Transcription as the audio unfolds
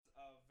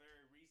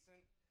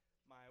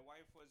my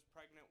wife was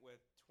pregnant with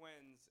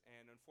twins,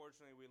 and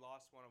unfortunately we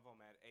lost one of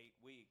them at 8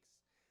 weeks.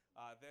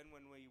 Then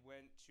when we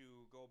went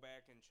to go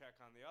back and check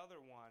on the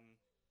other one,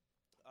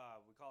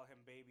 we call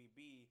him Baby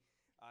B,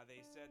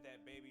 they said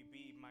that Baby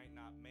B might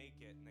not make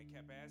it, and they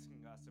kept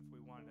asking us if we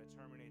wanted to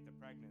terminate the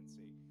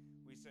pregnancy.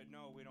 We said,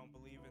 no, we don't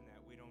believe in that.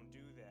 We don't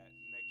do that.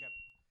 And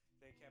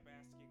they kept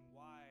asking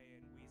why,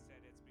 and we said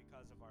it's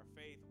because of our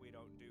faith we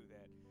don't do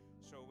that.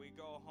 So we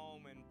go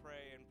home and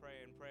pray and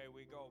pray and pray.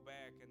 We go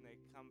back, and they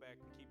come back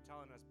and keep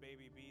telling us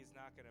Baby B's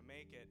not going to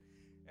make it.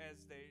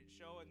 As they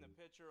show in the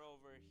picture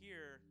over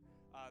here,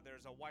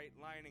 there's a white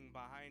lining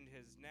behind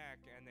his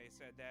neck, and they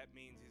said that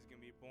means he's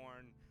going to be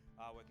born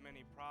with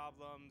many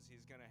problems.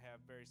 He's going to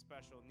have very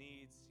special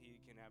needs. He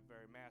can have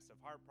very massive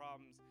heart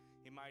problems.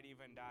 He might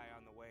even die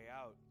on the way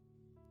out.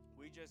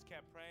 We just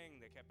kept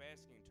praying. They kept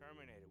asking,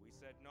 terminate it. We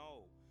said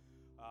no.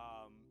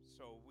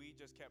 So we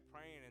just kept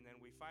praying, and then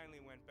we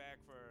finally went back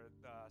for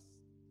the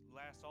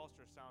last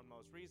ultrasound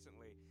most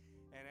recently.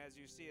 And as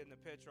you see in the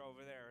picture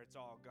over there, it's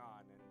all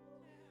gone.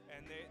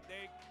 And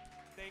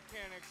they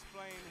can't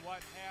explain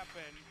what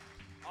happened.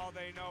 All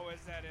they know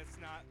is that it's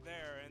not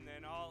there, and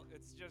then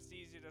it's just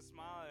easy to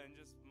smile and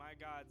just, my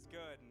God's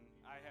good, and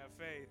I have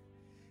faith.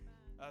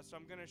 So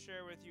I'm going to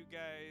share with you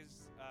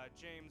guys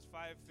James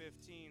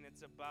 5:15.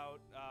 It's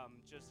about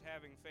just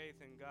having faith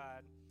in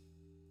God,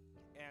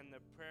 and the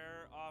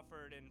prayer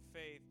offered in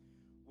faith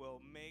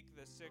will make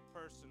the sick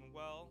person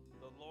well.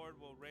 The Lord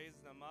will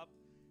raise them up,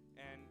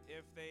 and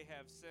if they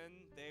have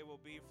sinned, they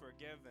will be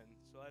forgiven.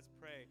 So let's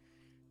pray.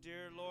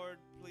 Dear Lord,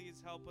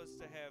 please help us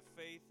to have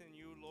faith in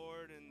you,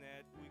 Lord, and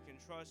that we can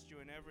trust you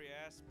in every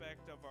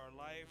aspect of our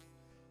life,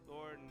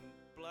 Lord, and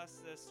bless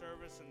this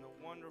service and the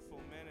wonderful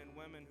men and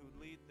women who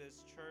lead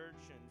this church,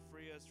 and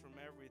free us from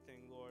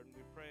everything, Lord. And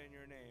we pray in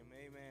your name.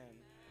 Amen.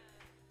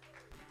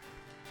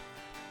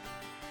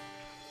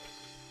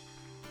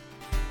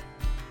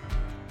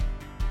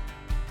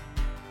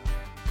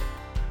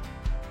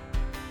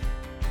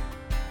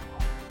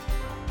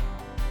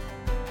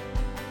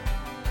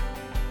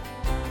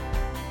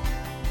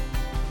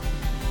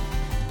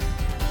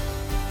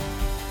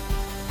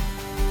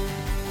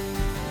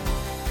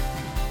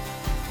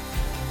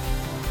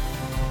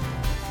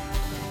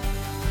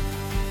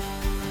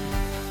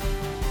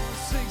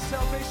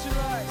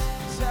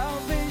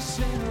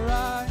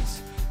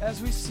 As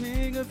we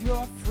sing of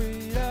your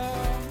freedom,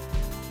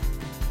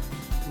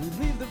 we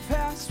leave the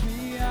past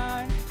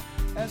behind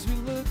as we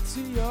look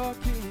to your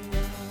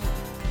kingdom.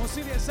 We'll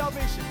sing it,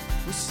 salvation.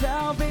 Will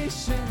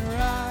salvation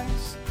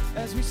rise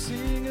as we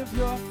sing of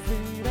your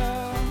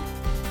freedom?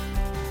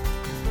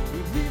 We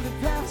leave the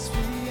past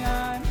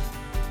behind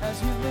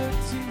as we look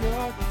to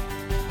your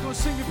kingdom. Go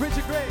sing your bridge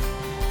of grace.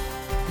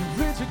 The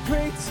bridge of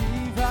great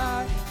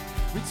divide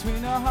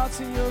between our hearts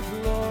and your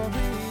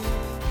glory.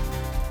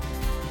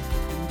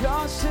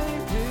 Our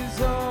shame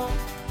is all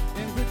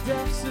in the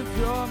depths of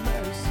your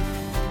mercy.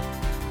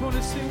 Want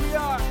to sing we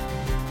are?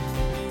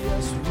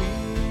 Yes,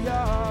 we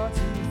are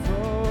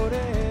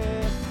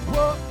devoted.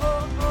 Whoa,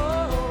 oh, oh,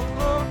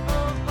 oh,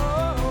 oh,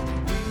 oh.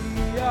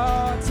 We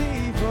are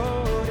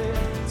devoted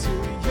to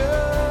you.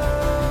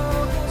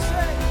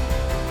 Say,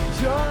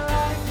 your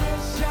light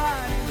will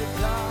shine in the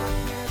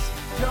darkness.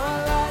 Your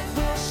light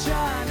will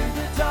shine in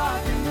the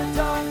dark, in the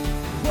dark.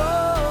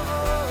 Whoa.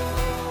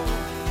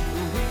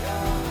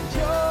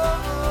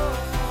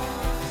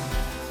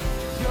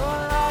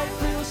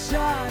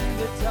 Shine in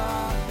the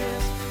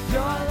darkness.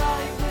 Your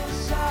light will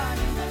shine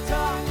in the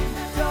dark, in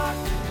the dark.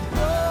 Oh,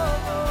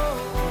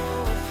 oh,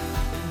 oh.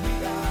 We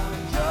are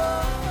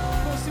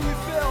yours. Mostly we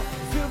fill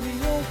the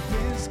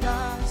open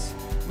skies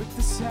with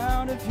the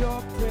sound of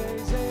your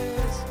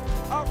praises.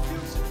 Our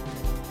future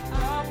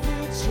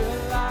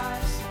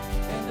lies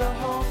in the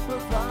hope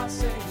of our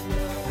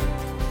Savior.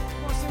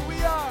 Mostly we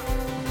are.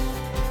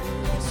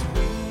 Yes,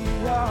 we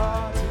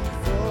are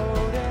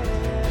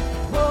devoted.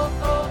 Oh,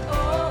 oh,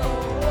 oh.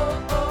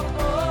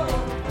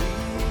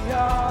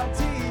 Are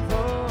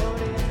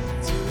devoted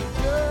to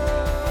you.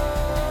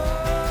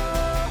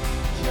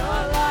 Your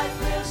light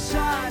will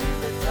shine in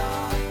the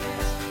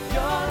darkness.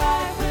 Your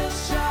light will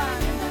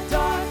shine in the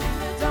dark, in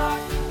the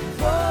dark.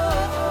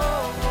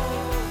 Whoa,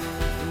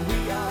 we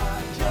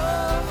are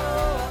yours.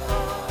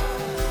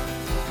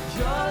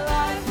 Your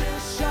light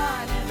will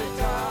shine in the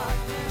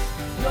darkness.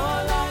 Your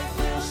light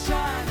will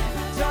shine in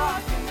the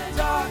dark, in the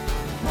dark.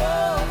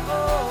 Whoa,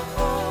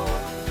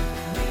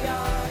 we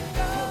are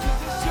yours.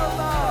 It's your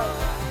love.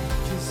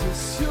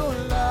 It's your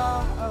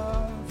love,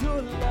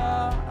 your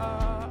love,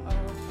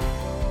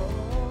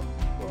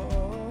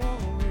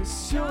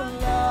 it's your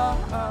love,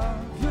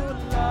 your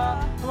love.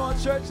 Come on,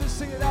 church, let's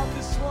sing it out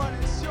this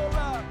morning. It's your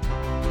love,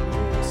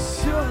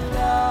 it's your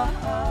love,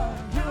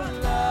 your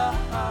love,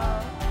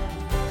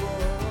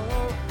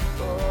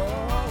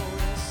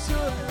 it's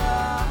your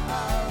love,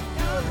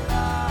 your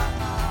love.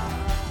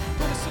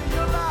 Gonna sing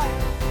your light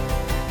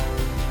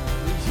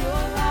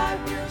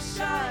will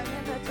shine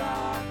in the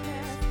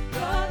darkness.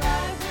 Your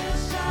light will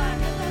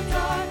shine in the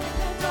dark, in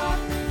the dark.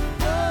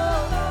 Oh,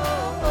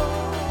 oh, oh.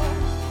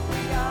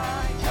 We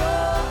are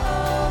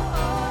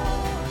yours.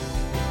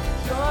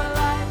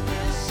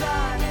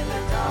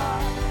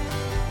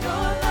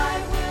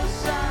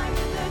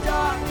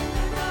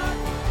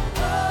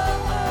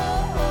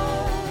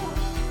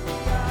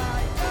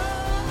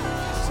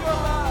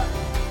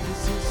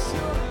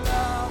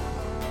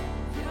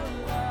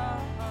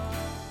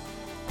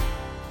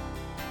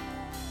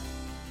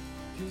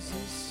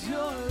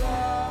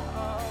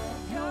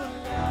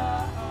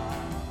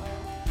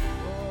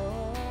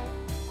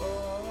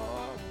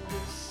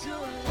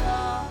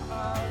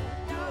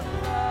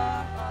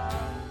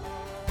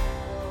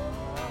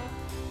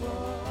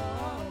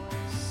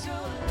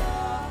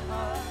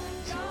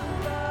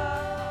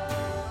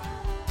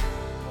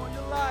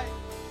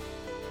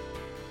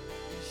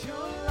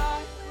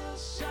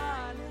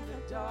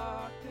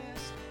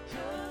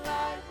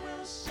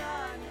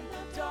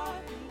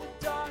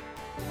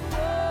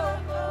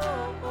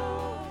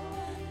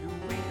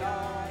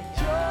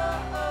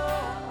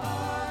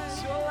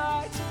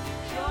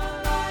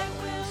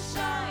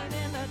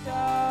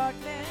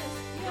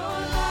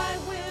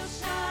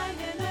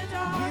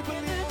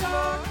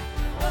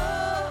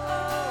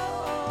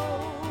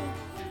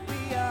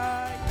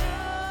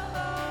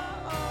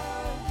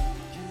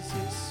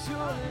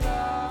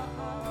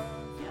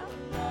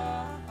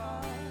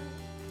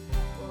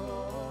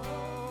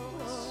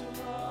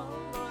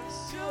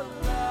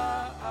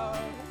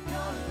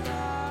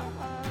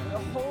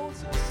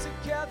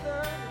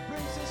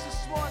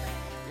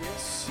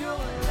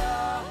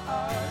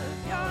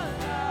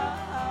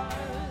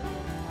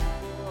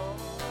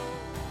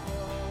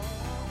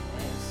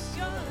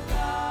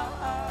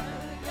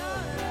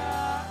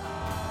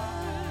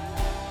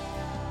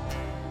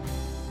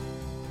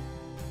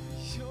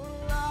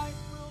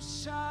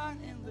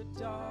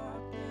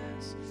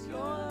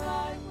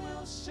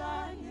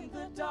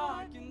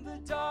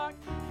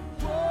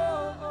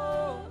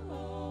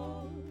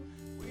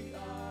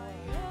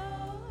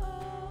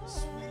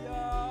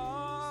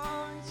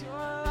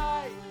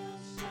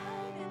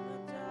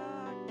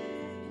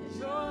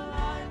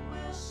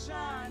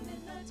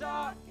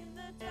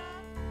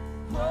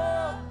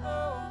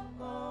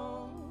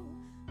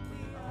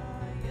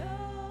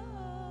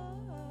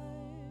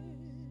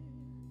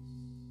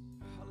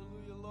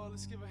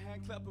 let's give a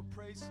hand clap of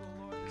praise to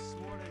the Lord this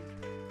morning.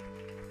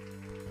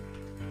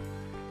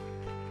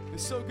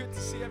 It's so good to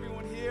see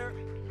everyone here.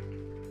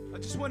 I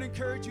just want to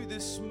encourage you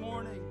this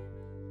morning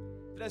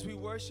that as we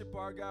worship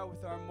our God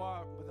with our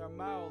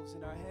mouths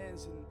and our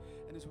hands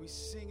and as we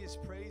sing his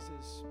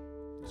praises,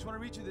 I just want to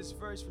read you this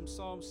verse from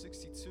Psalm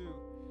 62.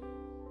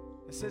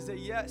 It says that,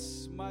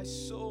 yes, my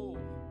soul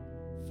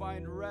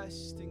find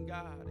rest in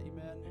God.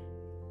 Amen.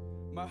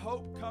 My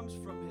hope comes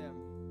from him.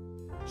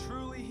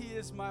 Truly, he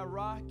is my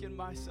rock and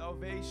my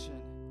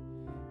salvation.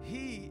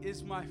 He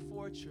is my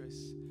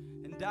fortress,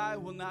 and I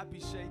will not be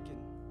shaken.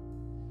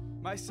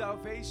 My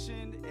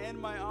salvation and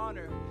my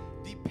honor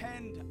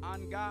depend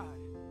on God.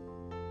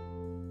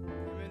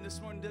 Amen.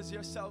 This morning, does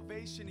your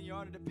salvation and your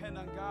honor depend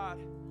on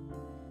God?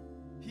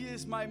 He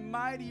is my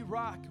mighty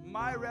rock,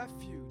 my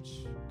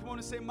refuge. Come on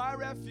and say, my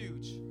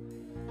refuge.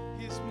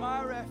 He is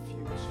my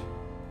refuge.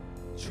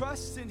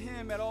 Trust in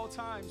him at all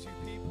times, you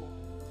people.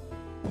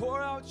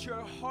 Pour out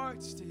your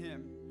hearts to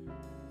him,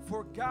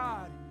 for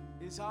God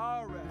is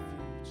our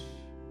refuge.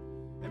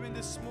 Amen.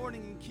 This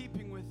morning, in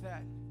keeping with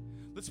that,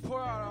 let's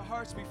pour out our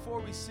hearts before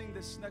we sing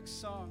this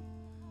next song.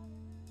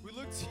 We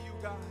look to you,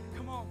 God.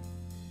 Come on.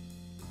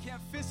 We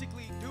can't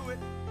physically do it,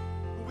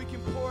 but we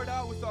can pour it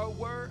out with our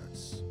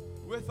words,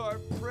 with our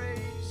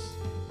praise,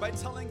 by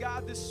telling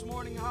God this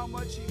morning how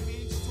much he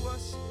means to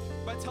us,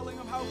 by telling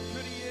him how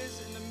good he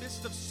is in the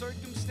midst of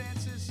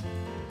circumstances.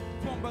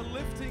 Come on, by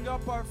lifting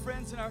up our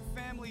friends and our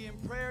family in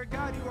prayer.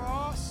 God, you are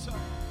awesome.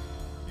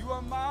 You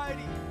are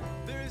mighty.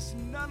 There is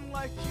none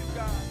like you,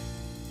 God.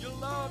 Your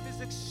love is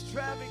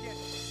extravagant.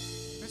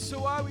 And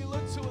so while we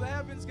look to the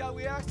heavens, God,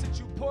 we ask that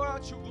you pour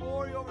out your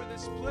glory over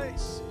this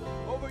place,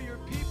 over your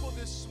people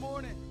this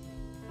morning.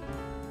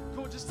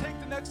 Come on, just take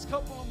the next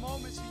couple of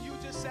moments and you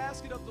just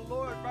ask it of the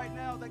Lord right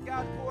now, that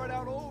God pour it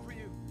out over you.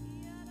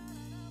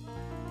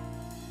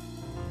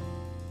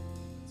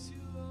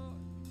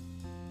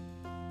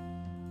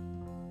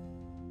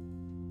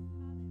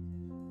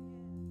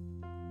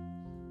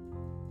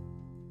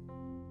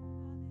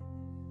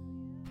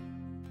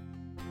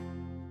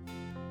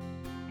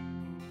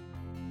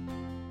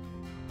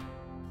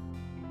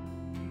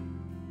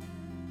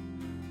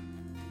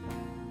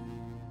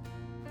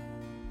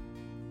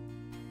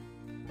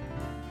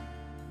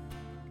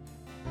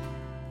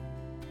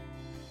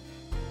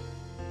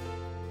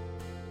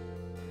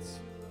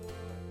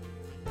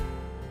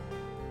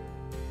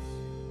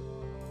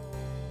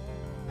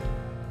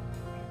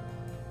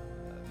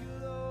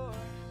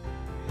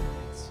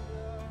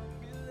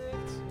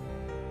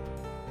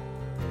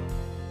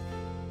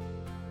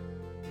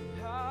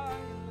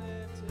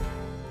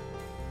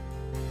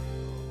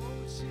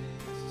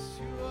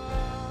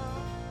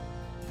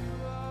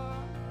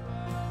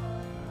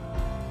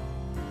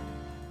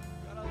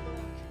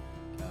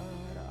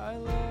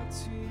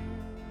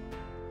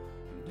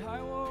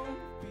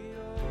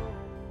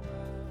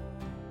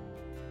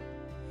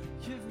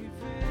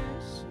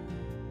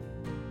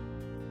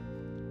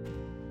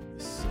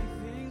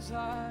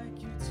 Like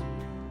you do,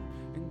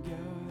 and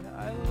God,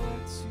 I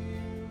look to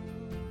you.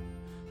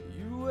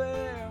 You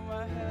where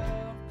my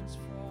help comes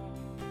from.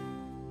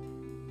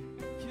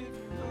 Give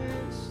me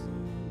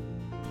wisdom.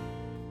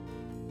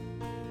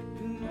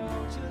 You know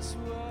just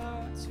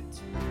what to do.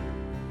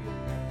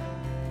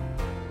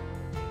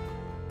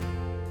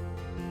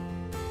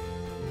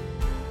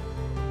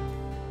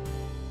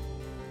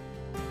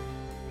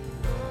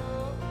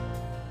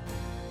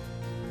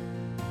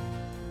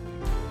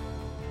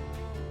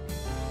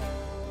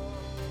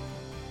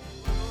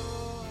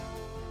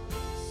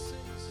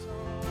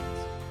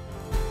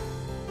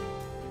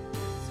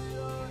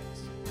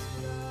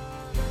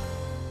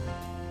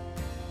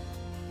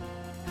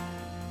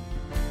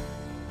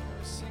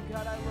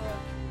 God, I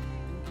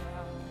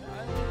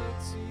look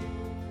to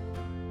you,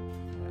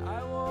 and I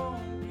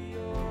won't be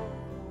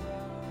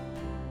overwhelmed.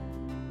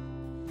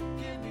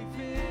 Give me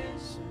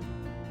vision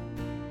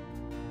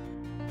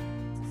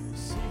to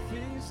see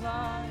things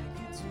like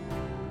you do.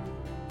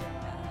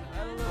 God,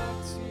 I look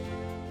to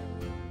you,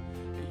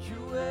 and you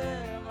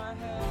where my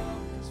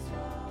help is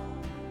from.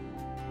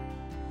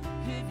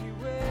 Give you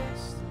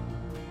wisdom,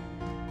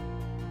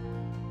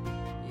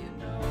 you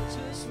know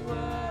just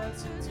what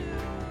to do.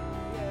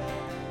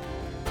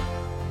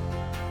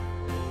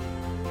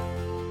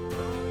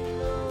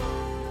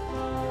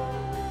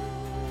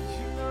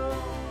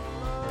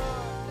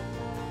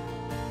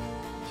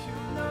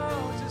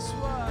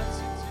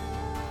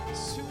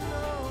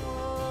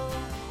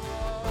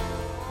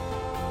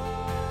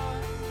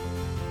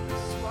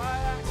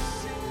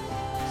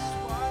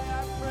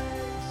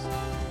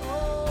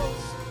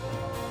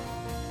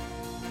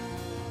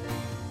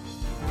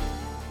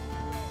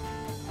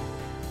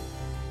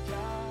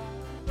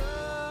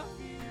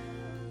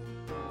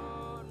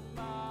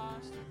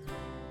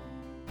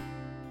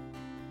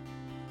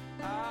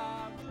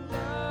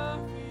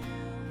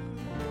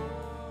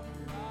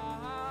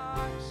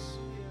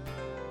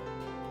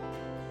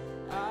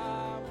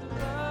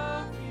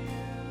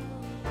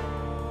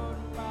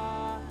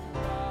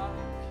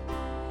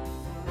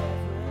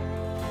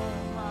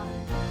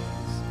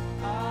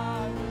 I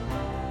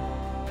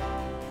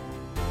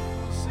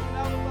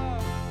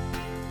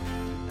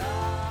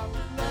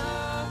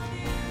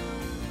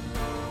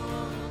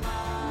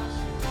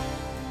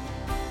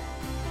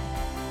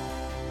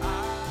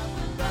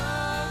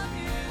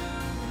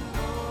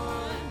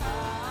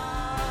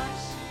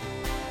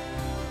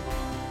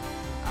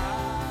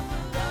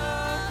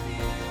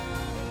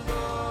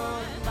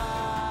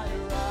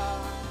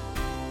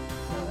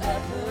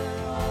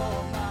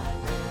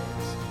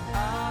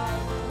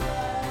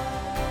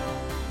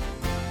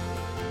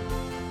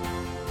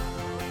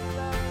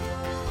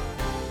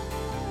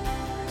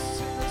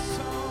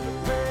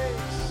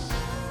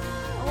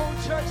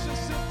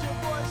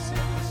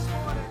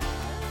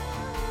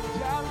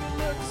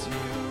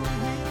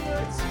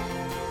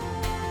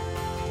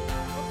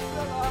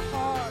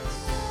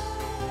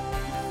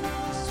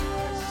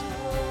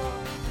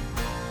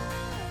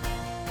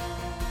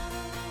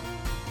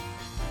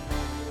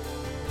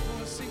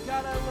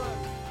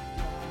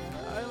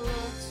God, I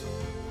look to you.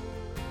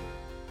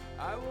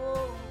 I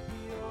won't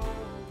be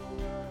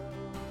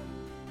overwhelmed.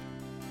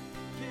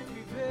 Give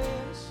me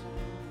vision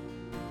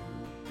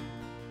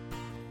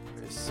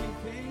to see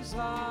things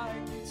like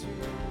you do.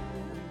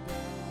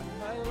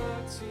 God, I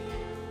look to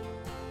you.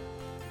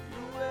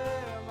 You're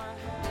where my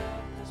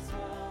help is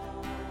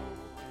found.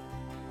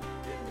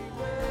 Give me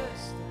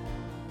wisdom.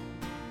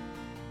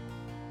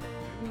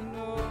 You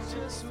know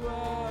just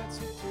what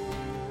to do.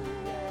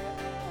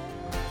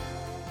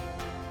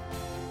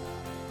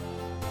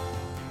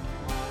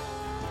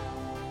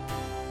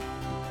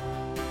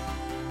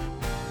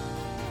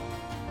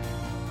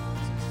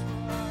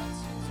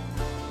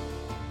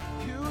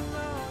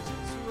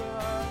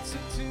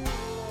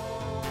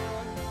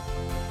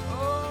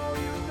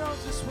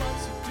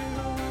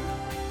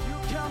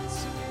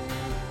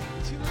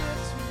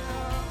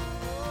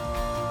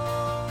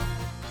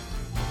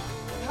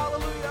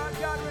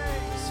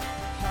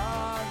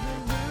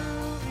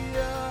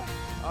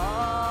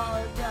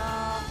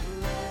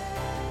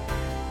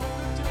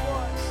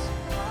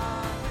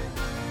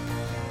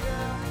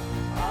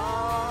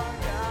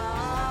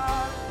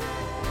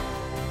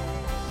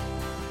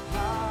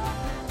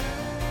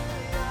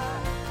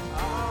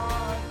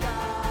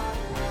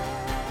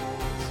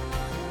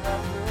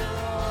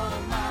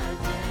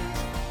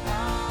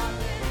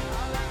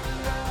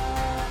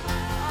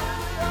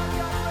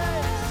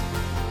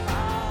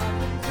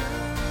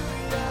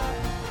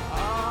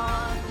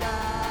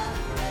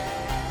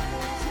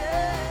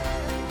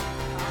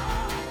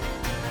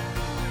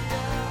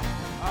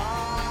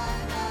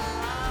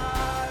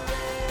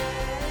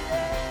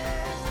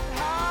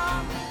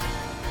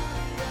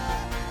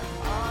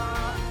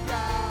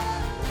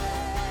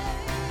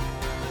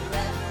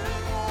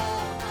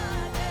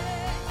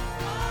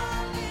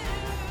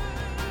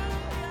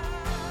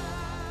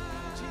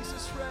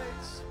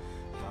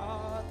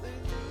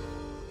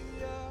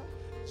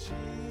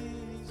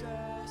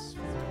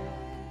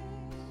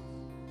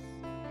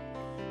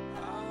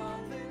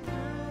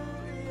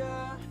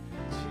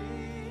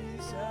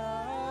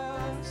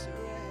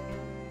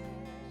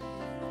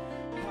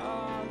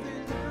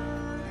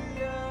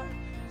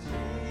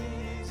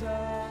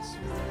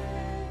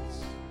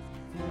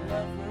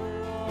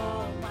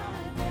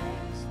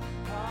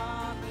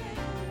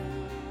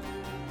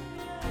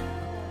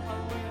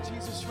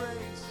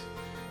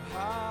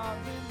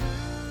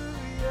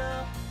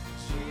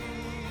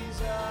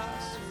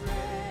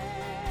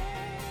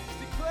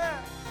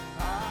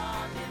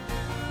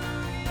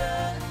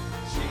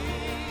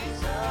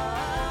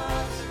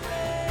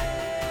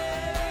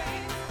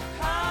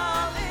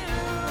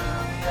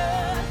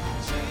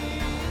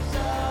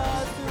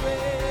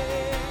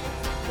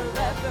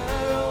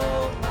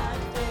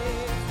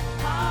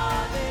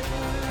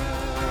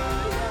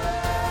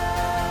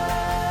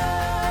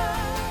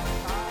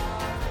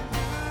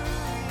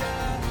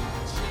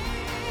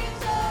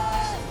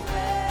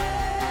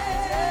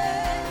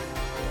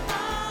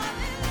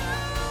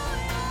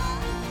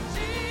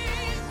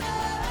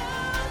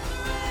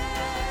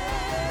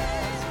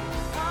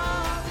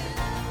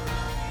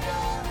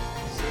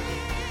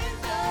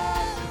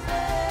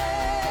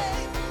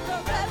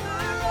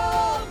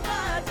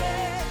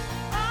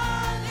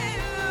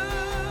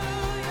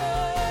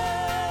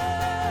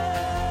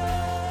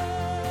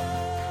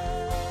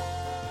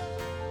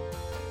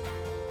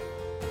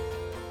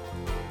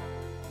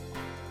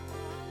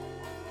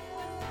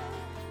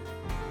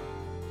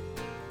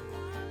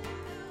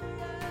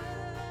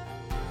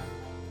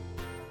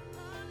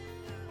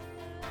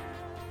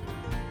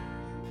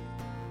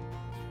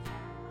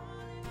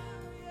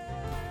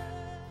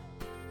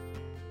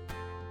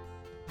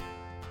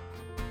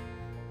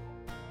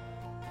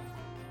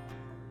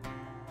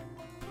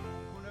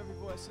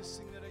 Let's just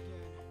sing that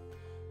again.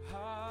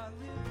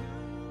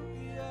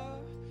 Hallelujah,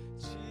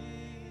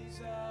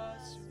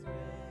 Jesus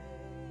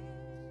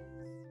reigns.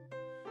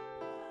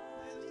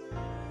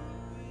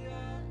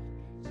 Hallelujah,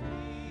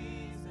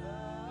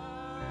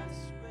 Jesus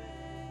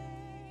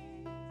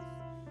reigns.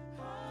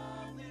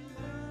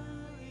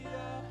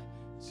 Hallelujah,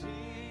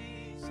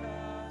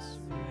 Jesus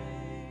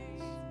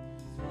reigns.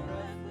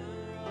 Forever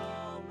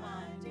all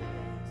my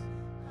days.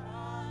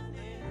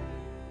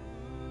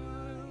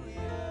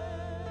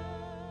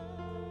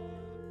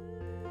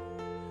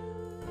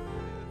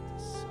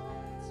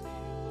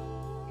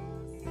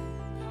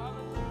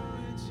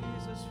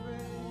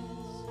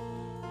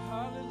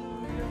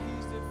 Hallelujah,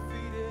 He's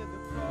defeated the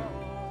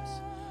cross.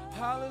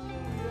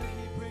 Hallelujah,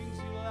 He brings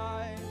you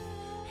life.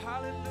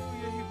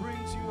 Hallelujah, He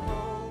brings you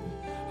hope.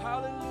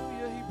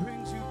 Hallelujah, He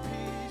brings you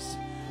peace.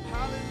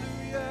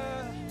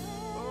 Hallelujah,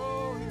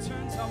 oh, He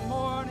turns our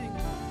mourning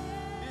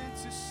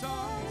into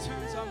song. He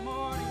turns our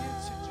mourning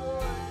into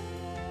joy.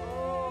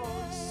 Oh,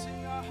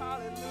 sing our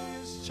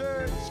hallelujahs,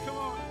 church. Come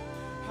on.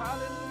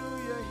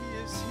 Hallelujah,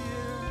 He is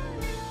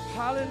here.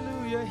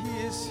 Hallelujah, He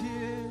is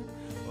here.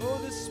 Oh,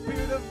 the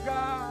Spirit of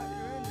God,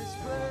 you're in this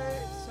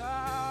place.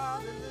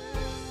 Hallelujah.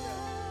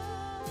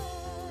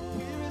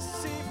 We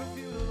receive of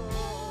you,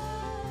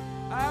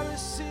 Lord. I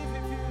receive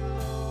of you,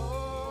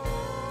 Lord.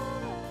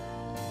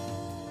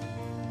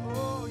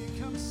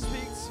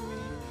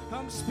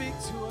 Come speak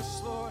to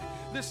us, Lord.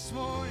 This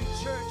morning,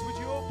 church, would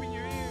you open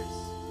your ears?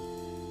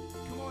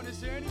 Come on,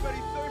 is there anybody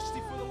thirsty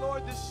for the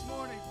Lord this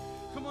morning?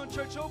 Come on,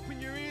 church, open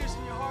your ears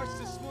and your hearts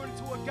this morning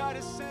to what God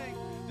is saying.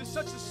 There's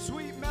such a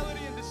sweet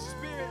melody in the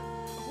spirit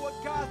of what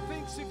God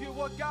thinks of you,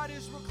 what God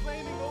is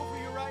proclaiming over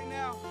you right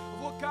now,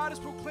 of what God is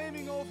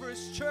proclaiming over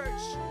His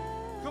church.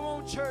 Come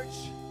on,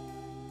 church.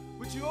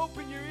 Would you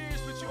open your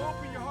ears? Would you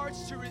open your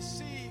hearts to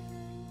receive?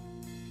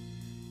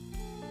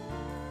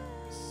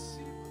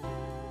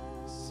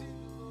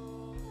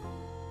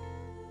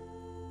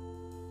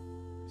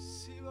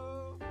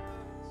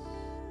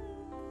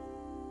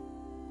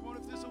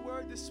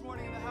 This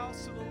morning in the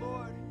house of the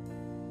Lord,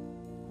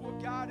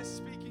 what God is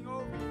speaking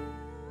over you,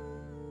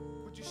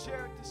 would you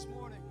share it this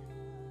morning?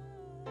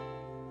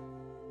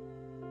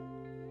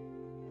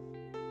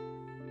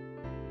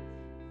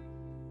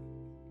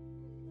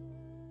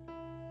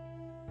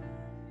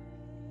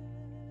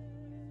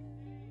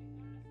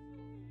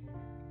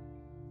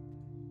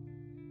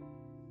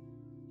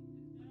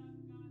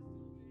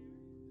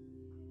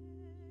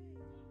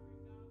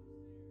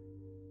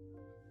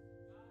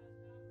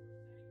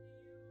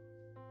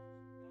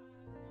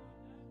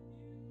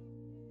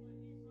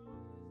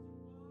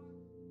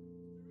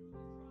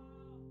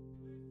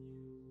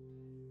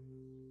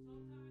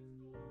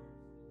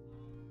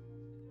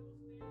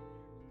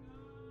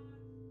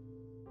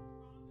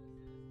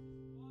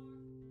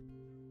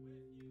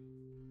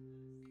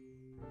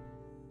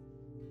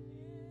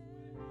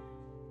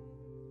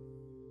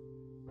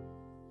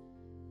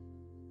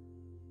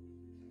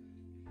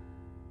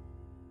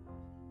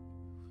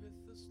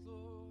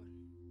 Lord.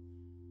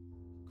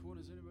 Come on,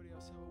 does anybody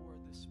else have a word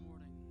this morning?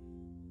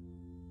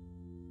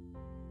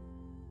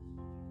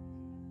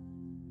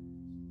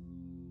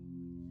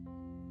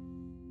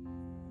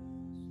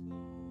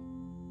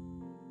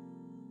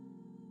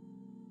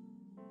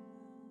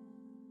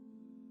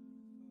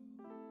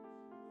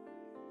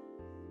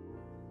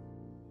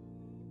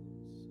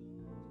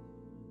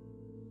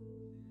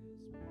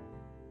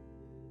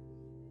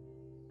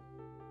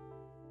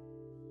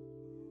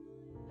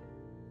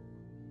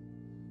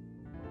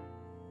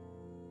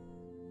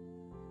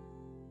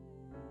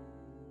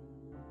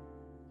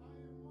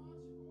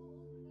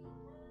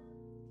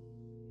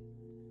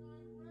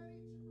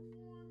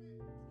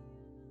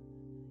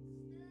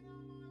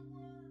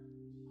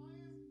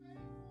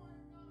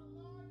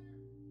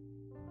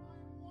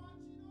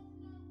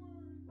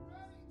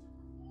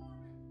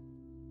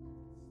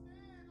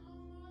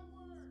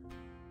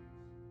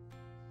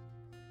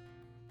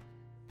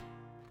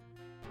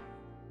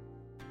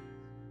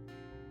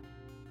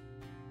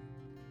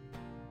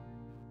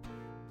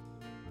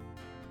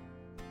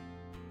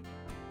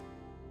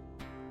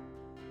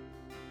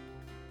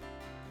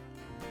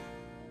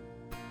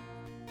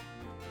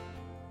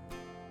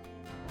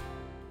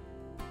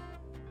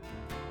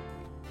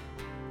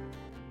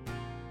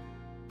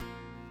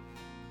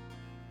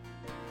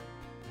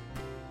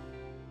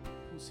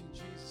 See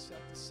Jesus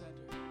at the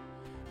center.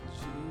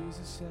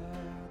 Jesus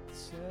at the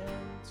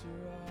center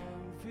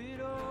of it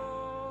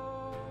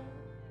all.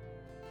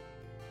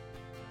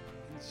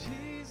 And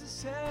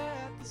Jesus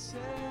at the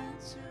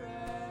center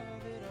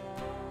of it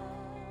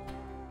all.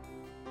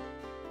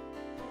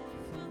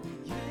 From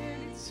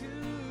beginning to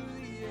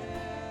the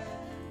end,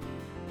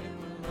 it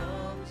will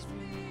always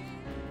be,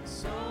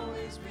 it's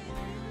always been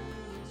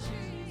you,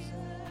 Jesus.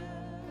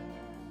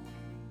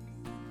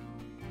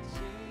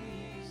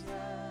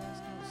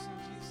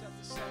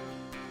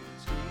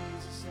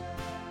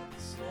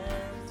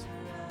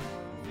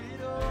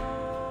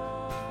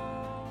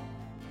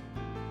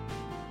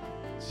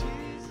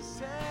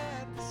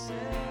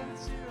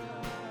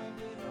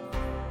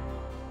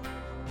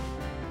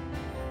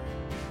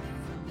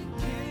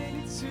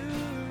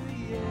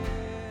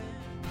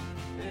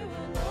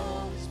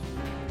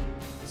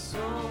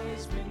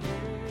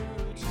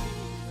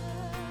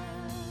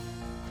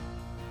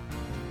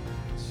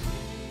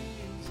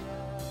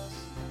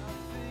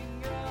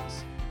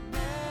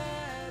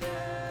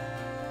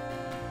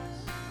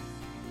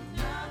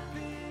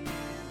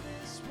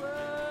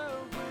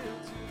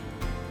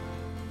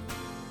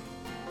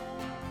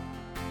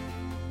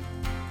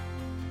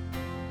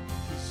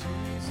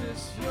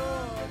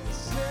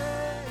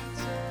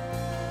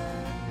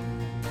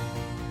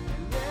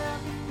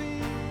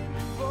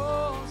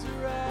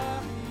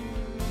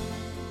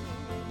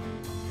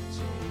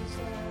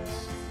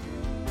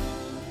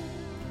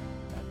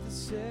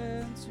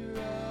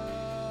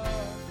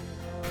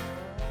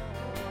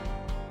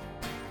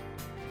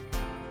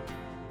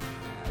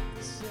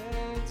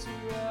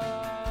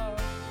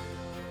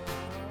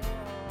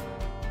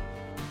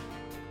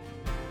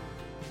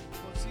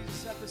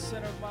 The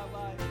center of my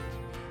life.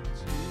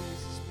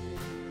 Jesus be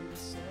the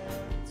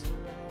center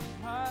of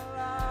my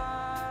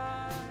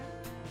life.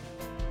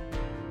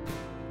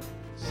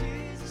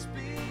 Jesus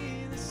be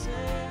the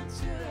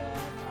center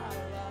of my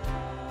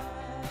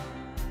life.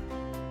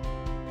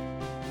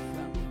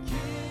 From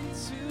beginning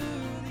to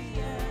the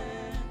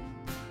end,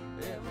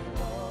 it will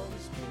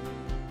always be,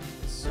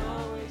 it's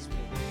always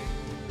been you,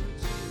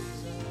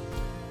 Jesus.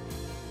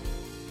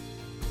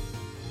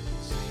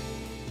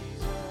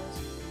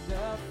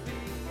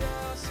 nothing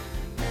else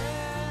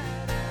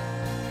matters.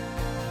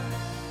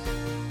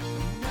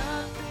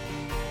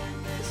 Nothing in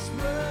this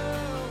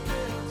world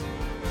will do.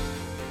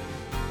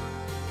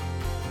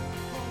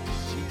 Oh,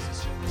 'cause Jesus,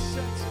 you're the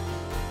center.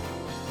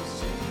 'Cause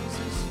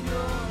Jesus,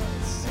 you're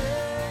the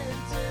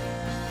center.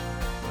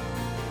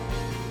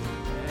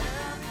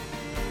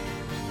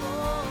 Everything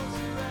revolves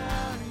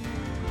around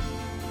you.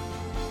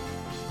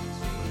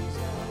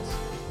 Jesus,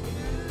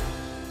 you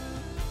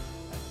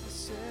at the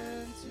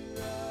center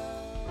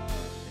of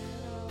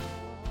it all.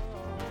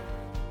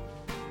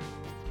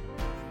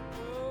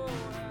 Oh,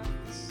 at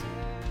the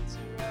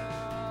center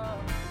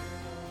of it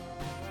all.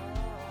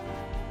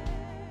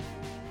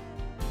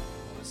 I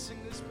want to sing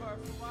this part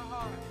from my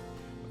heart.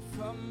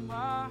 From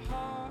my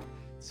heart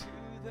to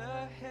the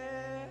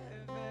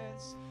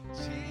heavens,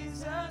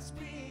 Jesus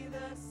be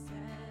the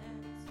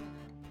center.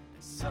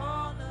 It's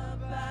all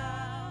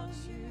about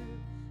you.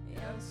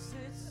 Yes,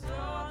 it's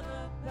all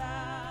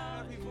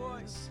about every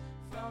voice.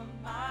 From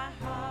my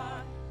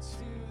heart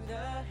to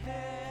the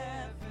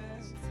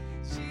heavens,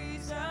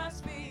 Jesus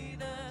be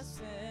the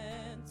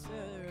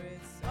center.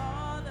 It's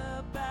all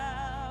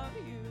about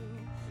you.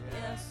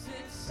 Yes,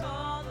 it's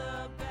all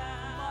about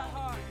my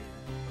heart.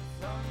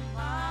 From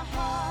my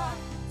heart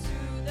to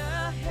the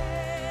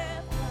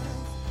heavens,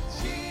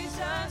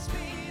 Jesus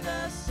be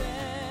the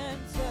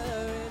center.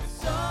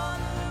 It's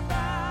all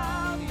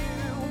about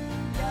you.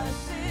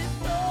 Yes,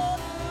 it's all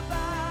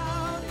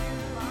about you.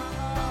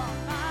 From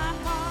my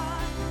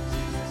heart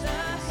to the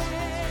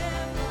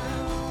heavens,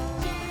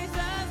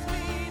 Jesus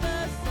be the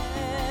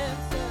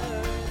center.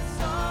 It's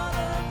all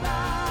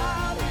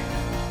about you.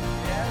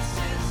 Yes,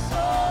 it's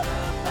all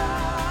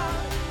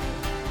about you.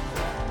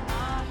 From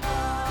my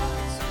heart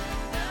to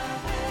the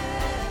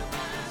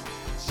heavens,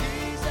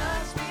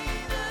 Jesus be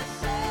the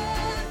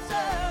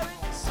center.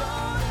 It's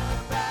all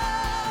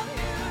about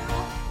you.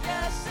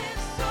 Yes,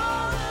 it's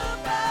all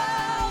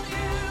about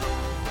you.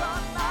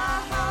 From my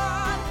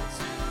heart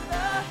to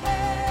the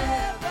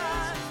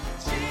heavens,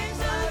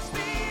 Jesus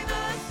be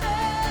the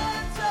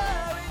center.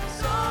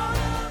 It's all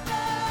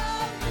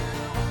about you.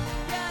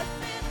 Yes,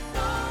 it's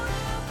all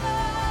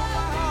about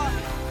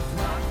you.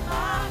 From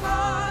my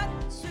heart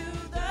to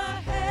the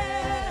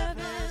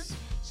heavens,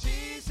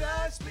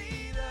 Jesus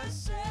be the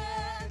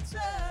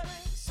center.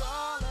 It's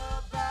all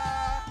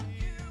about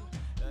you.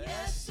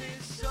 Yes,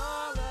 it's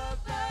all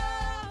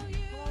about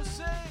you.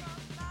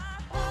 From my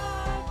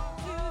heart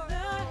to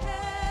the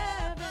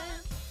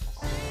heavens,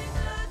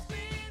 Jesus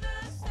be the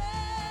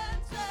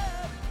center.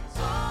 It's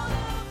all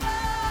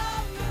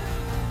about you.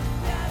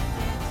 Yes,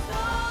 it's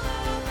all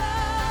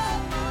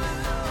about you.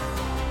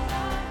 From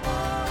my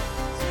heart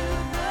to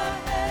the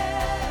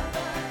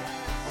heavens,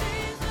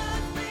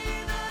 Jesus be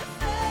the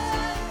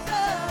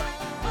center.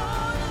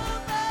 All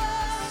about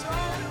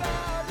you.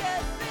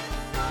 Yes,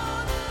 it's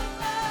all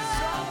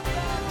about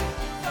you.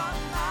 From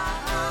my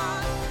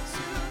heart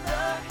to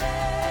the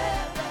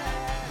heavens,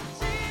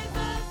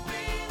 Jesus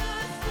be the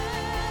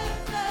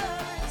center.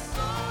 It's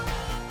all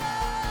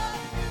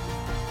about you.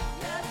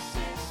 Yes,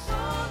 it's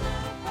all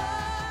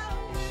about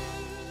you.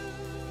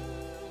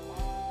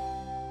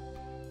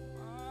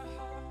 My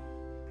heart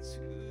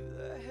to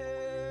the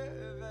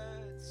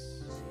heavens.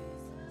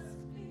 Jesus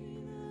be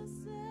the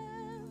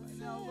center.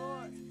 Now,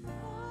 Lord,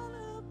 all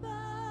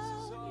about this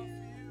is all for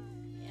you.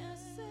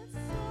 Yes, it's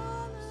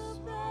all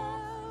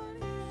about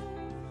you.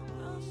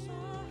 From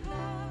my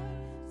heart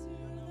to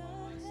the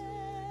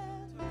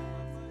heavens,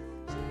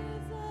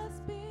 Jesus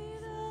be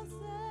the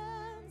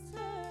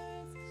center.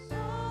 It's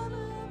all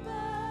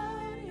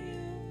about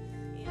you.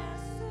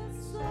 Yes,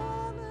 it's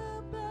all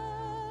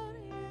about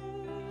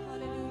you.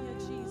 Hallelujah,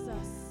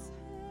 Jesus.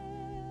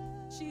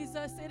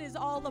 Jesus, it is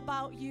all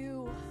about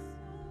you.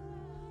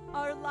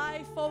 Our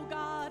life, oh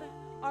God,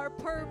 our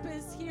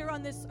purpose here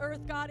on this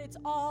earth, God, it's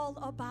all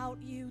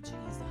about you,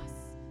 Jesus.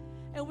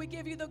 And we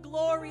give you the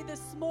glory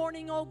this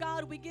morning, oh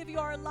God. We give you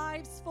our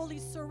lives fully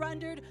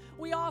surrendered.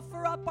 We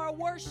offer up our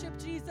worship,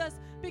 Jesus,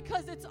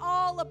 because it's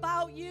all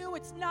about you.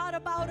 It's not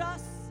about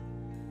us.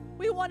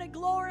 We want to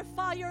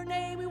glorify your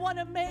name. We want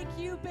to make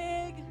you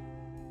big.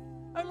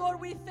 And Lord,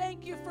 we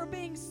thank you for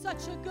being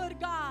such a good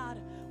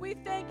God. We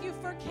thank you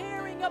for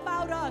caring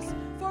about us,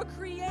 for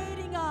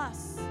creating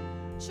us.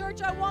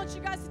 Church, I want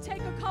you guys to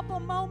take a couple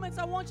moments.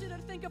 I want you to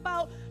think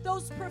about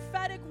those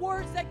prophetic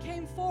words that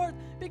came forth,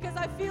 because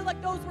I feel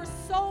like those were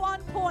so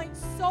on point,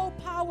 so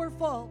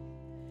powerful.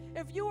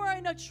 If you are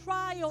in a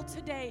trial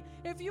today,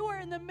 if you are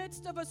in the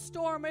midst of a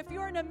storm, if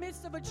you're in the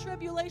midst of a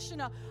tribulation,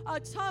 a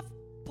tough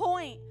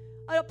point,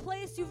 a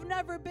place you've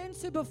never been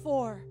to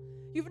before,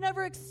 you've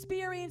never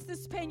experienced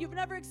this pain, you've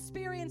never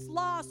experienced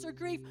loss or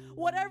grief,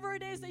 whatever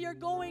it is that you're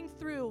going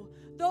through,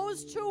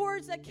 those two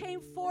words that came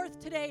forth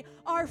today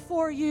are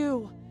for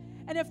you.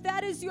 And if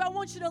that is you, I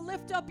want you to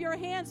lift up your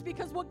hands,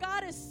 because what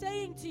God is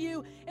saying to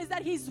you is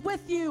that He's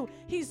with you.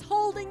 He's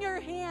holding your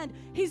hand.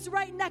 He's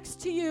right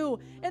next to you.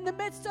 In the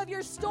midst of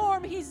your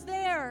storm, He's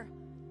there.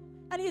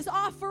 And He's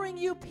offering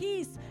you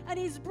peace, and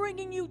He's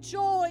bringing you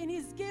joy, and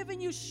He's giving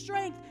you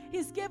strength.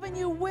 He's giving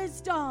you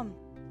wisdom.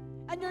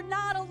 and you're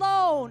not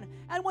alone.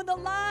 And when the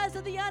lies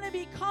of the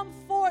enemy come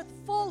forth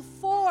full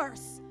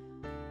force,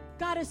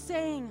 God is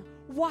saying,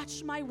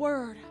 watch my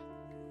word.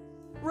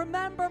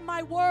 Remember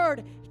my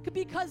word,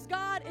 because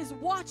God is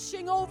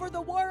watching over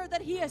the word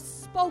that he has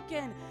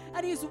spoken,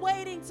 and he's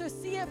waiting to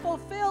see it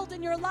fulfilled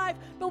in your life.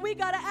 But we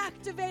got to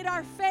activate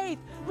our faith.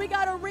 We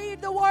got to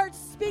read the word,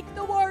 speak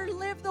the word,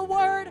 live the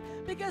word,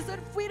 because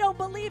if we don't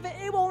believe it,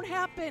 it won't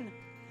happen.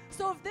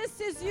 So if this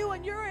is you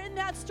and you're in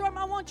that storm,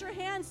 I want your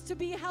hands to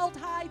be held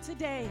high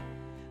today,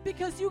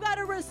 because you got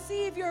to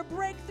receive your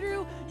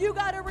breakthrough. You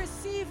got to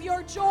receive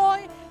your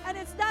joy. And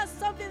it's not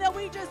something that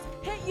we just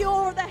hit you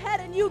over the head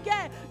and you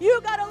get. You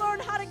got to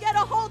learn how to get a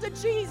hold of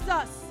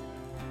Jesus.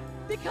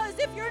 Because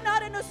if you're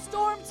not in a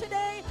storm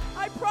today,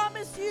 I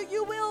promise you,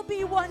 you will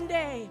be one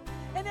day.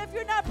 And if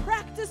you're not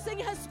practicing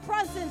his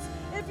presence,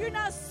 if you're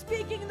not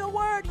speaking the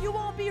word, you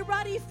won't be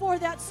ready for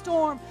that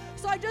storm.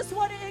 So I just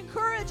want to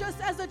encourage us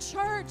as a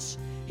church.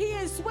 He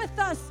is with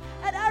us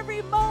at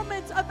every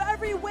moment of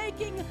every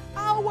waking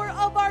hour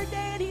of our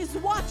day, and he's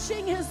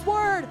watching his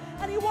word,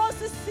 and he wants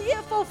to see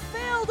it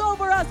fulfilled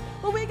over us.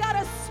 But we got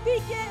to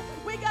speak it.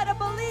 We got to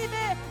believe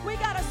it. We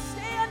got to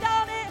stand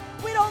on it.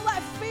 We don't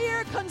let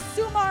fear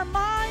consume our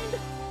mind.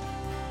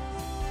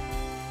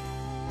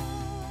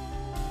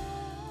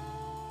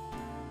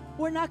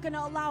 We're not going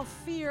to allow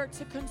fear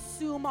to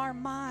consume our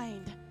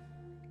mind.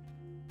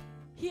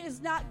 He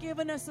has not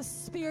given us a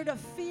spirit of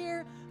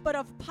fear, but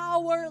of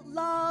power,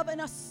 love,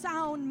 and a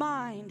sound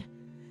mind.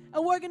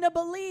 And we're going to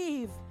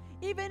believe,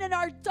 even in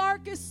our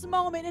darkest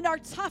moment, in our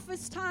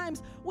toughest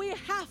times, we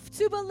have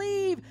to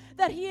believe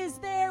that he is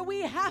there.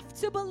 We have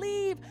to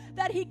believe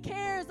that he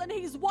cares and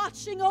he's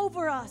watching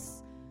over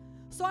us.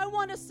 So I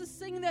want us to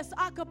sing this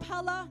a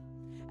cappella.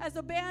 As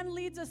the band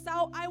leads us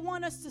out, I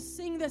want us to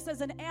sing this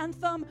as an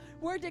anthem.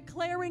 We're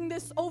declaring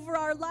this over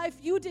our life.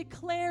 You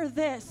declare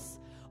this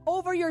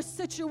over your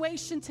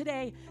situation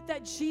today,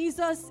 that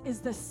Jesus is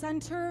the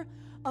center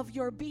of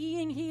your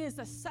being. He is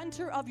the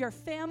center of your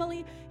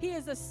family. He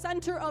is the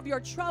center of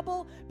your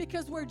trouble,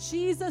 because where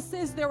Jesus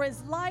is, there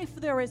is life,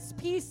 there is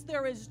peace,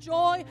 there is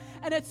joy,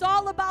 and it's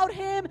all about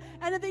him.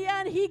 And in the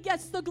end, he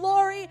gets the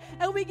glory,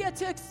 and we get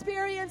to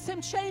experience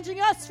him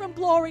changing us from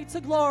glory to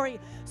glory.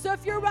 So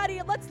if you're ready,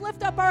 let's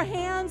lift up our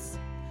hands.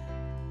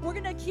 We're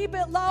going to keep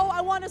it low.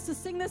 I want us to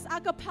sing this a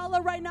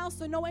cappella right now,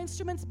 so no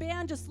instruments.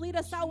 Band, just lead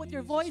us out with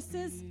your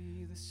voices.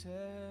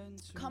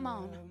 Come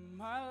on.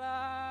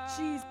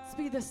 Jesus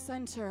be the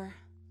center.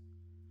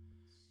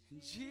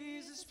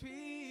 Jesus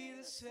be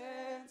the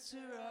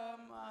center of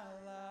my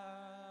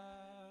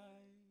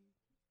life.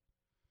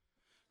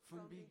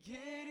 From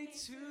beginning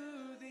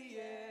to the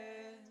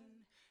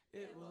end,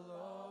 it will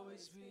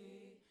always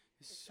be.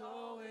 It's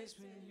always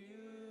been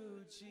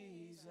you,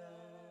 Jesus.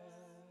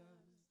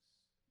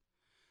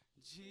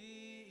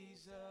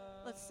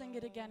 Jesus. Let's sing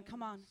it again.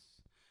 Come on.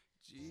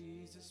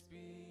 Jesus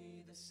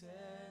be the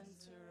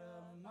center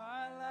of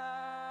my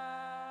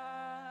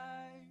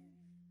life.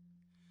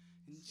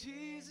 And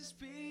Jesus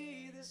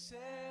be the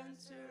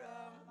center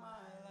of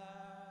my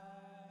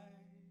life.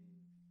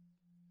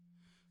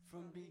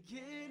 From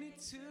beginning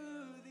to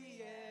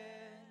the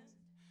end,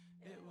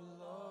 it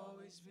will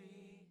always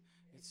be.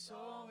 It's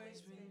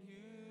always been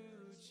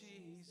you,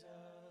 Jesus.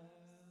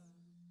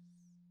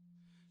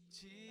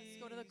 Let's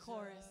go to the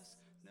chorus.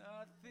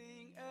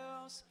 Nothing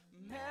else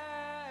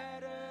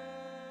matters.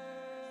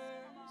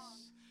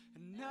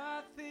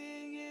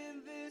 Nothing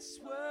in this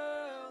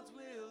world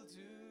will do.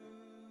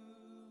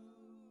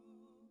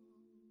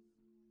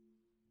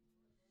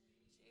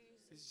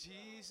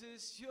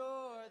 Jesus,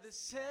 you're the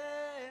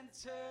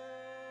center,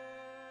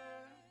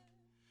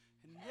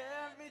 and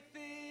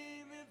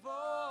everything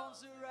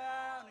revolves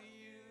around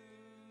you.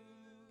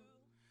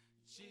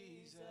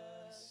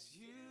 Jesus,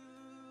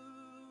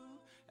 you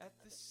at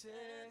the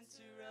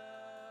center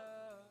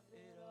of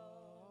it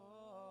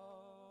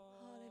all.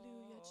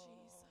 Hallelujah,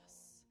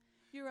 Jesus.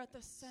 You're at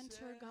the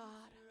center,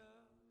 God.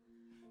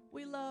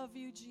 We love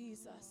you,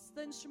 Jesus.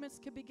 The instruments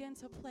can begin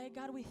to play.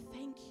 God, we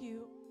thank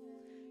you.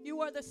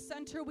 You are the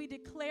center. We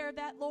declare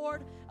that,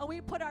 Lord, and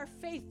we put our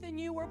faith in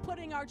you. We're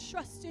putting our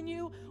trust in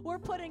you. We're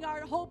putting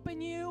our hope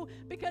in you,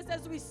 because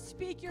as we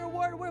speak your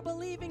word, we're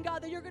believing,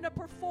 God, that you're going to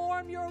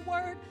perform your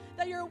word,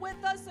 that you're with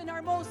us in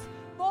our most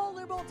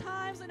vulnerable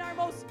times, in our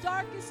most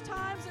darkest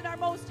times, in our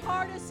most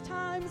hardest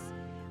times.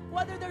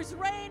 Whether there's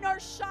rain or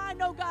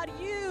shine, oh God,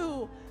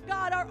 you,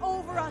 God, are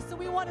over us. And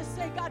we want to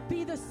say, God,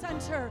 be the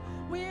center.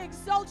 We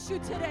exalt you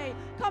today.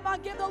 Come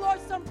on, give the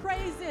Lord some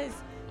praises.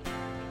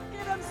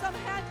 Give him some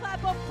hand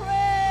clap of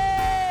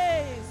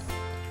praise.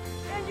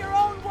 In your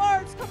own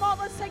words, come on,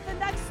 let's take the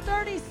next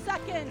 30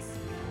 seconds.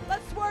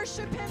 Let's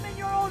worship him in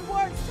your own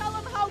words. Tell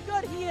him how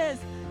good he is.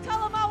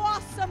 Tell him how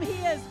awesome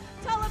he is.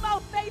 Tell him how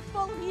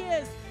faithful he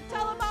is.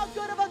 Tell him how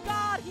good of a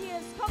God he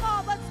is. Come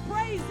on, let's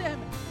praise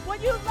him.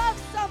 When you love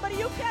somebody,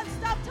 you can't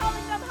stop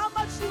telling them how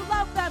much you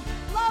love them.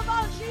 Love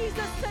on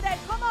Jesus today.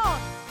 Come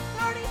on.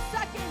 30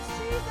 seconds.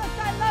 Jesus,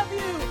 I love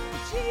you.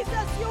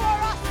 Jesus, you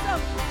are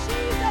awesome.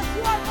 Jesus,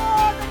 you are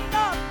more than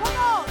enough. Come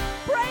on.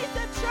 Praise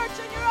the church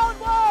in your own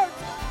words.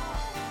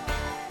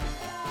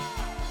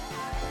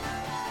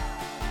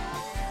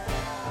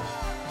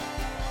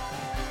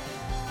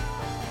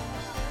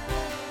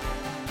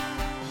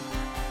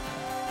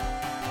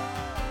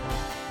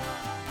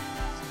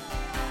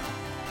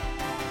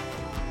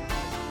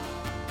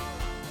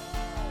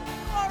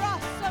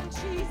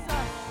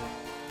 Jesus.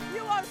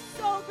 You are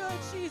so good,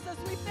 Jesus.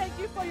 We thank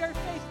you for your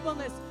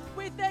faithfulness.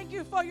 We thank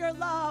you for your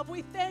love.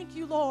 We thank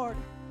you, Lord,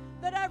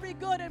 that every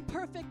good and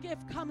perfect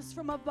gift comes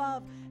from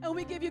above. And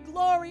we give you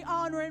glory,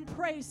 honor, and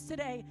praise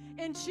today.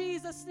 In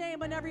Jesus'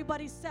 name, and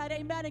everybody said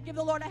amen. And give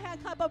the Lord a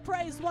hand clap of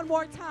praise one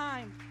more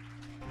time.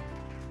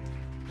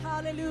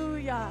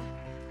 Hallelujah.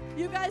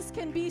 You guys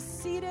can be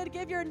seated.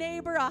 Give your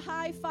neighbor a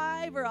high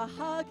five or a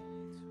hug.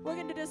 We're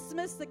going to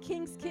dismiss the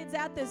King's Kids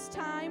at this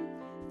time.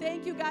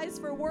 Thank you guys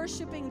for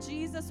worshiping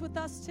Jesus with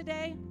us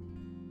today.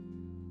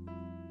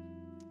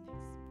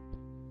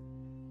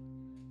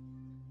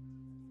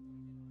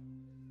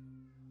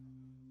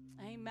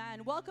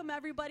 Amen. Welcome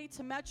everybody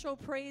to Metro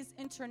Praise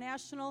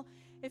International.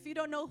 If you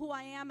don't know who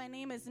I am, my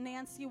name is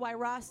Nancy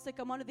Wyrostik.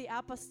 I'm one of the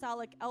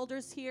apostolic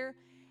elders here,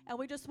 and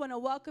we just want to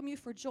welcome you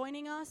for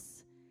joining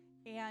us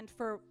and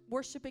for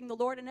worshiping the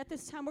Lord. And at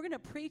this time, we're going to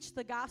preach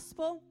the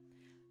gospel.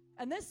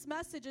 And this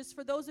message is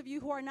for those of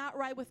you who are not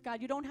right with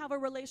God. You don't have a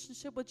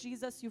relationship with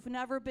Jesus. You've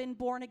never been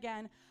born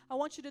again. I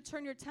want you to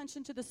turn your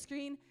attention to the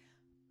screen.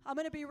 I'm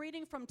going to be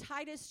reading from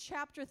Titus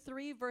chapter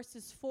 3,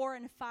 verses 4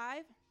 and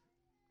 5.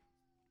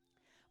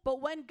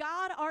 But when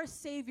God our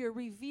Savior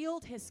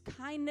revealed his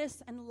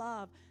kindness and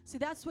love, see,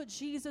 that's what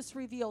Jesus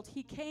revealed.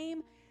 He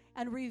came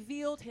and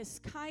revealed his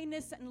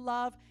kindness and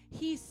love.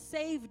 He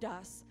saved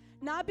us,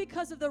 not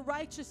because of the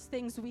righteous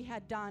things we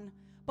had done,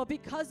 but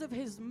because of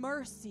his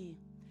mercy.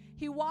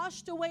 He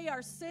washed away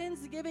our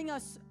sins, giving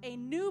us a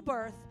new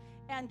birth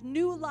and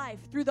new life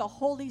through the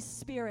Holy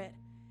Spirit.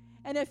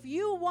 And if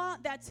you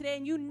want that today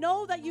and you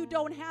know that you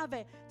don't have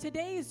it,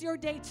 today is your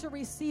day to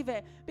receive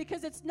it,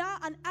 because it's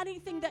not on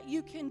anything that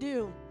you can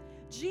do.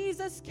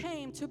 Jesus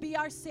came to be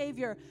our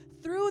Savior.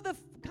 Through the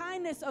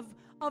kindness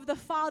of the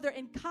Father,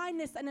 in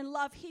kindness and in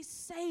love, he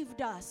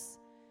saved us.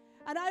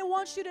 And I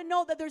want you to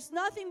know that there's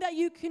nothing that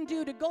you can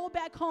do to go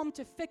back home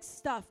to fix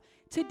stuff.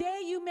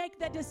 Today you make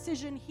that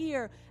decision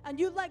here and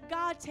you let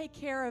God take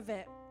care of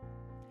it.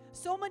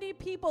 So many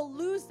people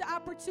lose the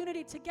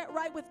opportunity to get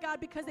right with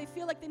God because they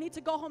feel like they need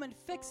to go home and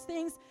fix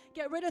things,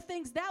 get rid of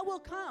things. That will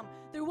come.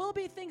 There will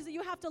be things that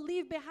you have to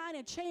leave behind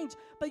and change,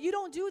 but you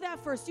don't do that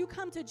first. You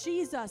come to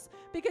Jesus,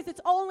 because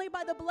it's only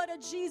by the blood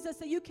of Jesus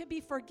that you can be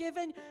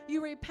forgiven.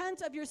 You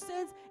repent of your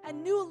sins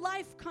and new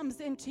life comes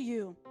into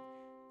you.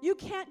 You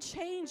can't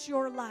change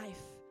your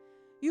life.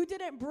 You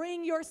didn't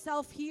bring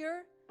yourself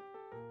here.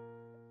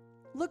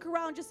 Look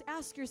around, just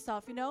ask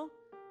yourself,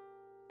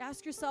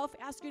 Ask yourself,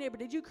 ask your neighbor,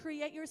 did you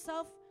create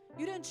yourself?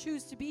 You didn't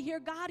choose to be here.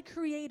 God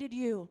created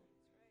you.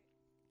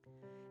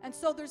 And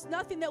so there's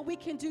nothing that we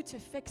can do to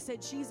fix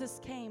it.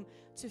 Jesus came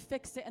to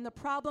fix it. And the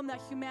problem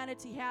that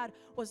humanity had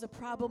was the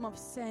problem of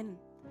sin.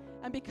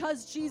 And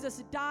because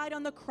Jesus died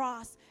on the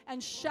cross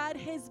and shed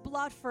his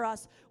blood for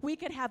us, we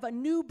could have a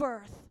new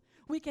birth.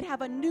 We could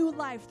have a new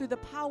life through the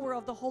power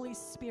of the Holy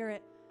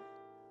Spirit.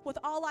 With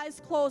all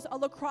eyes closed, I'll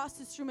look across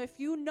this room. If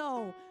you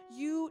know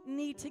you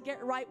need to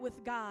get right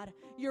with God,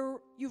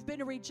 you've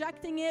been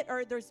rejecting it,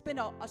 or there's been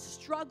a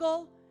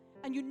struggle,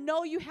 and you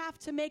know you have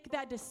to make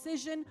that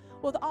decision,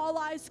 with all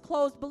eyes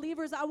closed,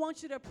 believers, I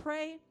want you to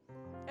pray.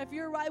 If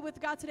you're right with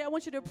God today, I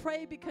want you to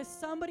pray, because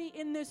somebody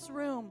in this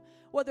room,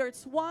 whether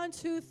it's 1,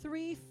 2,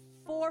 3,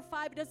 4,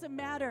 5, it doesn't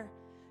matter.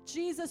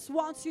 Jesus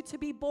wants you to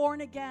be born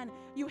again.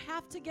 You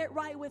have to get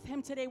right with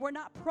him today. We're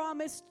not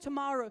promised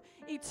tomorrow.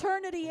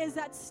 Eternity is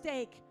at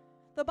stake.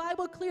 The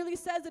Bible clearly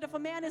says that if a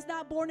man is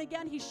not born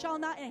again, he shall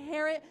not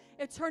inherit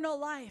eternal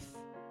life.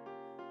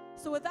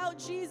 So without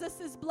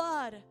Jesus'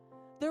 blood,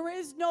 there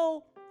is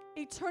no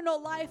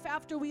eternal life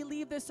after we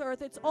leave this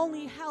earth. It's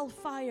only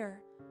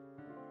hellfire.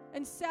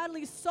 And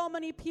sadly, so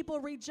many people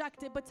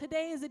reject it, but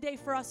today is a day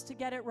for us to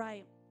get it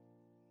right.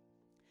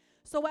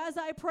 So as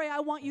I pray, I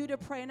want you to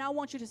pray, and I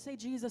want you to say,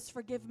 Jesus,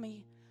 forgive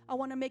me. I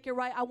want to make it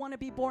right. I want to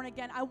be born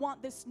again. I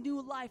want this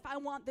new life. I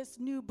want this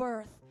new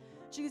birth.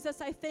 Jesus,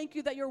 I thank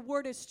you that your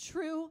word is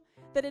true,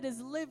 that it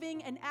is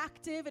living and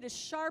active. It is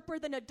sharper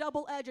than a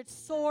double-edged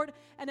sword,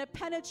 and it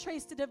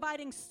penetrates the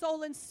dividing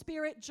soul and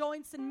spirit,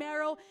 joints and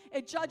marrow.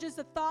 It judges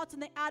the thoughts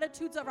and the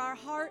attitudes of our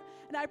heart.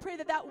 And I pray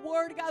that that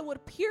word, God,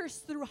 would pierce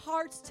through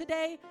hearts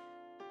today,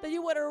 that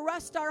you would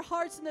arrest our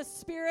hearts in the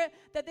spirit,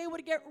 that they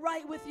would get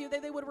right with you,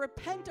 that they would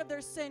repent of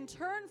their sin,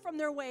 turn from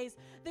their ways.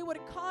 They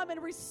would come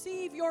and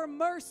receive your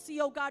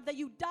mercy, oh God, that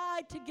you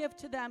died to give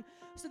to them,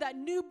 so that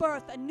new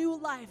birth, a new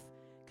life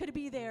could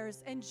be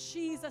theirs. In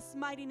Jesus'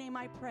 mighty name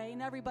I pray.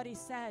 And everybody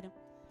said,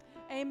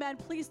 amen.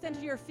 Please stand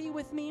to your feet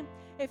with me.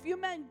 If you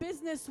meant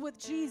business with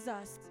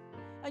Jesus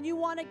and you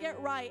want to get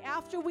right,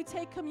 after we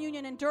take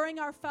communion and during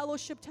our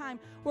fellowship time,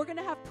 we're going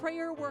to have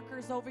prayer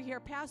workers over here,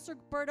 Pastor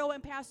Berto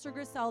and Pastor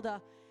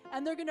Griselda,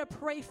 and they're going to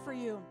pray for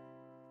you.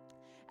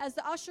 As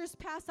the ushers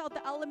pass out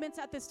the elements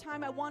at this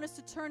time, I want us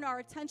to turn our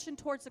attention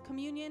towards the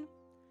communion.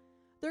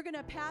 They're going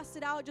to pass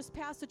it out, just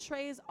pass the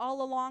trays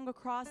all along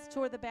across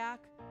toward the back.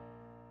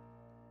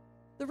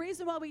 The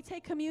reason why we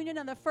take communion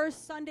on the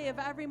first Sunday of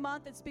every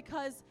month is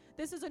because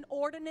this is an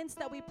ordinance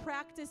that we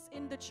practice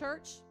in the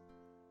church.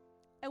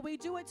 And we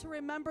do it to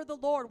remember the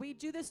Lord. We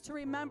do this to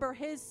remember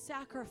his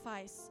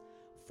sacrifice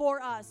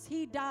for us.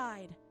 He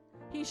died.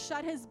 He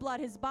shed his blood.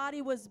 His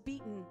body was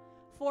beaten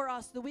for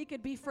us so that we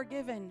could be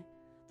forgiven.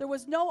 There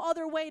was no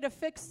other way to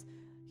fix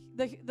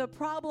the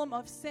problem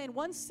of sin.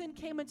 Once sin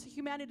came into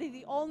humanity,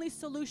 the only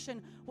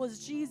solution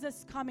was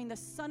Jesus coming, the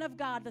Son of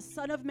God, the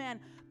Son of Man,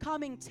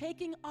 coming,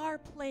 taking our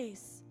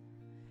place.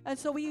 And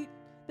so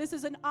this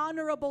is an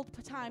honorable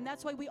time.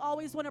 That's why we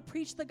always want to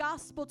preach the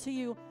gospel to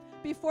you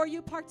before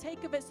you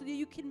partake of it so that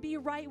you can be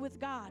right with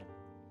God.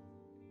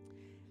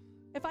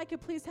 If I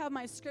could please have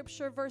my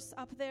scripture verse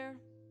up there.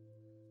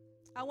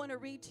 I want to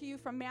read to you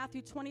from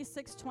Matthew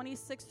 26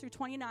 through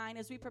 29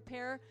 as we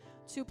prepare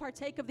to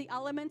partake of the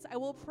elements. I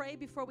will pray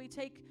before we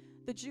take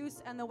the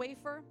juice and the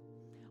wafer.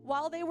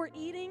 While they were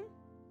eating,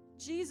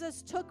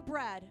 Jesus took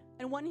bread,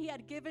 and when he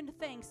had given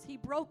thanks, he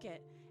broke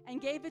it and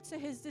gave it to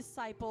his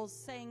disciples,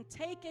 saying,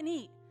 "Take and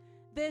eat.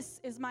 This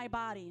is my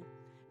body."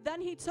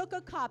 Then he took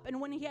a cup, and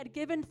when he had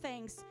given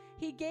thanks,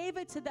 he gave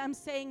it to them,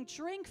 saying,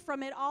 "Drink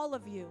from it, all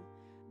of you.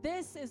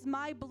 This is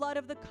my blood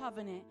of the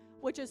covenant,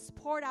 which is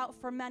poured out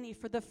for many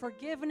for the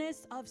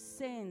forgiveness of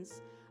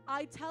sins.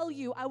 I tell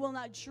you, I will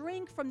not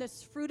drink from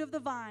this fruit of the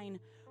vine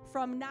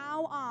from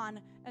now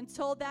on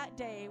until that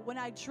day when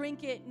I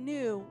drink it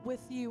new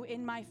with you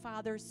in my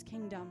Father's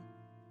kingdom."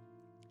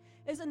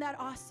 Isn't that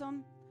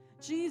awesome?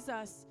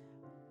 Jesus,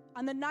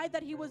 on the night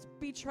that he was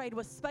betrayed,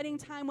 was spending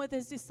time with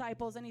his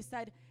disciples, and he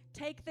said,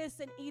 "Take this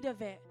and eat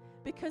of it,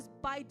 because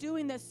by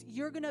doing this,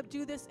 you're going to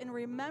do this in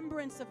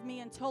remembrance of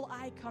me until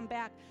I come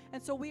back."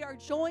 And so we are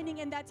joining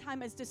in that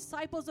time as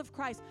disciples of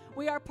Christ.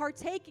 We are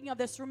partaking of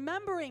this,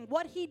 remembering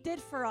what he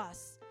did for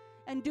us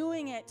and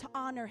doing it to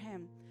honor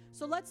him.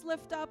 So let's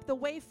lift up the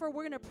wafer.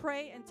 We're going to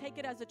pray and take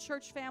it as a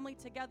church family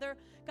together.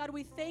 God,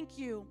 we thank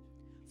you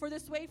for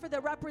this wafer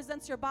that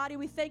represents your body.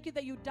 We thank you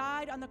that you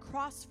died on the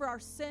cross for our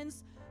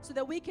sins so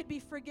that we could be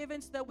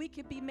forgiven, so that we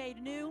could be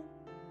made new.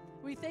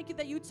 We thank you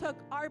that you took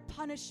our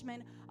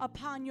punishment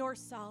upon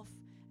yourself.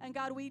 And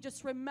God, we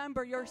just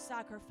remember your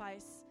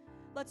sacrifice.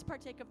 Let's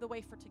partake of the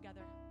wafer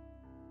together.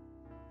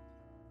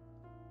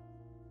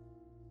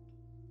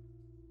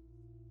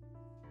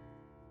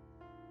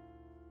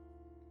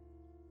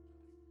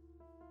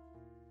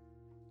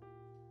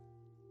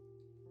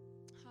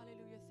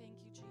 Hallelujah. Thank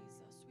you,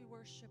 Jesus. We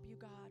worship you,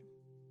 God.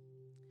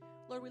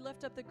 Lord, we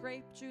lift up the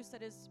grape juice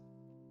that is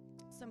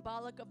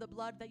symbolic of the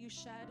blood that you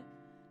shed.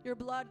 Your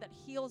blood that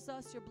heals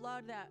us, your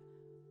blood that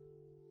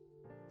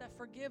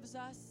forgives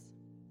us.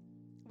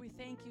 We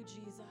thank you,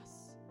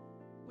 Jesus.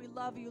 We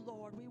love you,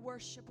 Lord. We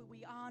worship you.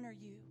 We honor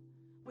you.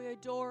 We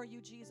adore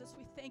you, Jesus.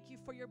 We thank you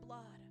for your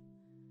blood.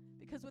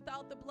 Because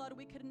without the blood,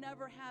 we could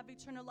never have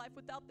eternal life.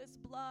 Without this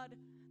blood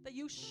that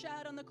you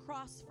shed on the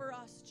cross for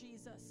us,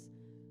 Jesus,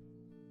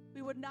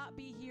 we would not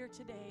be here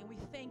today. And we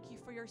thank you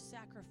for your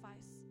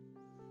sacrifice.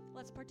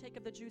 Let's partake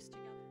of the juice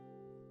together.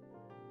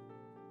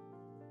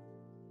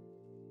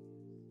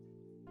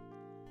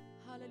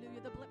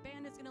 Hallelujah. The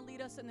band is going to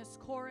lead us in this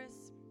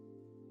chorus.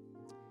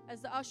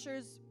 As the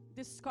ushers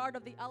discard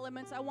of the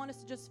elements, I want us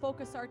to just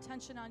focus our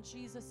attention on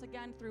Jesus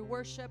again through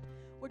worship.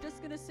 We're just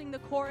going to sing the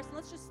chorus.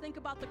 Let's just think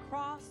about the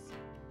cross.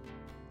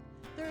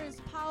 There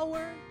is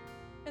power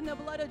in the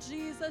blood of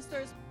Jesus.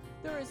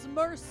 There is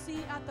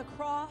mercy at the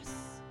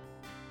cross.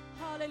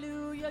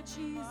 Hallelujah,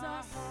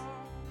 Jesus.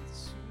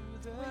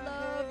 We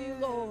love you,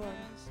 Lord.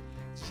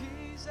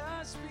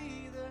 Jesus,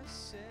 be the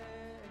center.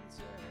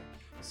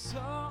 It's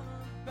all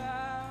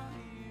about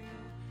you.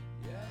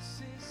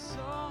 Yes, it's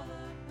all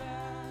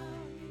about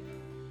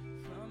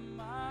you. From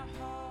my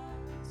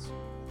heart to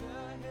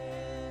the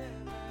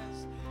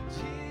heavens,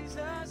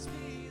 Jesus,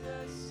 be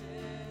the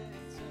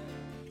center.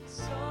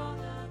 It's all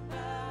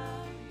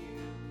about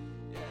you.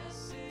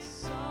 Yes,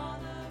 it's all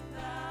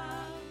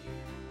about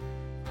you.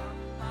 From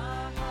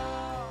my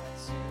heart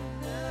to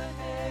the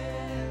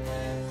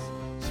heavens,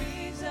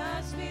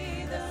 Jesus,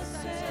 be the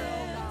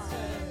center.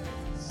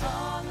 It's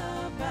all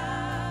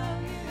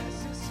about you.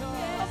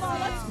 Come on,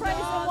 let's praise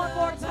him one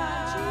more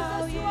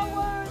time. Jesus, you are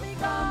worthy,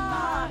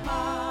 God. From my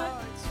heart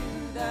to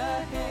the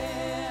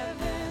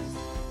heavens,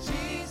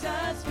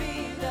 Jesus, be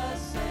the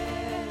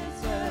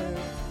center.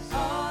 It's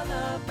all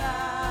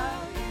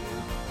about you.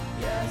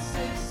 Yes,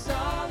 it's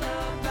all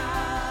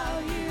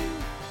about you.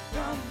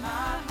 From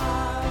my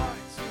heart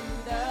to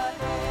the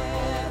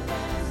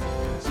heavens,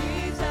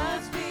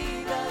 Jesus,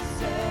 be the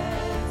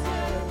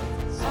center.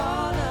 It's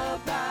all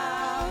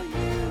about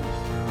you.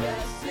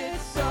 Yes,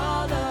 it's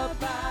all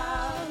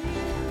about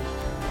you.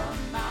 From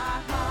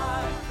my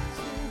heart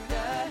to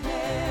the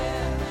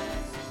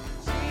heavens,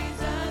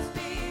 Jesus,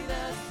 be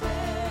the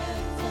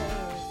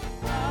center.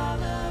 It's all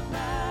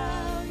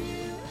about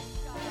you.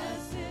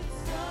 Yes,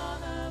 it's all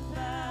about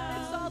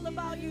you. It's all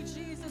about you,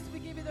 Jesus. We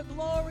give you the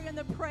glory and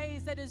the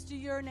praise that is due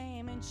your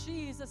name. In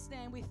Jesus'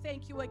 name, we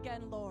thank you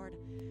again, Lord.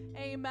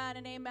 Amen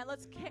and amen.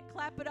 Let's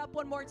clap it up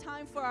one more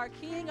time for our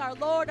King, our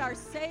Lord, our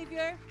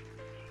Savior.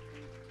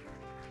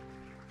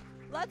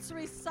 Let's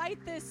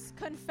recite this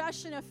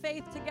confession of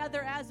faith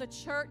together as a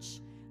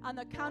church. On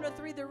the count of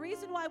three. The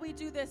reason why we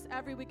do this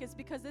every week is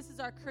because this is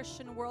our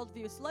Christian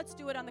worldview. So let's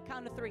do it on the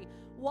count of three.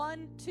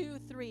 1, 2,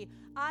 3.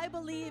 I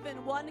believe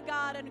in one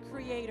God and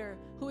Creator,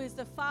 who is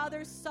the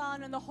Father,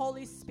 Son, and the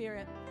Holy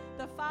Spirit.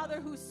 The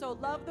Father who so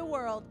loved the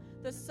world,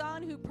 the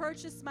Son who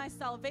purchased my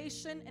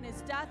salvation in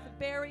his death,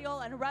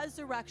 burial, and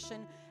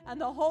resurrection, and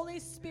the Holy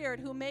Spirit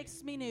who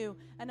makes me new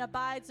and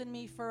abides in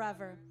me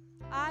forever.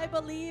 I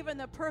believe in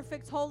the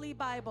perfect Holy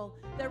Bible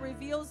that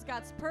reveals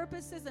God's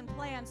purposes and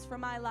plans for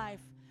my life.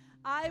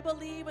 I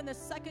believe in the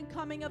second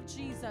coming of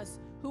Jesus,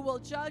 who will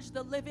judge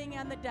the living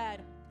and the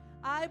dead.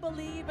 I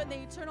believe in the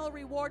eternal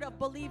reward of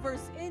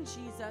believers in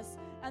Jesus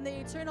and the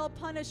eternal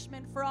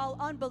punishment for all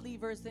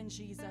unbelievers in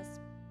Jesus.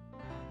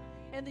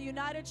 In the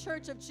United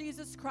Church of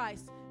Jesus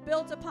Christ,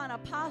 built upon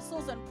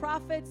apostles and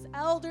prophets,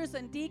 elders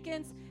and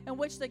deacons, in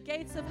which the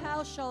gates of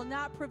hell shall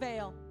not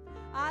prevail.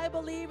 I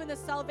believe in the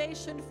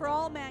salvation for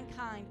all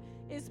mankind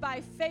is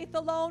by faith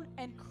alone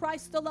and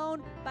Christ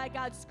alone, by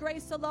God's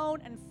grace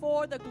alone, and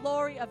for the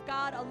glory of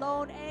God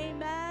alone.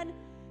 Amen.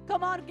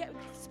 Come on,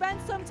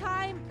 spend some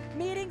time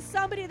meeting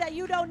somebody that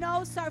you don't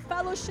know. Start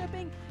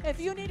fellowshipping. If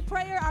you need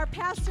prayer, our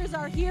pastors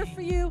are here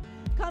for you.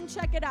 Come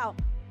check it out.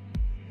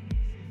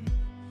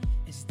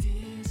 As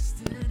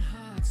distant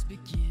hearts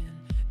begin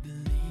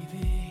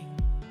believing,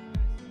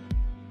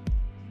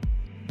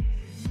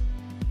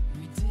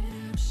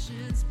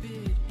 redemption's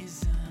bid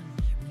is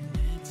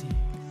unrelenting.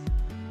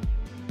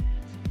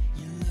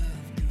 Your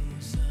love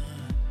goes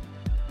on.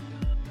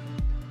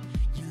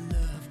 Your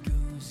love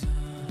goes on.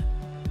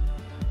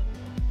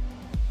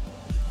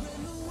 When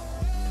the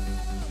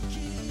world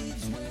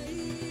gives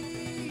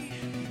way,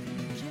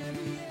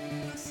 carry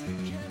us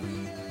with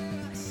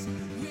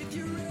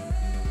your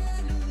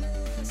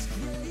endless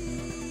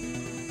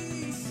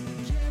grace.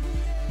 Carry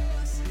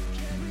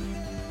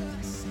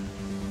us.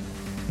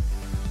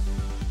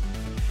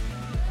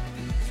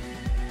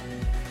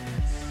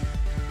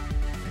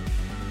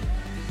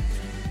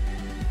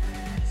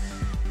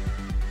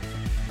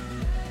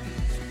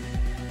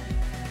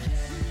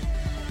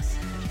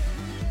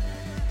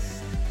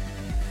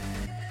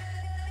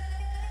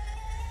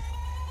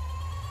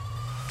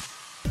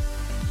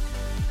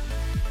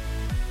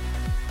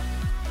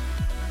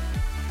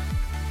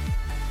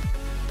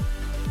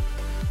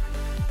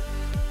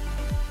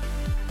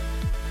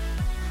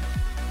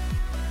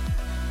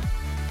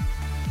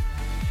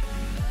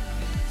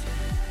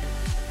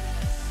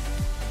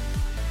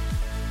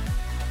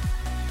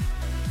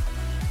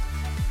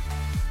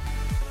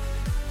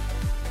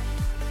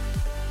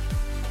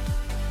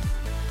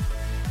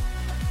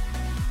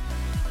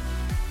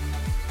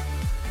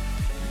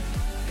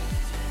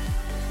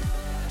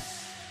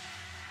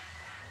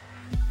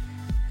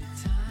 The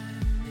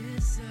time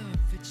is up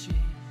for chasing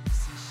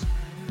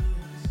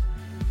shadows.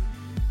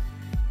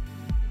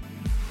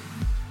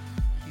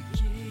 You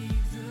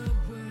gave the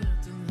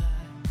world a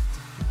light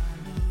to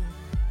follow.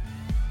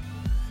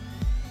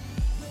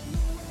 When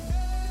the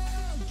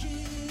world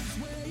gives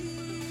way,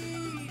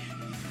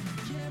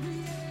 carry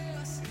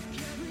us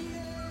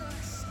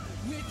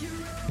with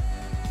your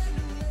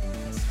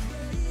endless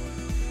grace.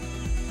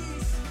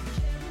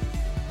 Carry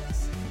us.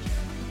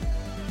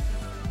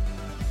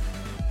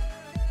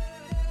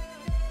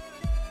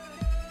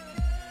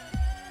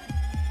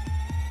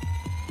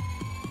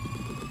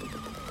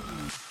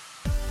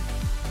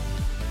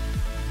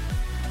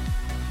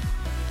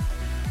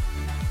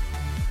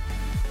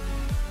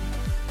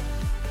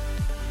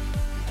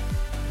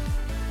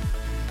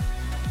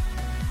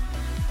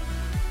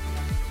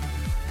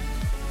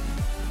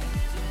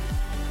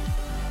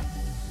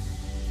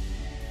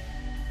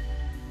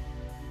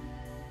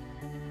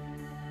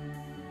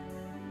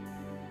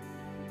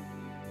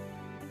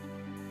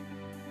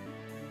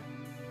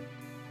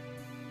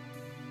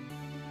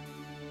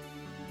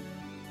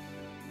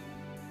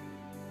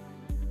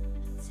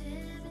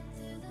 Tearing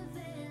through the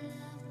veil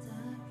of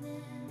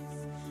darkness,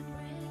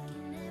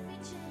 breaking every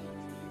chain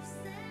you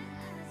set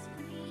us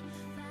free,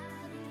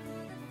 fighting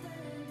for the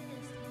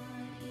furthest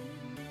heart you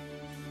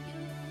made.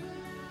 You're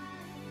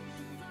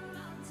alive for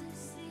all to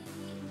see.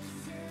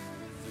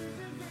 Tearing through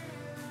the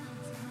veil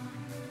of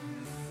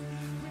darkness.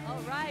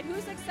 All right,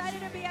 who's excited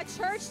to be at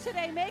church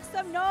today? Make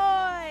some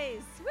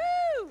noise.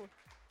 Woo!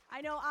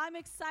 I know I'm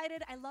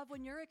excited. I love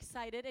when you're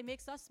excited. It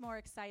makes us more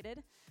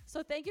excited.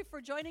 So thank you for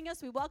joining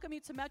us. We welcome you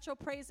to Metro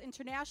Praise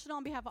International.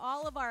 On behalf of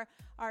all of our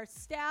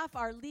staff,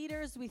 our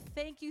leaders, we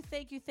thank you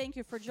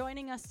for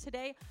joining us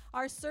today.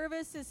 Our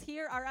services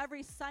here are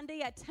every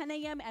Sunday at 10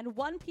 a.m. and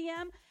 1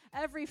 p.m.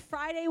 Every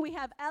Friday we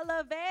have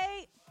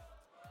Elevate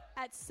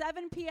at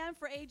 7 p.m.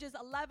 for ages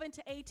 11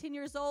 to 18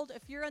 years old.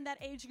 If you're in that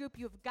age group,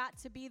 you've got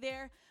to be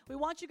there. We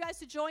want you guys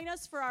to join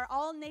us for our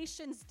All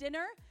Nations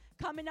Dinner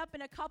coming up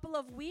in a couple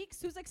of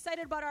weeks. Who's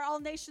excited about our All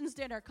Nations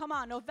Dinner? Come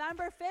on,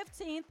 November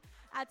 15th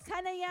at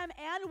 10 a.m.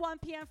 and 1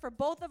 p.m. for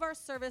both of our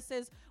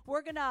services.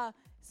 We're going to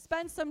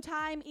spend some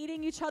time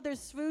eating each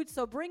other's food,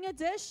 so bring a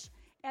dish,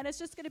 and it's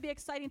just going to be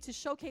exciting to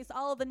showcase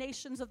all of the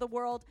nations of the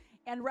world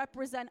and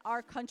represent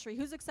our country.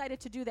 Who's excited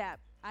to do that?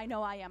 I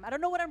know I am. I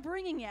don't know what I'm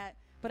bringing yet,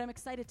 but I'm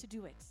excited to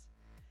do it.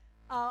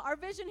 Our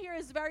vision here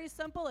is very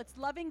simple. It's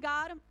loving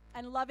God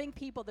and loving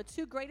people, the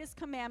two greatest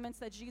commandments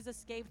that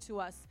Jesus gave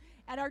to us.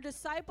 And our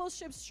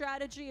discipleship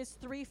strategy is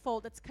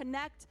threefold. It's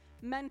connect,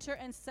 mentor,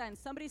 and send.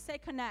 Somebody say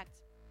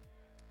connect.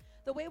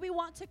 The way we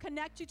want to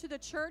connect you to the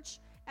church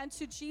and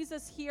to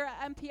Jesus here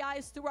at MPI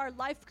is through our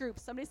life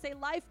groups. Somebody say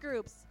life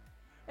groups.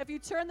 If you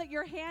turn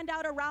your hand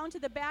out around to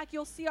the back,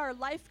 you'll see our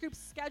life group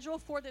schedule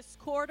for this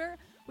quarter.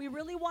 We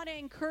really want to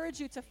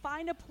encourage you to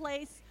find a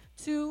place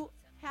to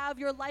have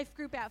your life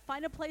group at.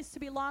 Find a place to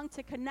belong,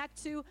 to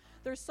connect to.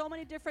 There's so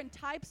many different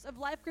types of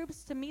life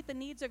groups to meet the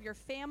needs of your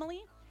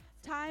family,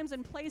 times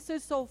and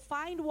places. So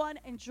find one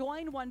and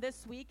join one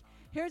this week.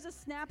 Here's a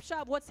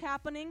snapshot of what's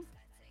happening.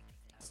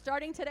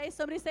 Starting today,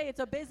 somebody say it's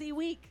a busy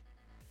week.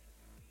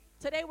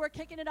 Today we're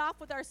kicking it off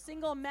with our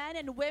single men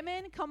and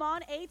women. Come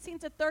on, 18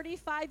 to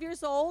 35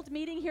 years old,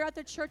 meeting here at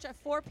the church at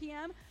 4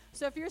 p.m.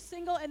 So if you're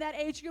single in that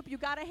age group, you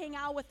got to hang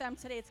out with them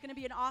today. It's going to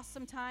be an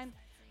awesome time.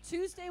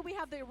 Tuesday, we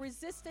have the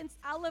Resistance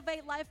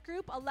Elevate Life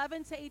Group,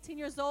 11 to 18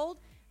 years old,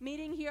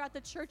 meeting here at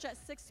the church at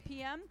 6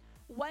 p.m.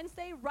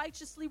 Wednesday,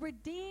 Righteously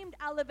Redeemed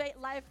Elevate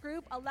Life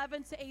Group,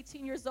 11 to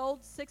 18 years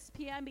old, 6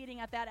 p.m., meeting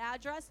at that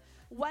address.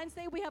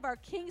 Wednesday, we have our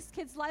King's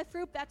Kids Life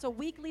Group. That's a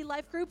weekly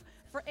life group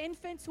for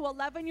infants to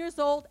 11 years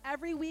old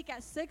every week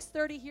at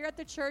 6:30 here at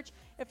the church.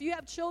 If you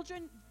have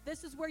children,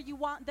 this is where you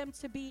want them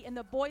to be, in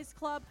the boys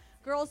club,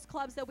 girls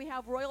clubs that we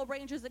have, Royal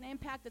Rangers and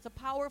Impact. It's a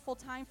powerful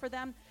time for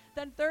them.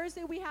 Then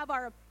Thursday, we have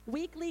our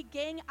weekly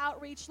gang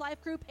outreach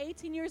life group,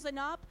 18 years and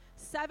up,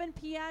 7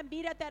 p.m.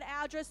 Meet at that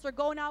address. They're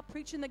going out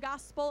preaching the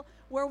gospel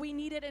where we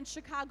need it in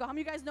Chicago. How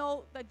many of you guys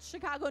know that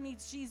Chicago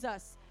needs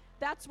Jesus?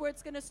 That's where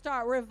it's going to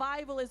start.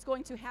 Revival is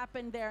going to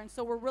happen there. And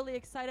so we're really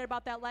excited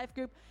about that life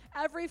group.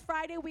 Every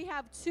Friday, we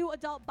have 2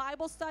 adult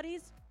Bible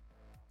studies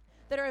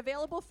that are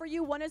available for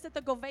you. One is at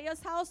the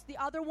Govea's house. The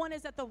other one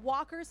is at the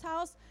Walker's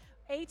house.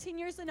 18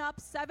 years and up,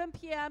 7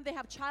 p.m. They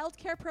have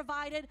childcare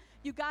provided.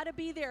 You got to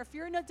be there. If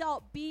you're an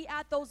adult, be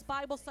at those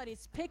Bible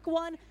studies. Pick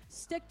one,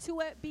 stick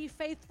to it, be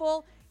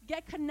faithful,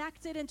 get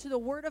connected into the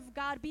Word of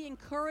God, be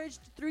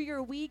encouraged through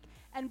your week,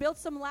 and build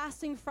some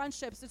lasting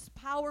friendships. It's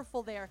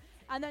powerful there.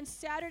 And then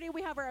Saturday,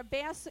 we have our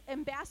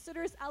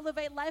Ambassadors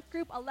Elevate Life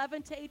Group,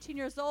 11 to 18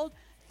 years old,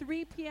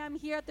 3 p.m.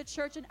 here at the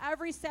church. And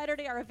every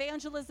Saturday, our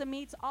evangelism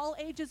meets. All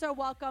ages are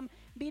welcome,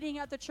 meeting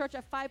at the church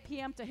at 5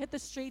 p.m. to hit the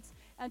streets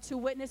and to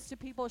witness to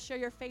people, share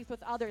your faith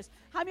with others.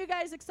 How many of you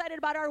guys excited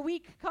about our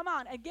week? Come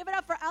on, and give it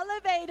up for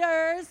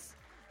Elevators.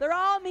 They're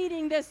all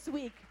meeting this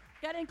week,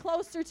 getting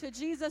closer to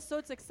Jesus, so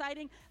it's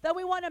exciting. Then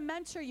we want to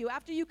mentor you.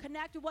 After you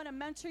connect, we want to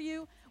mentor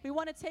you. We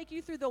want to take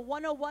you through the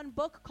 101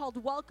 book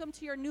called Welcome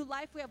to Your New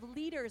Life. We have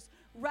leaders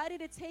ready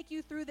to take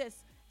you through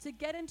this, to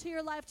get into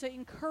your life, to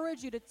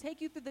encourage you, to take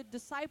you through the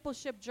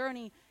discipleship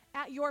journey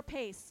at your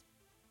pace.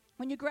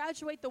 When you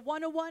graduate the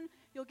 101,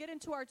 you'll get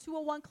into our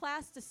 201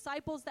 class,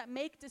 Disciples That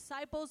Make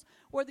Disciples,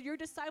 where your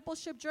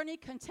discipleship journey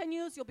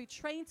continues. You'll be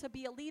trained to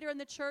be a leader in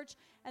the church,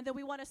 and then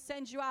we want to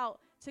send you out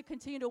to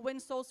continue to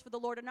win souls for the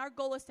Lord. And our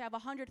goal is to have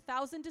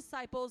 100,000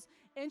 disciples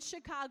in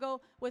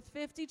Chicago with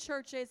 50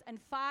 churches and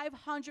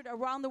 500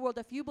 around the world.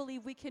 If you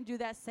believe we can do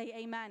that, say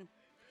amen.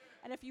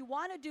 And if you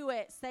want to do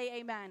it, say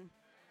amen.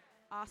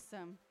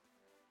 Awesome.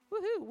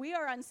 Woohoo. We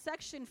are on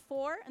section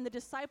 4 in the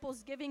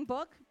Disciples Giving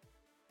book.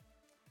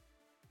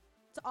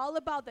 It's all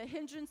about the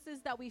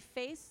hindrances that we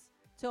face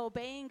to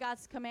obeying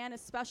God's command,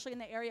 especially in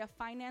the area of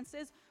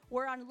finances.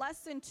 We're on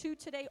lesson 2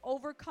 today,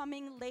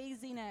 overcoming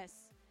laziness.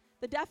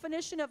 The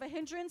definition of a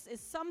hindrance is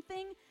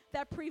something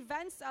that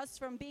prevents us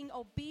from being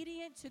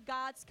obedient to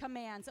God's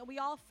commands. And we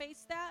all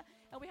face that,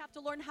 and we have to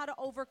learn how to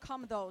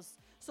overcome those.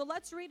 So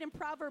let's read in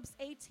Proverbs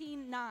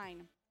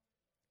 18:9.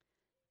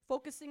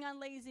 Focusing on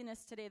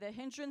laziness today, the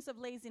hindrance of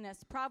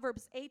laziness.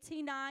 Proverbs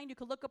 18:9, you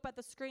can look up at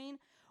the screen.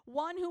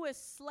 One who is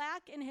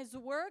slack in his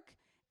work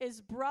is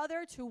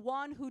brother to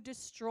one who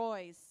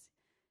destroys.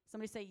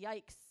 Somebody say,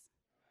 yikes.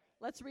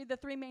 Let's read the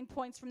 3 main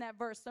points from that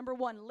verse. Number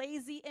 1,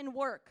 lazy in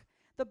work.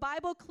 The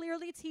Bible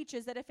clearly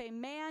teaches that if a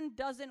man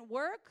doesn't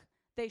work,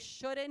 they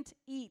shouldn't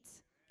eat.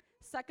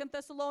 2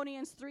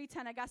 Thessalonians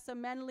 3:10, I got some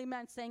manly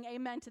men saying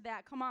amen to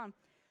that. Come on.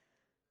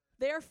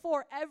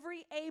 Therefore,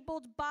 every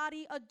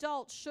able-bodied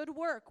adult should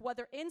work,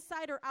 whether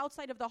inside or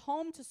outside of the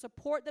home, to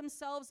support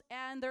themselves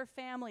and their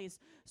families.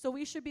 So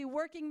we should be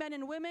working men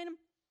and women,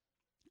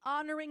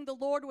 honoring the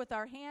Lord with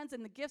our hands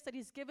and the gifts that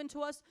he's given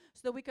to us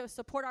so that we can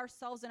support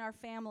ourselves and our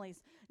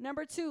families.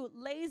 Number 2,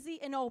 lazy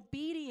in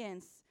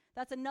obedience.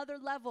 That's another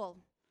level.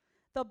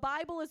 The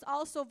Bible is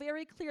also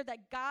very clear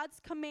that God's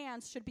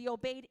commands should be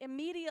obeyed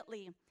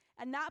immediately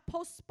and not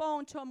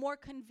postponed to a more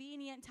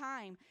convenient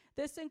time.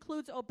 This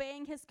includes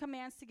obeying his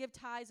commands to give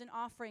tithes and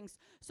offerings.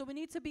 So we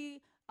need to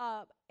be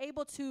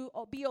able to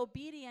be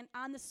obedient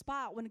on the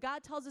spot. When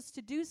God tells us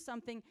to do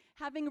something,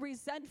 having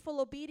resentful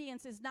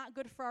obedience is not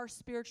good for our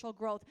spiritual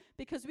growth,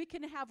 because we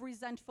can have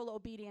resentful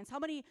obedience. How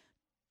many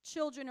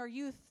children or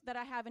youth that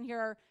I have in here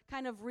are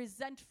kind of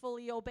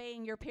resentfully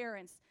obeying your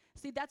parents?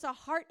 See, that's a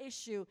heart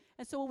issue.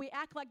 And so when we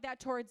act like that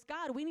towards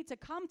God, we need to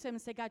come to him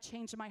and say, God,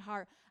 change my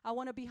heart. I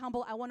want to be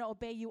humble. I want to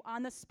obey you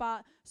on the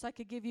spot so I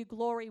could give you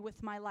glory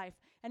with my life.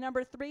 And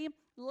number 3,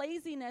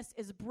 laziness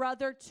is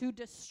brother to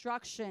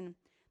destruction.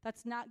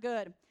 That's not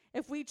good.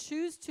 If we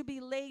choose to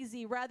be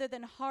lazy rather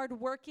than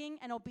hardworking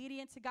and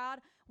obedient to God,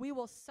 we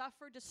will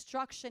suffer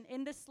destruction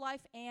in this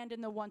life and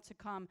in the one to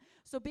come.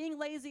 So being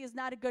lazy is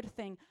not a good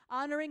thing.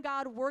 Honoring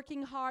God,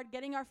 working hard,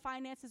 getting our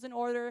finances in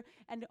order,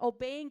 and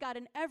obeying God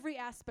in every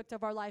aspect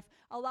of our life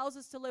allows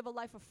us to live a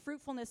life of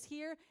fruitfulness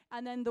here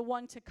and then the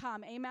one to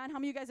come. Amen? How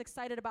many of you guys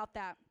excited about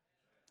that?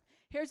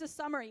 Here's a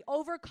summary.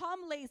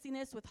 Overcome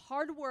laziness with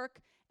hard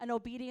work and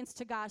obedience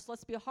to God. So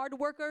let's be hard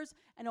workers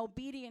and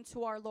obedient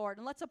to our Lord.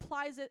 And let's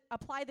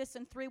apply this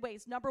in 3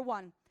 ways. Number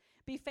 1,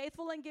 be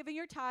faithful in giving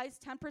your tithes,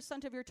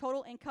 10% of your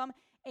total income,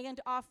 and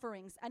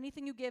offerings,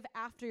 anything you give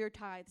after your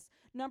tithes.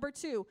 Number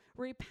 2,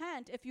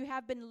 repent if you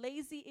have been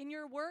lazy in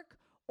your work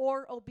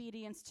or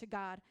obedience to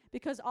God.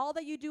 Because all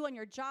that you do on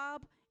your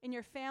job, in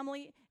your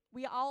family,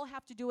 we all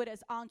have to do it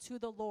as unto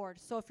the Lord.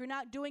 So if you're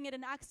not doing it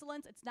in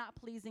excellence, it's not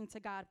pleasing to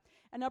God.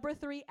 And number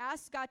 3,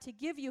 ask God to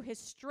give you his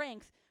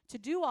strength to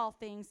do all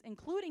things,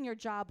 including your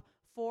job,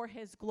 for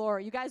his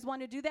glory. You guys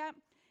want to do that?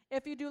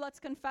 If you do,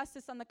 let's confess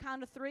this on the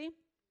count of 3.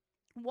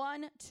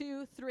 1,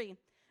 2, 3.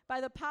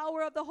 By the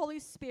power of the Holy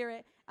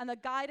Spirit and the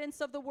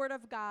guidance of the Word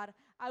of God,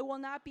 I will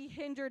not be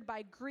hindered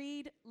by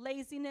greed,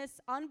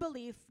 laziness,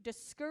 unbelief,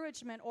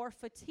 discouragement, or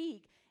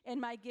fatigue in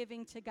my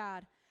giving to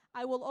God.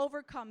 I will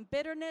overcome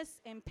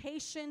bitterness,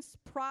 impatience,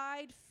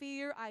 pride,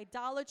 fear,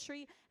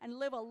 idolatry, and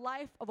live a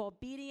life of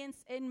obedience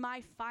in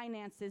my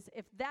finances.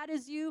 If that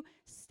is you,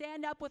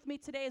 stand up with me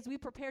today as we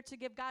prepare to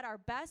give God our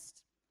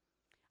best,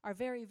 our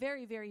very,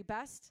 very, very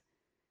best.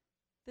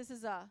 This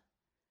is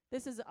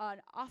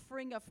an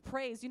offering of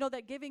praise. You know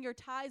that giving your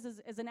tithes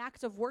is an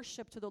act of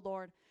worship to the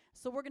Lord.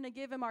 So we're going to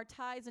give him our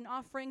tithes and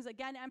offerings.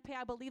 Again,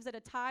 MPI believes that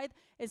a tithe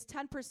is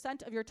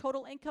 10% of your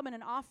total income, and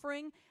an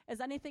offering is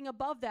anything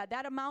above that.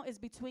 That amount is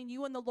between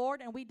you and the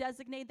Lord, and we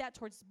designate that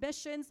towards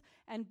missions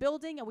and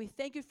building, and we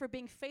thank you for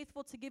being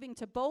faithful to giving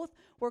to both.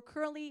 We're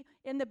currently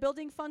in the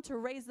building fund to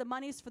raise the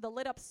monies for the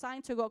lit up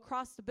sign to go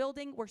across the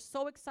building. We're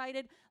so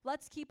excited.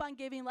 Let's keep on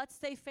giving. Let's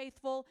stay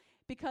faithful,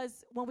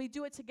 because when we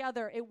do it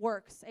together, it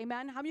works.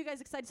 Amen? How many of you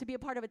guys excited to be a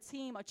part of a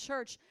team, a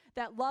church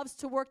that loves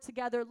to work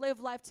together, live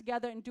life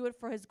together, and do it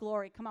for his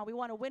glory? Come on, we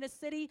want to win a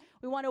city.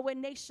 We want to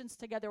win nations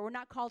together. We're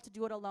not called to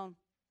do it alone.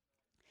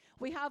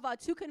 We have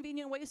 2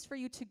 convenient ways for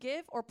you to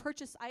give or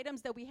purchase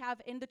items that we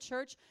have in the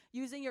church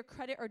using your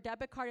credit or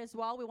debit card as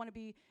well. We want to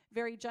be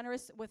very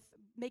generous with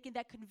making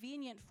that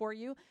convenient for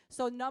you.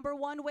 So number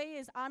 1 way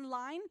is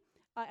online.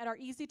 At our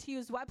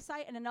easy-to-use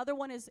website, and another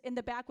one is in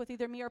the back with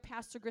either me or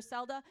Pastor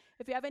Griselda.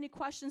 If you have any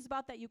questions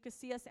about that, you can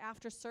see us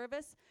after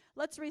service.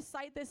 Let's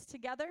recite this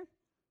together.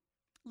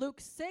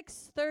 Luke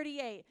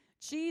 6:38.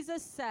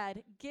 Jesus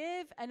said,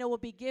 "Give, and it will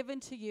be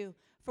given to you.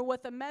 For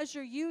with the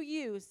measure you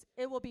use,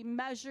 it will be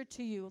measured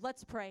to you."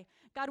 Let's pray.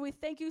 God, we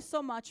thank you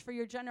so much for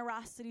your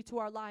generosity to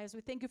our lives.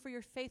 We thank you for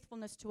your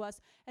faithfulness to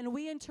us. And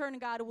we, in turn,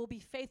 God, will be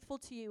faithful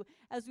to you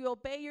as we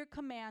obey your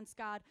commands,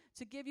 God,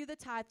 to give you the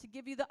tithe, to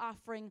give you the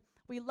offering.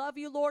 We love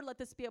you, Lord. Let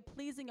this be a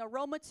pleasing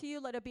aroma to you.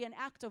 Let it be an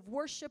act of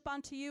worship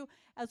unto you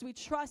as we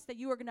trust that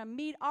you are going to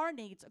meet our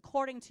needs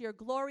according to your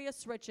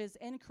glorious riches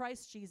in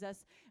Christ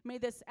Jesus. May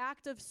this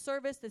act of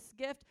service, this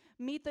gift,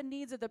 meet the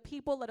needs of the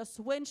people. Let us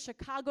win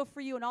Chicago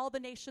for you and all the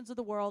nations of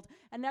the world.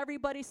 And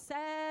everybody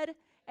said,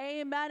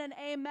 amen and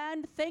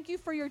amen. Thank you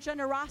for your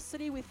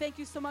generosity. We thank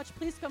you so much.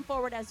 Please come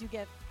forward as you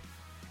give.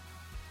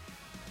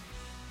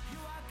 You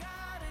are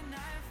God and I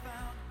have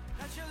found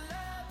that your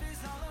love is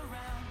all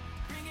around,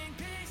 bringing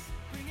peace,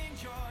 bringing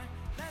joy.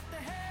 Let the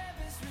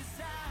heavens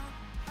resound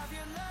of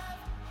your love,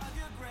 of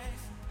your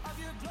grace, of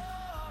your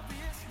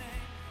glorious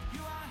name.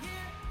 You are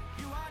here,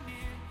 you are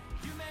near,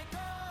 you make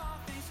all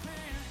things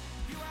clear.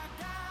 You are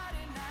God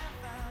and I have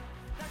found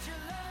that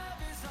your love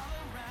is all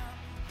around,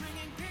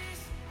 bringing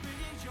peace,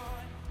 bringing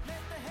joy.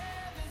 Let the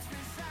heavens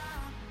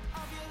resound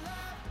of your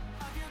love,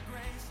 of your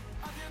grace,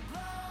 of your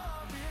glory.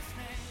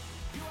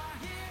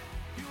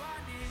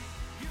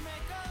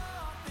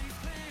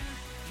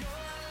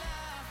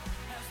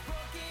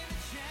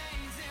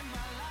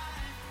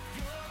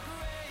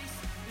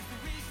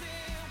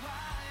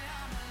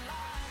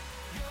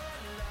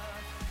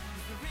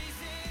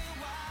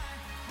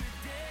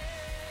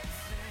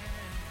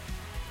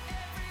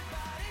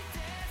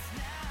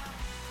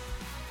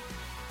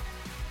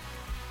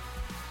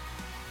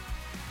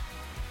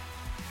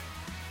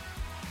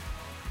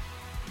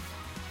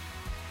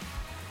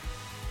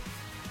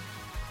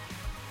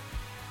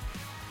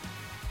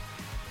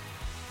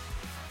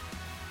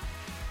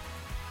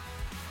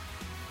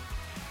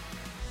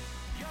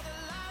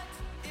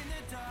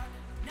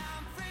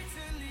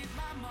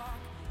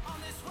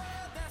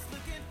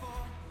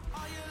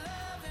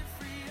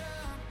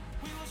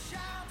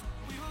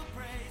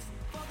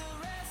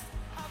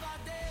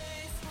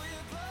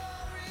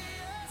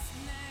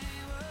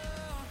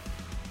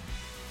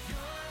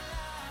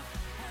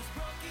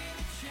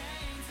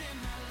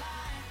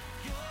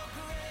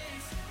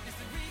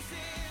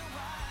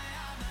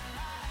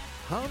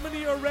 How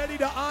many are ready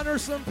to honor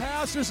some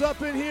pastors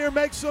up in here?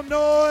 Make some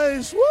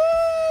noise.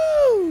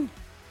 Woo!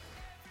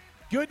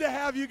 Good to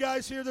have you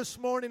guys here this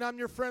morning. I'm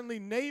your friendly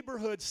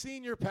neighborhood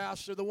senior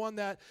pastor, the one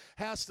that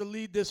has to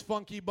lead this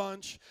funky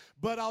bunch.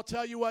 But I'll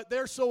tell you what,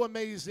 they're so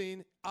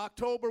amazing.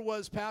 October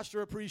was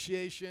Pastor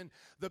Appreciation.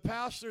 The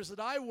pastors that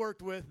I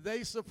worked with,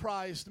 they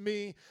surprised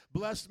me,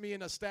 blessed me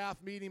in a staff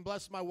meeting,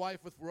 blessed my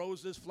wife with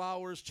roses,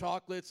 flowers,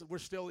 chocolates. We're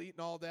still eating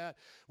all that,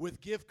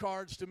 with gift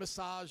cards to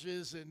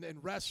massages and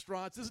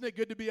restaurants. Isn't it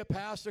good to be a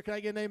pastor? Can I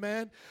get an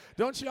amen?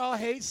 Don't y'all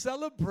hate?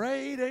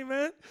 Celebrate,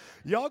 amen?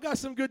 Y'all got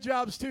some good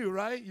jobs too,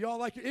 right? Y'all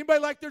like, anybody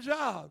like their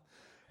job?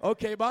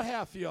 Okay, about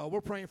half of y'all.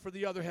 We're praying for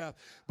the other half.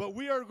 But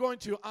we are going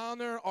to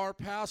honor our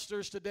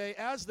pastors today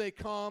as they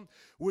come.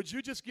 Would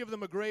you just give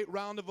them a great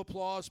round of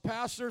applause?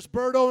 Pastors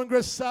Berto and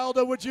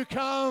Griselda, would you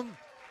come?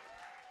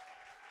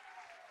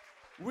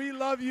 We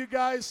love you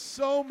guys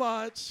so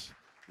much.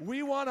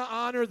 We want to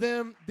honor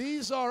them.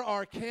 These are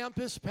our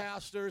campus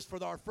pastors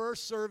for our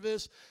first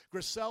service.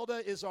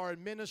 Griselda is our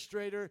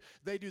administrator.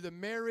 They do the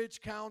marriage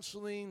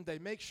counseling. They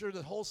make sure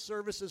the whole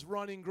service is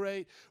running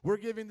great. We're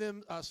giving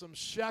them some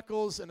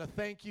shekels and a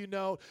thank you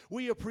note.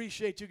 We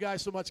appreciate you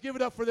guys so much. Give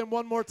it up for them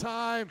one more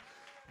time.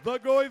 The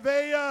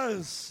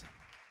Goiveyas.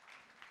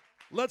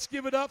 Let's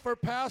give it up for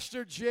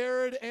Pastor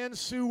Jared and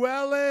Sue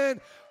Ellen,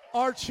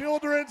 our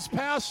children's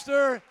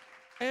pastor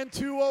and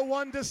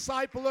 201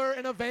 discipler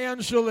and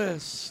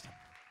evangelist.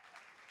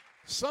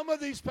 Some of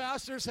these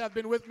pastors have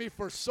been with me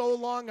for so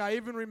long, I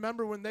even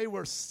remember when they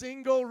were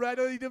single,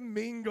 ready to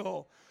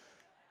mingle.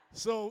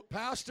 So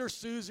Pastor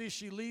Susie,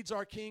 she leads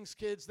our King's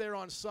Kids there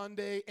on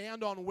Sunday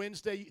and on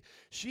Wednesday.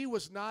 She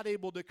was not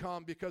able to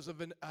come because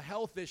of a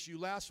health issue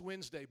last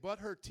Wednesday, but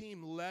her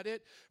team led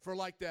it for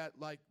like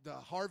the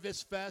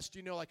Harvest Fest,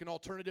 you know, like an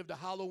alternative to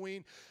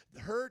Halloween.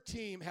 Her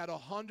team had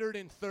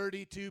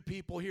 132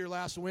 people here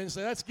last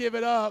Wednesday. Let's give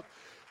it up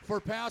for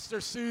Pastor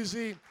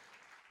Susie.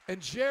 And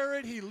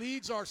Jared, he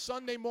leads our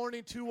Sunday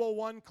morning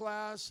 201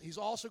 class. He's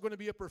also going to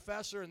be a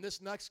professor in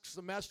this next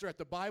semester at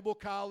the Bible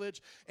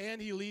College,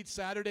 and he leads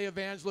Saturday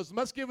evangelism.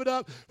 Let's give it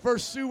up for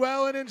Sue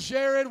Ellen and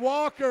Jared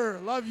Walker.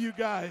 Love you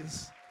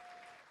guys.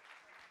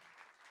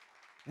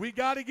 We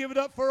got to give it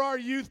up for our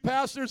youth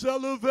pastors,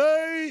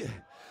 Elevate,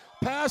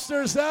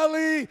 Pastors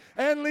Ellie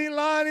and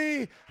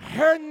Leilani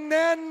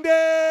Hernandez.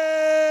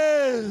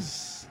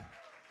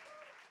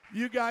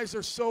 You guys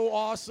are so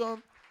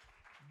awesome.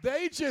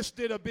 They just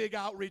did a big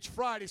outreach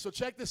Friday, so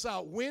check this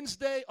out.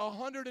 Wednesday,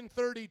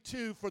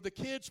 132 for the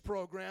kids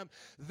program.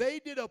 They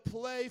did a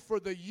play for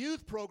the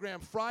youth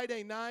program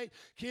Friday night.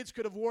 Kids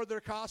could have wore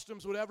their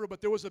costumes, whatever, but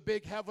there was a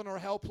big heaven or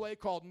hell play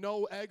called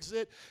No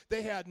Exit.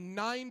 They had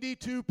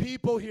 92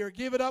 people here.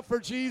 Give it up for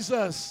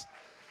Jesus.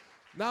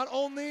 Not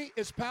only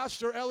is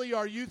Pastor Ellie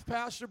our youth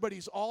pastor, but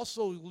he's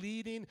also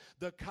leading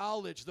the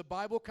college, the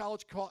Bible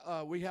College.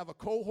 We have a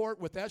cohort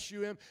with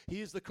SUM.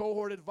 He is the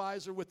cohort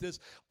advisor with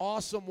his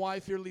awesome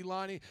wife here,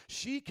 Leilani.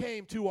 She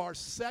came to our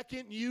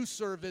second youth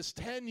service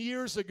 10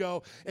 years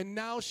ago, and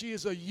now she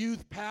is a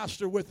youth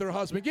pastor with her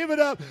husband. Give it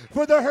up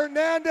for the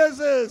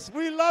Hernandezes.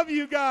 We love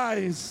you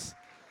guys.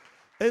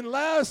 And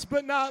last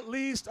but not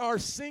least, our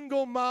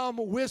single mom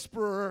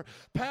whisperer,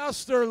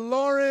 Pastor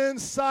Lauren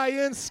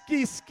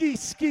Scienski,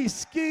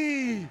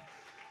 ski.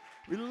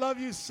 We love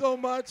you so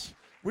much.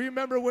 We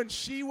remember when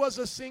she was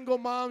a single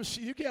mom.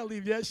 You can't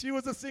leave yet. She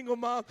was a single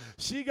mom.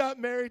 She got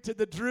married to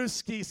the Drew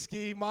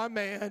ski, my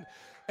man.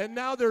 And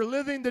now they're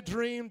living the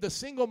dream. The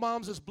single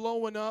moms is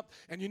blowing up.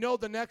 And you know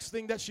the next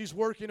thing that she's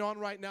working on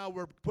right now,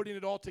 we're putting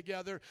it all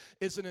together,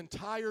 is an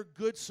entire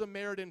Good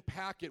Samaritan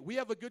packet. We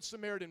have a Good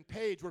Samaritan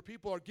page where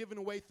people are giving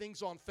away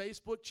things on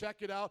Facebook. Check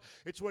it out.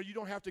 It's where you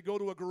don't have to go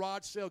to a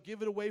garage sale.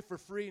 Give it away for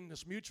free, and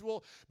it's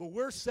mutual. But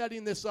we're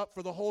setting this up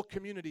for the whole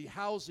community.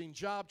 Housing,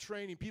 job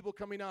training, people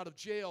coming out of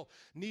jail,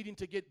 needing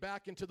to get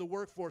back into the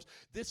workforce.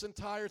 This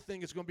entire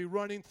thing is going to be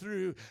running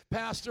through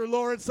Pastor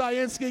Lauren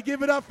Scienski.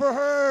 Give it up for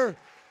her.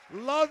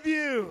 Love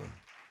you.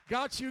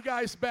 Got you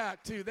guys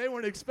back, too. They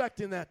weren't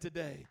expecting that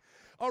today.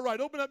 All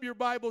right, open up your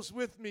Bibles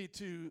with me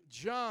to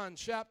John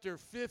chapter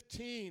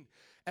 15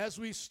 as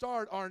we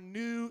start our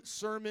new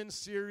sermon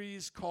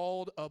series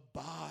called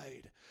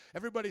Abide.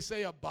 Everybody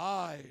say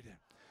Abide.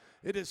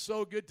 It is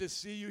so good to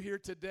see you here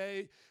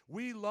today.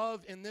 We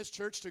love in this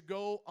church to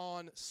go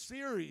on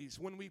series.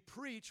 When we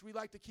preach, we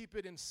like to keep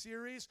it in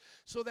series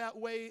so that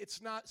way it's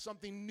not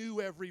something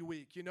new every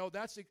week. You know,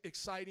 that's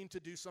exciting to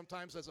do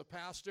sometimes as a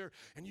pastor,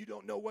 and you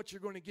don't know what you're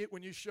going to get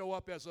when you show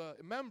up as a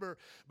member,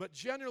 but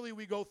generally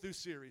we go through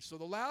series. So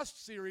the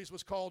last series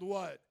was called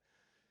what?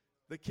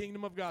 The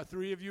Kingdom of God.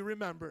 3 of you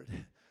remembered.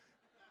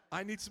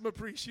 I need some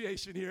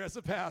appreciation here as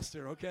a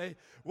pastor, okay?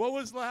 What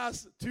was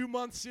last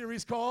 2-month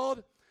series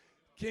called?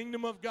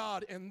 Kingdom of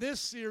God. And this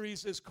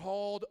series is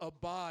called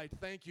Abide.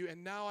 Thank you.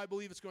 And now I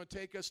believe it's going to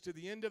take us to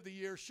the end of the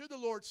year, should the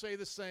Lord say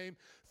the same,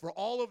 for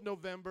all of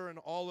November and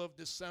all of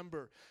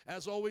December.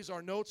 As always,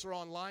 our notes are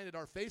online at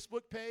our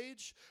Facebook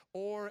page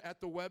or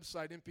at the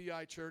website,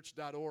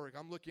 mpichurch.org.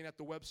 I'm looking at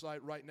the website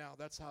right now.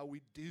 That's how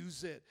we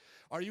do's it.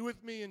 Are you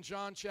with me in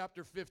John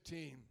chapter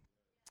 15?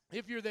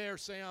 If you're there,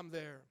 say I'm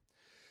there.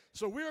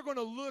 So we are going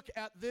to look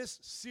at this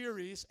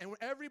series, and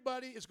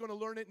everybody is going to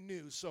learn it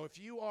new. So if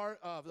you are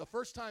the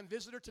first-time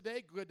visitor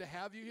today, good to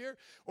have you here.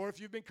 Or if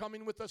you've been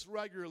coming with us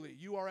regularly,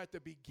 you are at the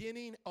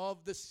beginning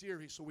of the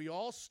series. So we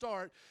all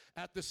start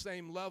at the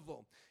same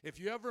level. If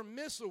you ever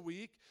miss a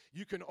week,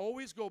 you can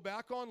always go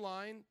back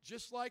online,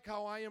 just like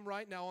how I am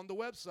right now on the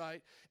website,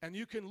 and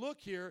you can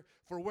look here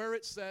for where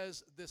it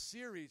says the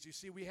series. You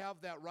see, we have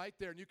that right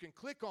there, and you can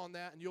click on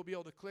that, and you'll be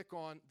able to click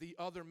on the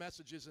other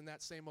messages in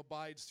that same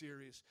Abide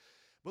series.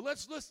 But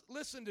let's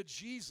listen to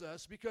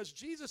Jesus, because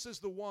Jesus is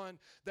the one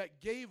that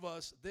gave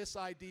us this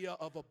idea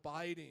of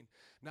abiding.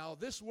 Now,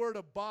 this word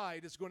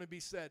abide is going to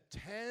be said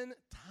 10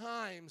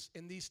 times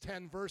in these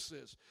 10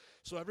 verses.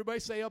 So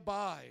everybody say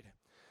abide.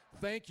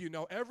 Thank you.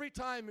 Now, every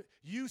time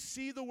you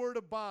see the word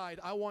abide,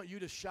 I want you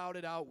to shout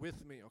it out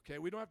with me, okay?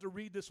 We don't have to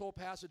read this whole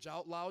passage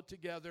out loud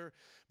together,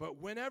 but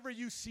whenever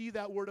you see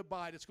that word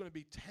abide, it's going to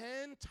be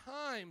 10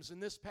 times in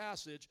this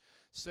passage.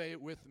 Say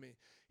it with me.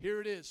 Here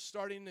it is,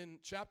 starting in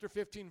chapter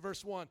 15,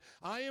 verse 1.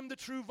 I am the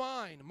true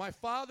vine. My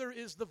Father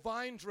is the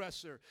vine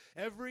dresser.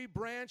 Every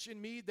branch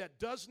in me that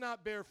does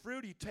not bear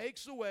fruit, he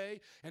takes away,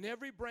 and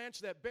every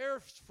branch that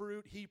bears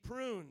fruit, he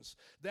prunes,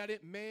 that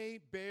it may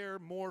bear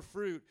more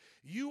fruit.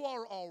 You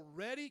are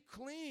already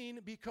clean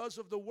because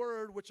of the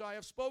word which I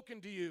have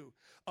spoken to you.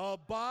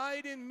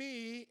 Abide in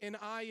me, and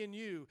I in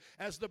you.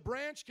 As the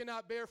branch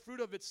cannot bear fruit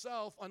of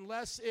itself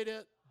unless it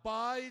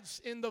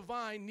abides in the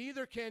vine,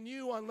 neither can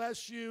you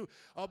unless you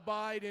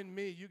abide in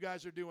me. You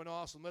guys are doing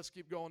awesome. Let's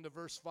keep going to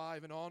verse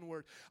 5 and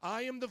onward.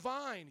 I am the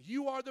vine,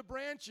 you are the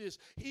branches.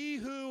 He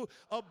who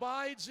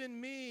abides in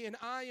me and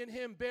I in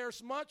him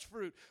bears much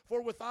fruit,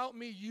 for without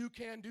me you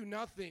can do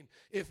nothing.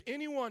 If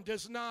anyone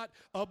does not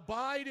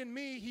abide in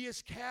me, he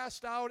is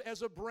cast out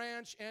as a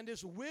branch and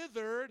is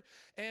withered,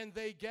 and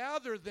they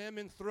gather them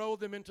and throw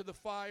them into the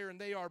fire,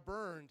 and they are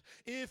burned.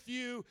 If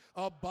you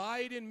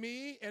abide in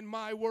me and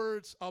my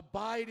words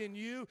abide in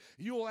you,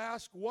 you will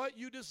ask what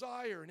you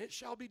desire, and it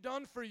shall be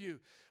done for you.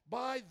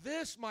 By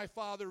this my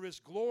Father is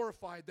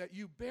glorified, that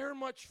you bear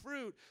much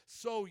fruit,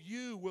 so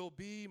you will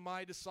be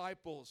my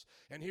disciples.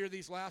 And here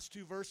these last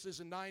two verses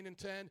in 9 and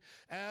 10.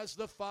 As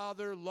the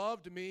Father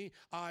loved me,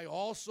 I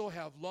also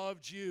have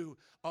loved you.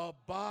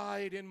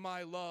 Abide in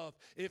my love.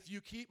 If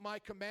you keep my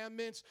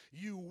commandments,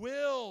 you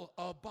will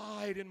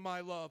abide in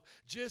my love,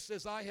 just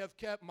as I have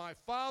kept my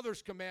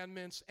Father's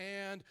commandments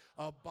and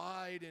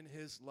abide in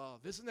his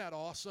love. Isn't that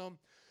awesome?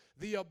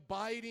 The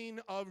abiding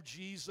of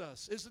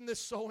Jesus. Isn't this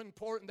so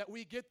important that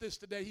we get this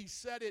today? He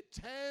said it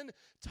 10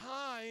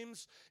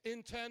 times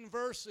in 10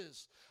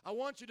 verses. I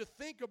want you to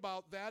think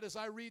about that as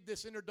I read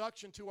this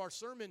introduction to our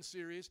sermon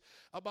series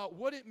about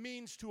what it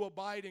means to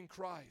abide in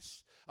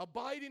Christ.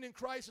 Abiding in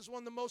Christ is one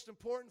of the most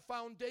important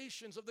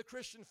foundations of the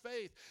Christian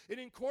faith. It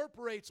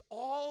incorporates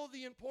all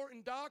the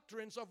important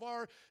doctrines of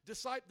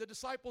the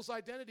disciples'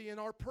 identity and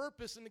our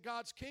purpose in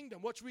God's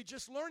kingdom, which we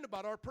just learned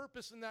about, our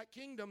purpose in that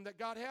kingdom that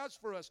God has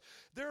for us.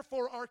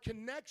 Therefore, our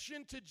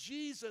connection to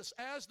Jesus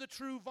as the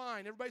true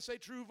vine, everybody say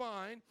true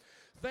vine,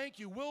 thank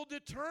you, will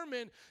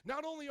determine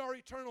not only our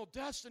eternal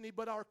destiny,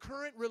 but our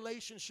current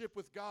relationship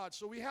with God.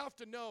 So we have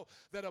to know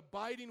that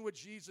abiding with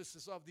Jesus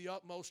is of the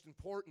utmost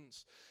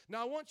importance.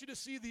 Now, I want you to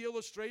see the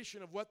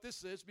illustration of what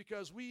this is,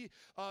 because we,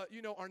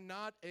 are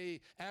not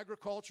a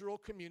agricultural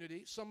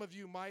community. Some of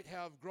you might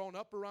have grown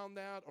up around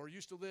that or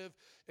used to live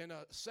in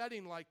a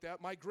setting like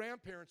that. My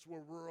grandparents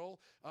were rural,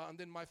 and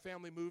then my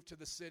family moved to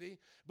the city.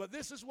 But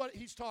this is what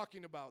he's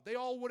talking about. They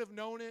all would have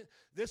known it.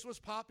 This was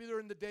popular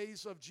in the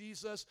days of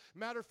Jesus.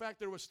 Matter of fact,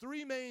 there was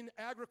 3 main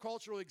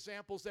agricultural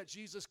examples that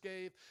Jesus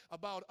gave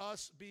about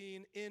us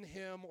being in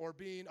him or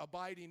being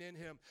abiding in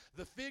him.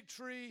 The fig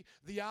tree,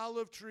 the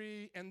olive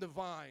tree, and the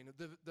vine,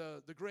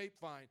 the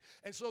grapevine.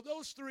 And so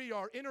those 3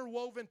 are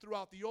interwoven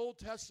throughout the Old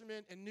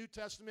Testament and New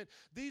Testament.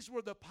 These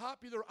were the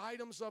popular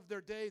items of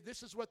their day.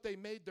 This is what they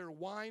made their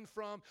wine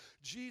from.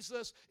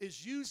 Jesus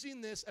is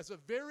using this as a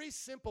very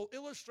simple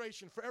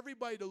illustration for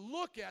everybody to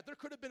look at. There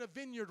could have been a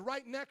vineyard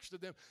right next to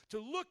them, to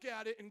look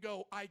at it and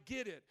go, I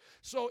get it.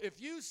 So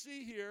if you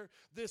see here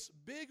this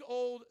big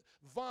old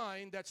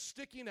vine that's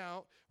sticking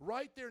out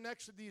right there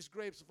next to these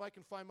grapes, if I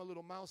can find my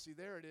little mousey,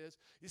 there it is.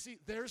 You see,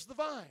 there's the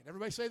vine.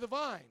 Everybody say the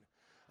vine.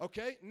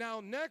 Okay,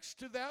 now next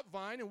to that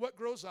vine and what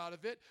grows out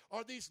of it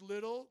are these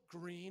little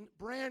green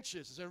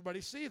branches. Does everybody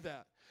see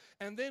that?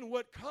 And then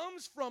what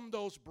comes from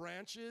those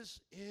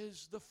branches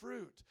is the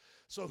fruit.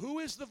 So who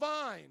is the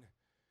vine?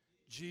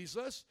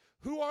 Jesus.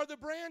 Who are the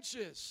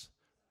branches?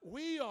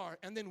 We are.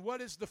 And then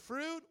what is the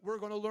fruit? We're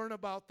going to learn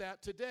about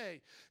that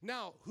today.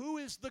 Now, who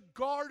is the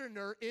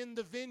gardener in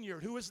the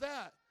vineyard? Who is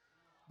that?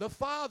 The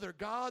Father.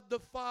 God the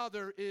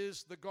Father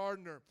is the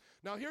gardener.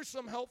 Now, here's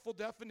some helpful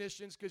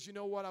definitions, because you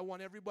know what? I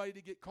want everybody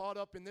to get caught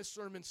up in this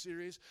sermon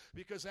series,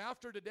 because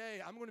after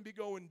today, I'm going to be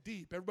going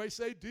deep. Everybody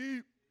say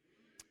deep.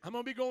 I'm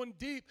going to be going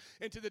deep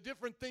into the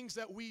different things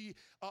that we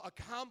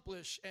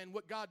accomplish and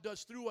what God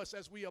does through us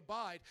as we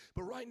abide.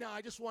 But right now,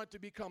 I just want it to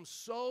become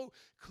so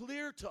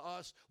clear to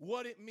us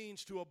what it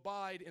means to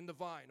abide in the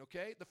vine,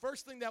 okay? The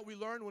first thing that we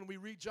learn when we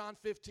read John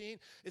 15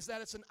 is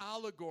that it's an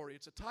allegory.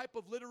 It's a type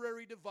of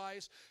literary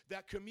device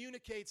that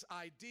communicates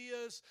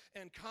ideas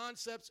and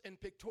concepts and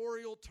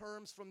pictorial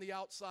terms from the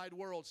outside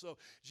world. So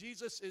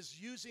Jesus is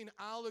using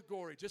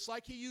allegory. Just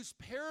like he used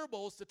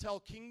parables to tell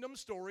kingdom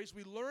stories,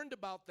 we learned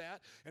about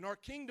that in our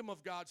Kingdom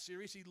of God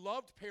series. He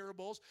loved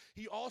parables.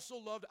 He also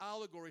loved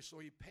allegory, so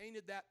he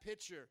painted that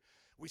picture.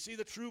 We see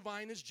the true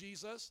vine is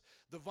Jesus.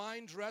 The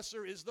vine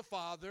dresser is the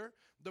Father.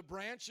 The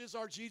branches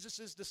are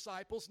Jesus'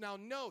 disciples. Now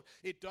note,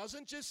 it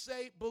doesn't just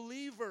say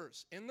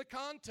believers. In the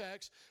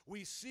context,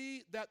 we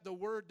see that the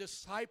word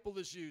disciple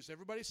is used.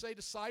 Everybody say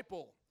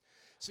disciple.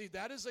 See,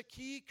 that is a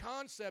key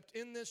concept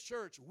in this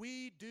church.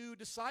 We do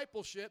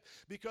discipleship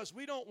because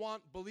we don't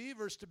want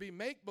believers to be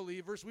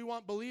make-believers. We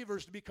want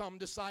believers to become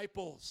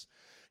disciples.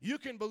 You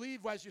can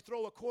believe as you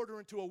throw a quarter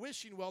into a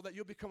wishing well that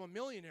you'll become a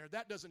millionaire.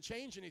 That doesn't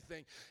change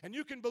anything. And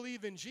you can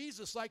believe in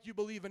Jesus like you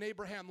believe in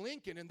Abraham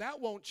Lincoln, and that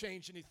won't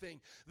change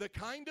anything. The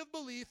kind of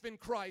belief in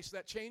Christ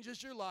that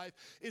changes your life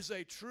is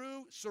a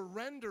true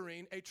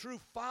surrendering, a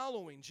true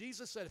following.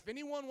 Jesus said, if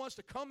anyone wants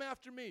to come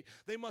after me,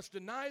 they must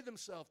deny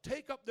themselves,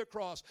 take up their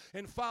cross,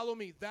 and follow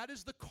me. That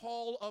is the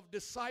call of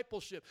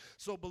discipleship.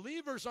 So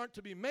believers aren't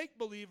to be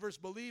make-believers.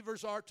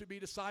 Believers are to be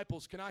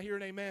disciples. Can I hear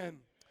an amen?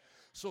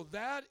 So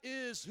that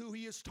is who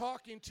he is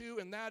talking to,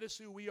 and that is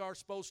who we are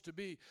supposed to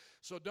be.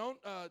 So don't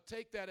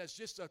take that as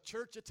just a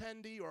church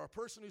attendee or a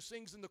person who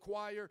sings in the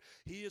choir.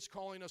 He is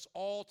calling us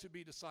all to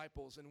be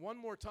disciples. And one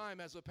more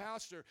time, as a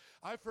pastor,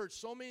 I've heard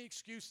so many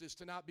excuses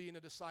to not being a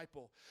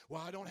disciple.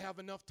 Well, I don't have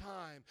enough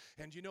time.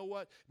 And you know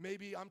what?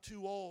 Maybe I'm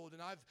too old,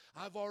 and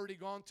I've already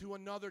gone to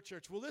another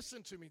church. Well,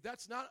 listen to me.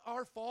 That's not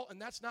our fault, and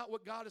that's not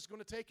what God is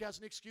going to take as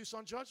an excuse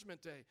on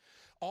Judgment Day.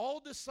 All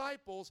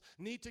disciples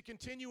need to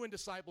continue in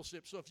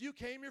discipleship. So if you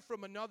came here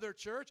from another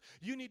church,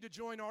 you need to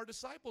join our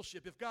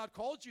discipleship. If God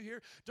called you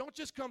here, don't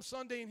just come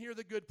Sunday and hear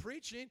the good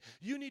preaching.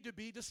 You need to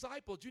be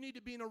discipled. You need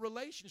to be in a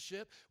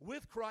relationship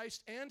with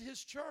Christ and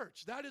his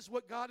church. That is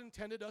what God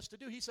intended us to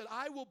do. He said,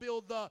 I will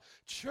build the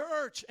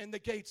church and the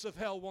gates of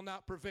hell will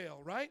not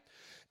prevail, right?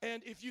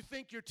 And if you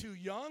think you're too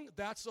young,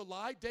 that's a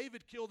lie.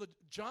 David killed a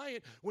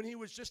giant when he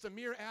was just a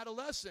mere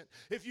adolescent.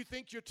 If you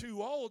think you're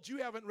too old, you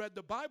haven't read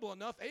the Bible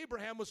enough.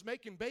 Abraham was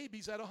making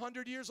babies at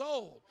 100 years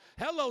old.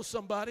 Hello,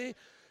 somebody.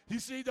 You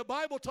see, the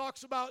Bible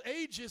talks about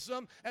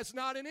ageism as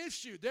not an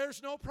issue.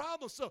 There's no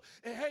problem. So,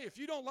 hey, if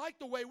you don't like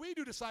the way we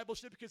do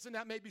discipleship, because then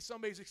that may be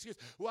somebody's excuse.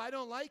 Well, I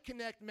don't like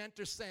connect,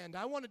 mentor, send.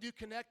 I want to do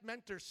connect,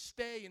 mentor,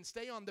 stay, and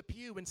stay on the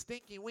pew and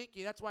stinky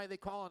winky. That's why they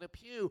call it a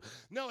pew.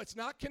 No, it's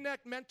not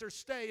connect, mentor,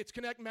 stay. It's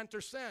connect,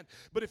 mentor, send.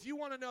 But if you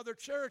want another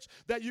church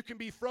that you can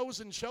be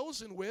frozen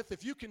chosen with,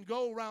 if you can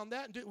go around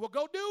that and do, well,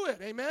 go do it.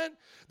 Amen.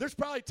 There's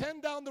probably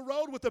 10 down the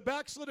road with a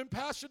backslidden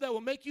pastor that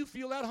will make you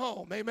feel at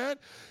home. Amen.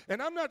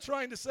 And I'm not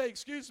trying to say,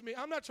 excuse me,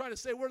 I'm not trying to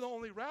say we're the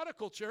only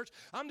radical church.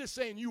 I'm just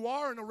saying you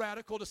are in a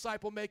radical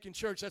disciple-making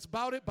church. That's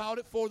about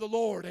it for the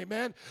Lord.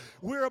 Amen.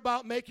 We're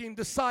about making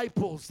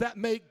disciples that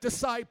make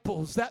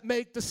disciples, that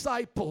make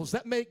disciples,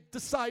 that make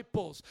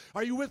disciples.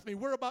 Are you with me?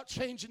 We're about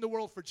changing the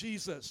world for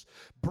Jesus.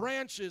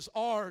 Branches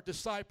are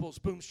disciples.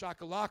 Boom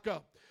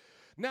shakalaka.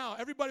 Now,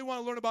 everybody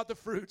want to learn about the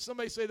fruit.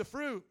 Somebody say the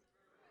fruit.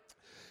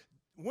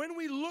 When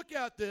we look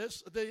at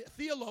this, the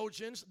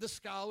theologians, the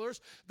scholars,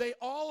 they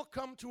all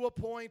come to a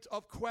point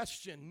of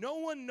question. No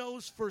one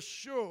knows for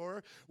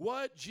sure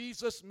what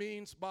Jesus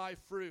means by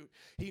fruit.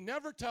 He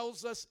never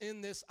tells us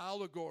in this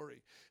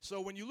allegory. So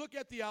when you look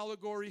at the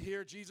allegory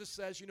here, Jesus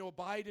says,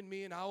 abide in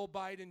me and I'll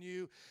abide in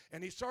you.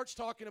 And he starts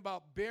talking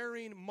about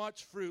bearing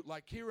much fruit,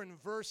 like here in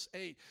verse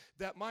 8,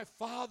 that my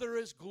Father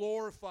is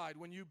glorified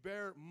when you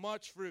bear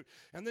much fruit.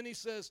 And then he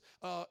says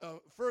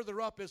further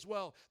up as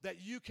well,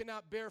 that you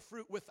cannot bear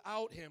fruit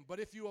without him, but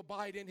if you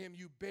abide in him,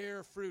 you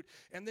bear fruit.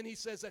 And then he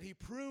says that he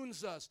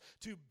prunes us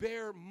to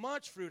bear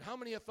much fruit. How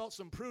many have felt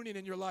some pruning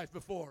in your life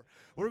before?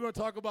 We're going to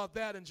talk about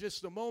that in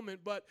just a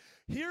moment, but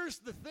here's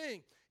the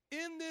thing.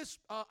 In this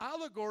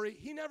allegory,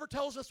 he never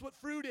tells us what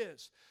fruit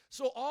is.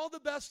 So all the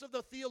best of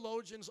the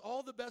theologians,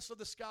 all the best of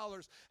the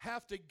scholars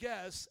have to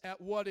guess at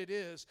what it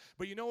is.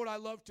 But you know what I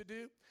love to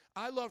do?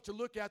 I love to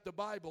look at the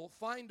Bible,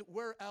 find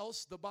where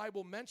else the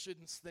Bible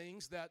mentions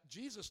things that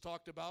Jesus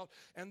talked about,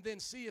 and then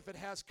see if it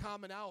has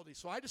commonality.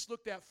 So I just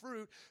looked at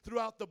fruit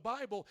throughout the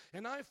Bible,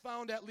 and I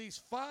found at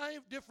least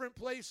 5 different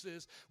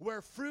places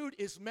where fruit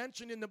is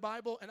mentioned in the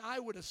Bible, and I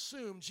would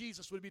assume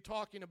Jesus would be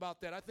talking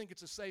about that. I think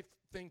it's a safe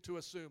thing to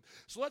assume.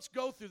 So let's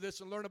go through this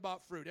and learn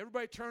about fruit.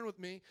 Everybody turn with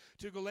me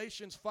to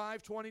Galatians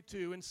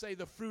 5:22 and say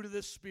the fruit of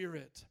the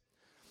Spirit.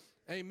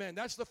 Amen.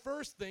 That's the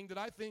first thing that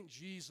I think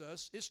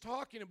Jesus is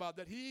talking about,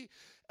 that he,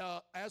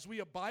 as we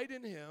abide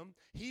in him,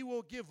 he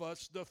will give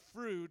us the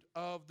fruit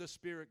of the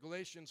Spirit.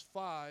 Galatians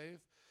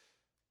 5,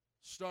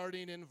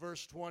 starting in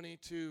verse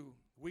 22.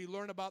 We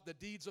learn about the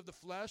deeds of the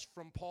flesh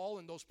from Paul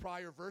in those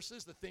prior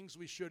verses, the things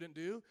we shouldn't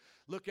do.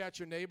 Look at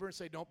your neighbor and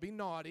say, don't be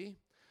naughty.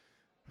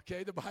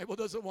 Okay, the Bible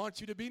doesn't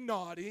want you to be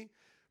naughty,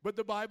 but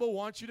the Bible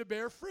wants you to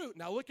bear fruit.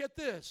 Now look at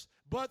this.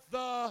 But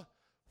the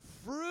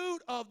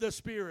fruit of the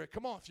Spirit.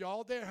 Come on, if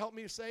y'all there, help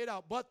me say it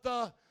out. But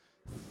the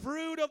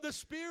fruit of the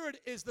Spirit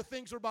is the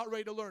things we're about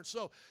ready to learn.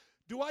 So,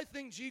 do I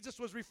think Jesus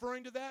was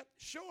referring to that?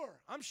 Sure.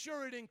 I'm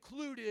sure it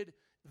included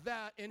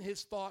that in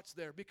his thoughts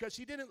there because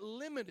he didn't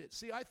limit it.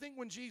 See, I think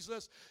when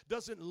Jesus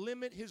doesn't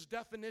limit his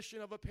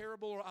definition of a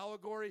parable or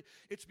allegory,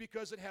 it's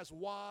because it has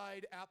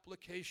wide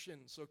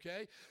applications,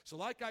 okay? So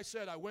like I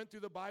said, I went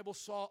through the Bible,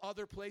 saw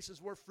other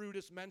places where fruit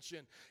is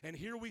mentioned, and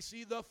here we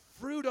see the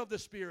fruit of the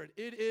Spirit.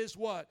 It is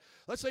what?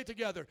 Let's say it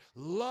together.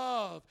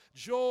 Love,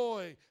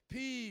 joy,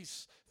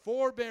 peace,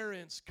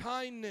 forbearance,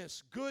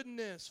 kindness,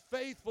 goodness,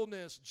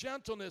 faithfulness,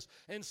 gentleness,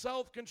 and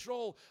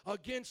self-control.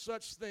 Against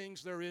such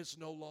things there is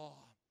no law.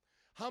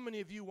 How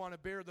many of you want to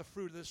bear the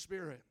fruit of the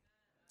Spirit?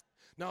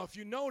 Now, if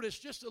you notice,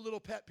 just a little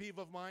pet peeve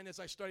of mine as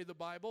I study the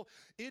Bible,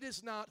 it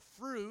is not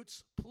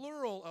fruits,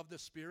 plural, of the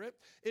Spirit.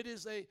 It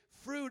is a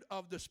fruit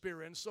of the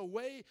Spirit. And so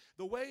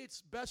the way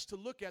it's best to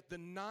look at the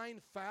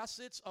 9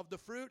 facets of the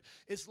fruit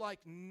is like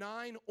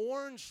 9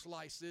 orange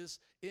slices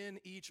in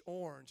each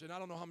orange. And I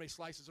don't know how many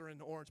slices are in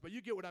the orange, but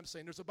you get what I'm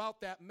saying. There's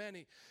about that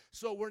many.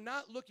 So we're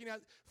not looking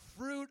at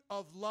fruit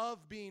of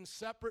love being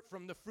separate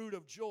from the fruit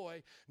of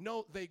joy.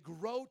 No, they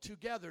grow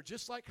together,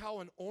 just like how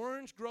an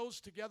orange grows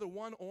together,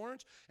 one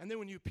orange, and then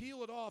when you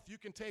peel it off, you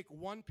can take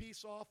one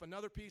piece off,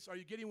 another piece. Are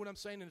you getting what I'm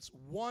saying? And it's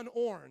one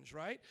orange,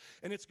 right?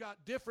 And it's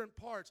got different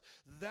parts.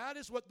 That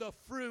is what the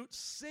fruit,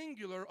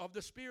 singular, of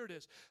the Spirit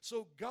is.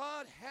 So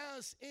God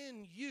has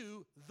in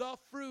you the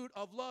fruit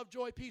of love,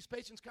 joy, peace,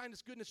 patience,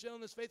 kindness, goodness,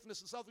 gentleness,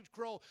 faithfulness, and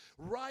self-control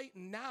right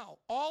now.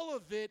 All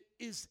of it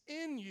is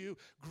in you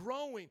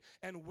growing.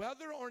 And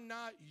whether or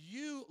not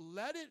you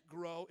let it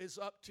grow is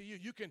up to you.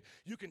 You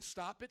can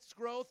stop its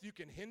growth. You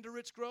can hinder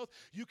its growth.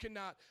 You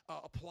cannot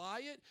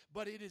apply it,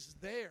 but it is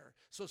there.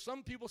 So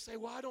some people say,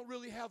 well, I don't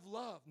really have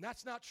love. And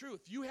that's not true.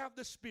 If you have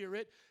the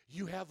Spirit,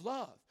 you have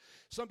love.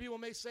 Some people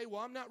may say,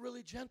 well, I'm not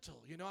really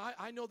gentle. You know,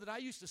 I know that I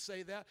used to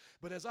say that,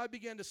 but as I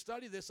began to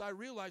study this, I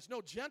realized,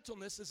 no,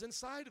 gentleness is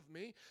inside of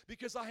me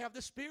because I have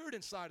the Spirit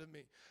inside of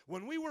me.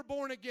 When we were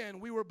born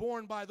again, we were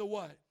born by the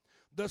what?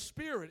 The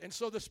Spirit. And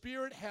so the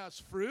Spirit has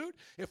fruit.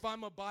 If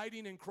I'm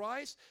abiding in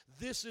Christ,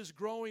 this is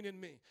growing in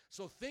me.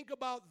 So think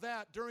about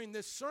that during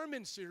this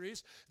sermon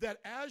series, that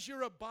as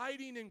you're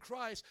abiding in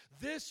Christ,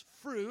 this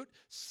fruit,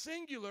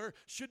 singular,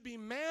 should be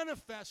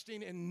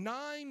manifesting in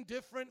 9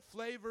 different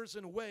flavors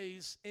and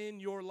ways in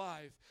your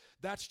life.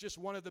 That's just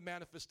one of the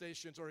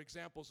manifestations or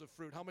examples of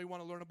fruit. How many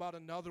want to learn about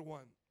another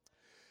one?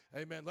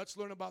 Amen. Let's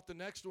learn about the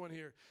next one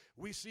here.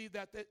 We see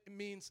that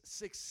means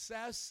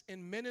success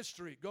in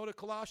ministry. Go to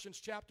Colossians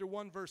chapter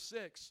 1, verse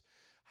 6.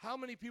 How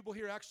many people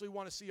here actually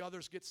want to see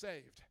others get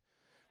saved?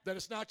 That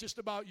it's not just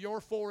about your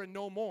 4 and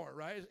no more,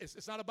 right?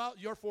 It's not about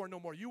your 4 and no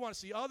more. You want to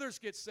see others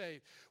get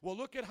saved. Well,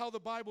 look at how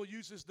the Bible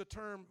uses the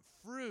term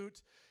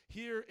fruit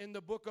here in the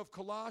book of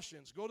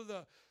Colossians. Go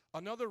to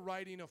another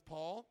writing of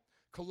Paul,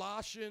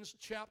 Colossians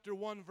chapter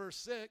 1, verse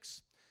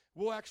 6.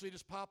 We'll actually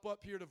just pop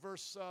up here to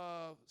verse,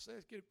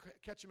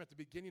 catch him at the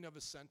beginning of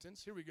his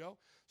sentence. Here we go.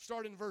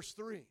 Start in verse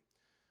 3.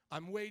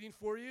 I'm waiting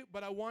for you,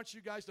 but I want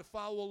you guys to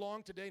follow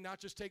along today, not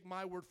just take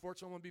my word for it,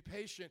 so I'm going to be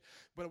patient,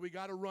 but we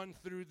got to run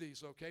through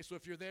these, okay? So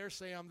if you're there,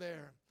 say I'm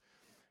there.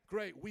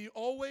 Great. We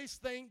always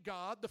thank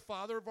God, the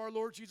Father of our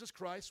Lord Jesus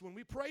Christ, when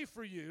we pray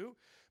for you,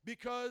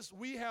 because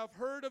we have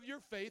heard of your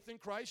faith in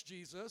Christ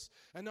Jesus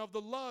and of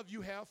the love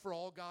you have for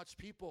all God's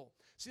people.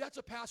 See, that's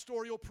a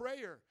pastoral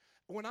prayer.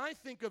 When I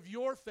think of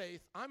your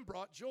faith, I'm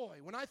brought joy.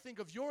 When I think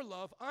of your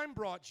love, I'm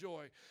brought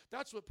joy.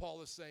 That's what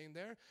Paul is saying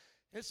there.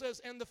 It says,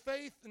 and the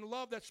faith and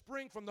love that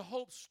spring from the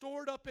hope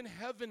stored up in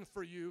heaven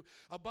for you,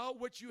 about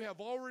which you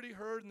have already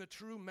heard in the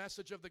true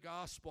message of the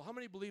gospel. How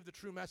many believe the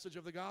true message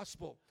of the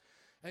gospel?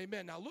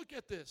 Amen. Now look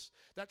at this.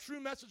 That true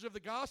message of the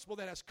gospel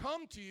that has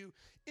come to you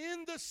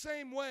in the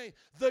same way.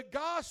 The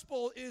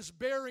gospel is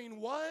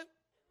bearing what?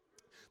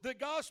 The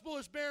gospel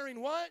is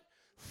bearing what?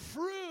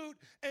 Fruit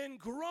and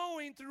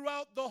growing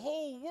throughout the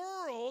whole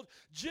world,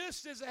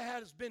 just as it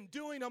has been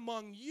doing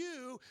among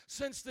you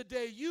since the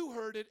day you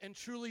heard it and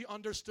truly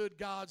understood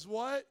God's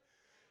what?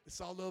 It's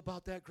all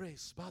about that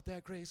grace,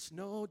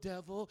 no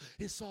devil.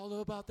 It's all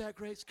about that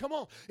grace. Come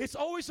on. It's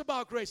always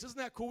about grace. Isn't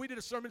that cool? We did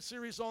a sermon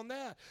series on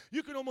that.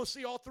 You can almost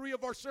see all 3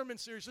 of our sermon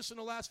series just in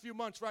the last few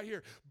months right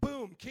here.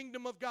 Boom,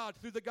 kingdom of God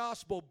through the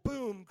gospel.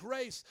 Boom,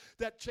 grace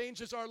that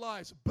changes our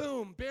lives.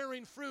 Boom,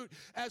 bearing fruit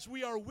as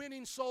we are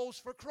winning souls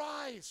for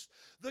Christ.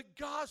 The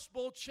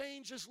gospel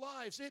changes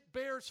lives. It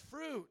bears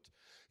fruit.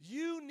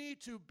 You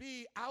need to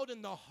be out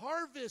in the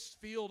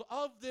harvest field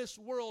of this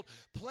world,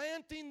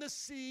 planting the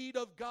seed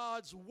of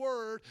God's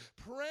word,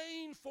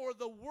 praying for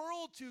the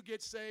world to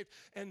get saved,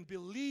 and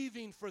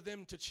believing for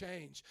them to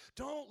change.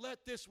 Don't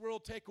let this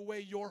world take away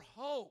your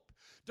hope.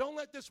 Don't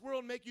let this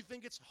world make you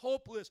think it's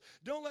hopeless.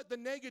 Don't let the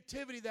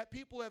negativity that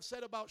people have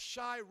said about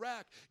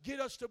Chirac get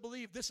us to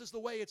believe this is the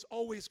way it's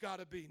always got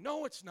to be.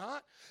 No, it's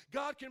not.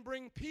 God can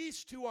bring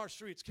peace to our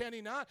streets, can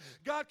he not?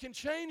 God can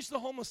change the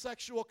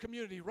homosexual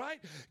community, right?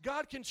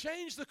 God can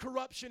change the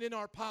corruption in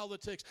our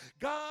politics.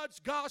 God's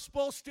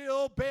gospel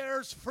still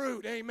bears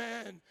fruit,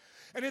 amen.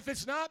 And if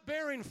it's not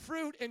bearing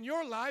fruit in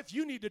your life,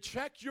 you need to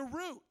check your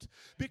root.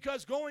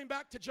 Because going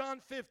back to John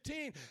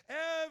 15,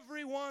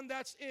 everyone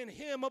that's in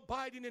him,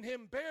 abiding in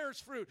him, bears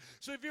fruit.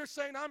 So if you're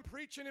saying, I'm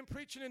preaching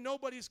and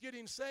nobody's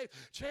getting saved,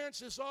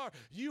 chances are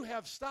you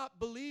have stopped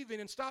believing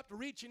and stopped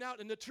reaching out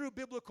in the true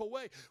biblical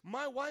way.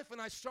 My wife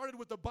and I started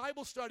with a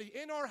Bible study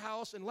in our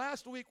house, and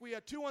last week we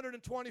had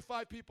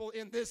 225 people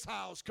in this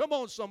house. Come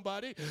on,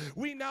 somebody.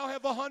 We now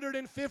have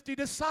 150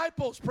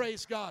 disciples,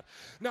 praise God.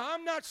 Now,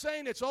 I'm not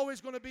saying it's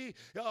always going to be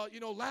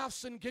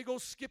laughs and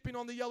giggles skipping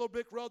on the yellow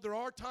brick road. There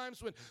are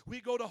times when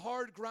we go to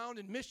hard ground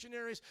and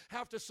missionaries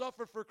have to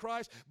suffer for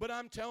Christ, but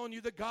I'm telling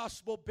you the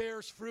gospel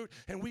bears fruit,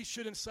 and we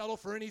shouldn't settle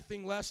for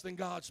anything less than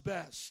God's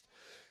best.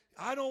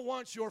 I don't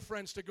want your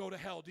friends to go to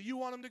hell. Do you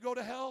want them to go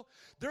to hell?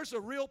 There's a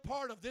real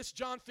part of this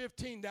John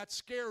 15 that's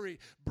scary.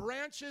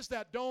 Branches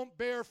that don't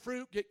bear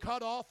fruit get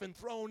cut off and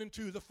thrown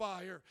into the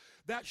fire.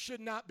 That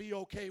should not be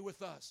okay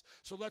with us.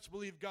 So let's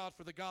believe God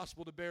for the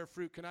gospel to bear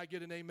fruit. Can I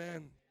get an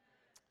amen?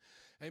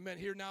 Amen.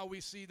 Here now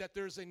we see that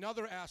there's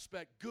another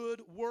aspect,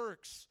 good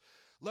works.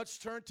 Let's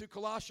turn to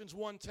Colossians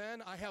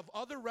 1:10. I have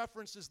other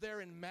references there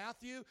in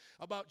Matthew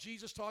about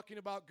Jesus talking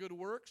about good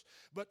works,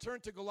 but turn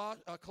to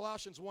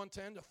Colossians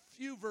 1:10, a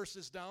few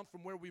verses down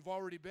from where we've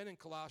already been in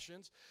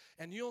Colossians,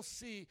 and you'll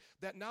see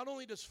that not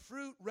only does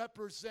fruit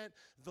represent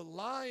the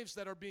lives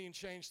that are being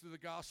changed through the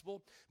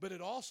gospel, but it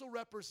also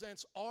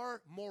represents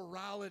our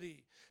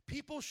morality.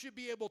 People should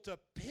be able to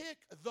pick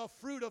the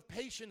fruit of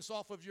patience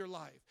off of your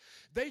life.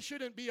 They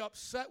shouldn't be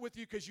upset with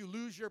you because you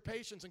lose your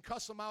patience and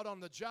cuss them out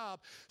on the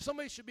job.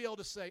 Somebody should be able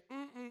to say,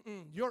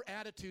 your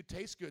attitude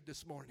tastes good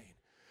this morning.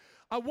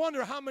 I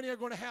wonder how many are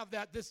going to have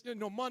that this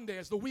Monday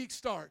as the week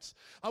starts.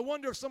 I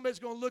wonder if somebody's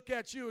going to look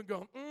at you and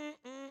go,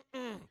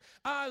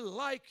 I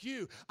like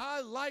you.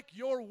 I like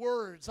your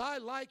words. I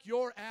like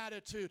your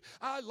attitude.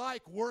 I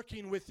like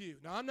working with you.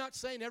 Now, I'm not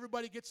saying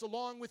everybody gets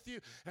along with you,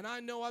 and I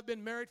know I've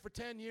been married for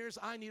 10 years.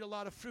 I need a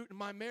lot of fruit in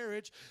my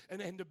marriage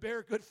and to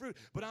bear good fruit.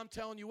 But I'm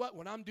telling you what,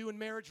 when I'm doing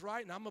marriage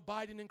right and I'm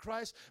abiding in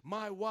Christ,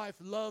 my wife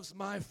loves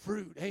my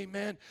fruit.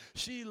 Amen.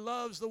 She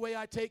loves the way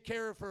I take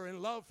care of her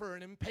and love her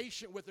and am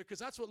patient with her, because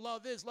that's what love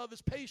is. Love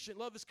is patient.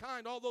 Love is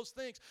kind. All those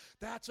things.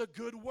 That's a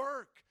good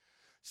work.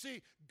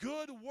 See,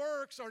 good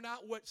works are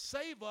not what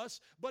save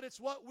us, but it's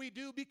what we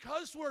do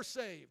because we're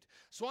saved.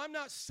 So I'm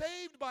not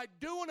saved by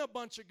doing a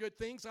bunch of good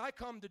things. I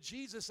come to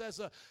Jesus as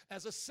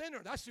a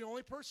sinner. That's the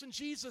only person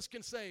Jesus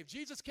can save.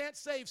 Jesus can't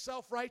save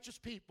self-righteous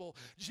people.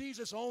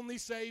 Jesus only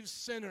saves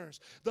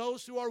sinners,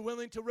 those who are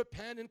willing to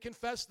repent and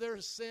confess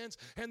their sins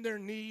and their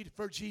need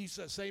for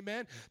Jesus.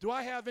 Amen. Do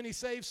I have any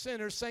saved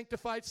sinners,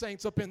 sanctified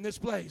saints up in this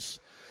place?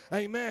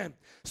 Amen.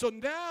 So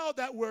now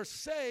that we're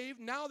saved,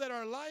 now that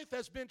our life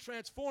has been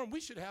transformed, we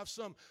should have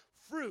some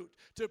fruit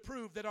to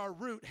prove that our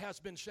root has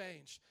been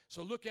changed.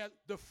 So look at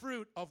the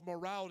fruit of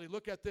morality.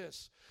 Look at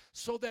this.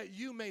 So that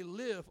you may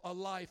live a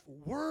life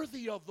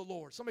worthy of the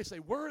Lord. Somebody say,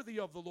 worthy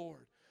of the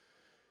Lord.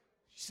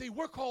 See,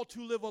 we're called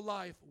to live a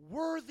life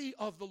worthy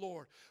of the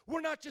Lord.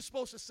 We're not just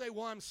supposed to say,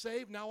 well, I'm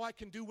saved, now I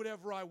can do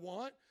whatever I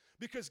want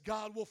because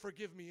God will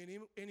forgive me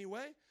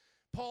anyway.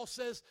 Paul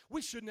says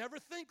we should never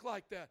think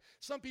like that.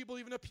 Some people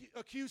even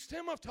accused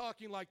him of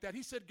talking like that.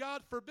 He said,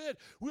 God forbid,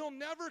 we'll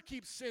never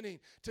keep sinning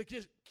to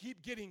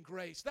keep getting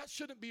grace. That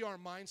shouldn't be our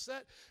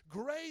mindset.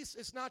 Grace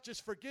is not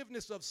just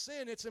forgiveness of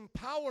sin, it's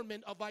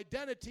empowerment of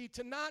identity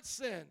to not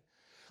sin.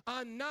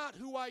 I'm not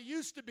who I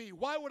used to be.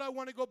 Why would I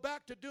want to go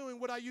back to doing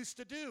what I used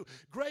to do?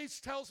 Grace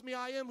tells me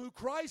I am who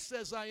Christ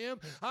says I am.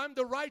 I'm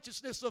the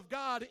righteousness of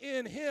God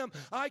in him.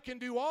 I can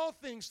do all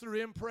things through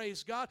him,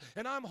 praise God.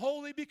 And I'm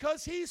holy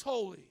because he's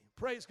holy.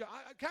 Praise God.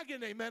 Can I get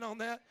an amen on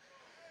that?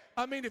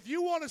 I mean, if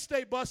you want to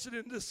stay busted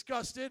and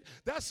disgusted,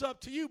 that's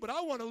up to you. But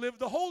I want to live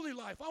the holy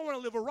life. I want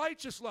to live a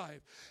righteous life.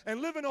 And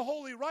living a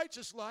holy,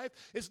 righteous life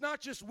is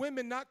not just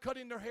women not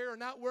cutting their hair or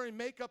not wearing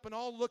makeup and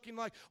all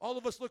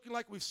of us looking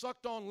like we've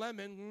sucked on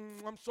lemon.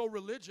 I'm so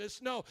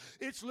religious. No,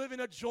 it's living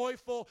a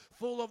joyful,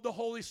 full of the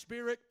Holy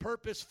Spirit,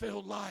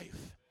 purpose-filled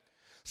life.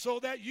 So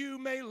that you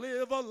may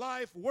live a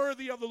life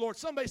worthy of the Lord.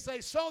 Somebody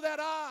say, so that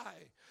I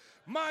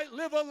might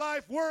live a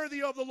life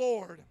worthy of the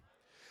Lord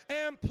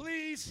and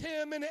please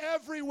him in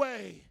every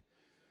way.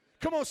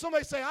 Come on,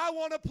 somebody say, I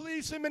want to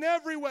please him in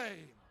every way.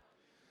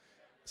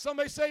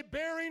 Somebody say,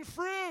 bearing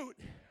fruit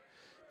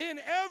in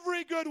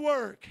every good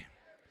work,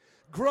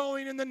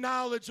 growing in the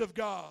knowledge of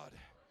God.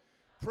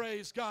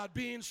 Praise God,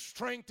 being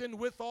strengthened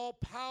with all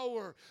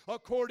power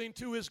according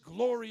to his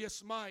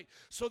glorious might,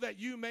 so that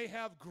you may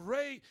have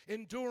great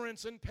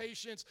endurance and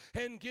patience,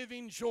 and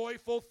giving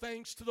joyful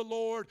thanks to the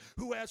Lord,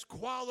 who has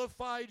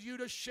qualified you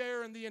to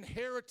share in the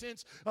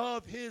inheritance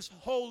of his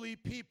holy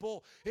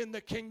people in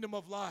the kingdom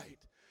of light.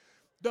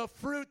 The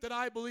fruit that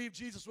I believe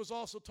Jesus was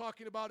also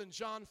talking about in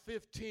John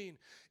 15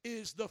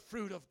 is the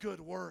fruit of good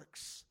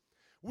works.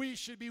 We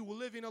should be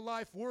living a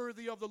life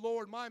worthy of the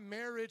Lord. My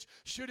marriage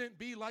shouldn't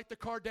be like the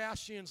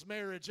Kardashians'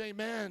 marriage.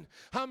 Amen.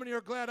 How many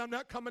are glad I'm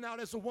not coming out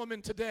as a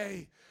woman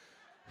today?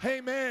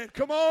 Amen.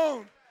 Come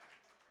on.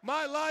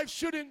 My life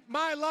shouldn't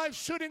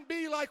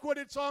be like what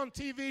it's on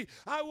TV.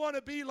 I want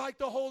to be like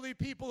the holy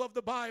people of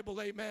the Bible.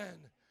 Amen.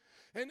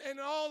 And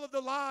all of the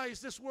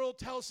lies this world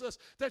tells us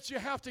that you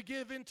have to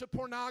give into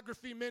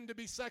pornography, men, to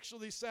be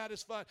sexually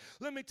satisfied.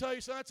 Let me tell you,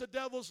 so that's a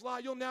devil's lie.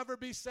 You'll never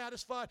be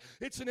satisfied.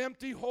 It's an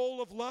empty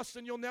hole of lust,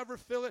 and you'll never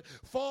fill it.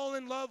 Fall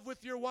in love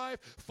with your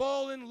wife.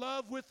 Fall in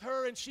love with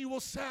her, and she will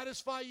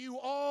satisfy you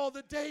all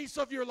the days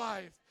of your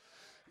life.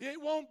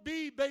 It won't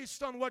be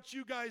based on what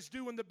you guys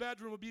do in the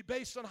bedroom. It will be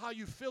based on how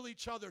you fill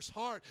each other's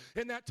heart.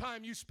 And that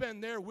time you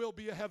spend there will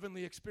be a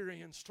heavenly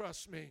experience.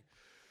 Trust me.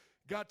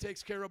 God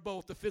takes care of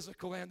both the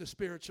physical and the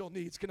spiritual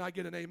needs. Can I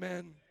get an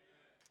amen?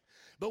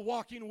 But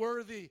walking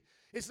worthy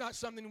is not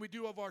something we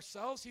do of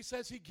ourselves. He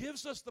says He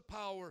gives us the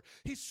power.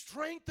 He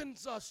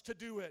strengthens us to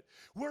do it.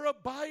 We're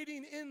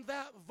abiding in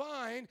that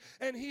vine,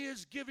 and He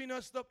is giving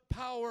us the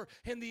power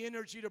and the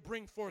energy to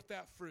bring forth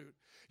that fruit.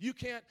 You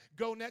can't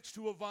go next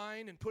to a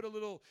vine and put a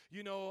little,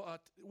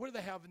 what do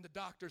they have in the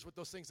doctors with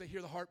those things they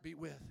hear the heartbeat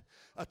with?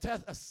 A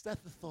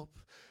stethoscope.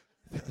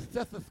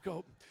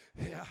 Stethoscope.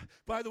 Yeah.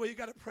 By the way, you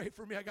got to pray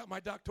for me. I got my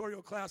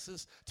doctoral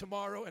classes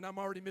tomorrow, and I'm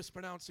already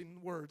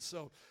mispronouncing words,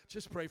 so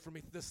just pray for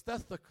me. The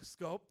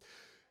stethoscope.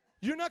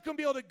 You're not going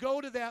to be able to go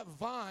to that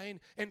vine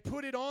and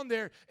put it on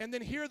there and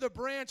then hear the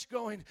branch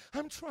going,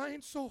 I'm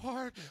trying so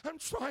hard. I'm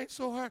trying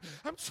so hard.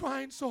 I'm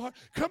trying so hard.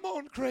 Come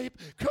on, grape.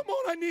 Come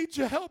on, I need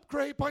your help,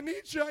 grape. I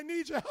need you.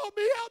 Help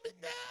me.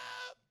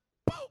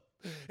 Nah.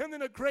 Boom. And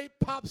then a grape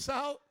pops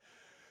out.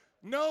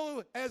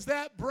 No, as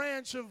that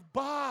branch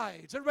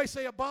abides. Everybody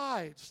say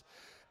abides.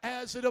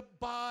 As it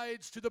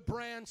abides to the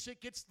branch, it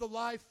gets the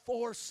life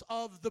force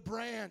of the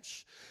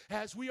branch.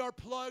 As we are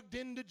plugged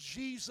into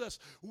Jesus,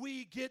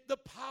 we get the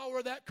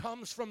power that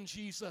comes from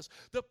Jesus.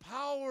 The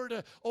power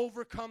to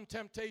overcome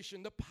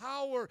temptation. The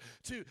power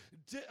to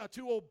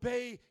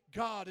obey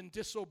God and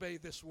disobey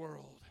this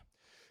world.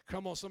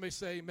 Come on, somebody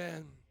say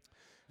amen.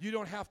 You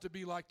don't have to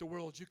be like the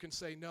world. You can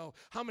say no.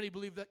 How many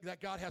believe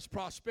that God has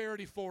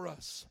prosperity for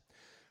us?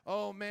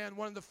 Oh, man,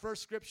 one of the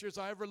first scriptures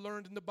I ever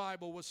learned in the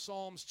Bible was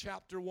Psalms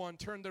chapter 1.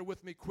 Turn there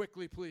with me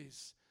quickly,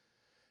 please.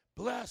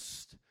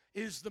 Blessed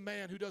is the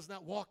man who does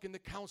not walk in the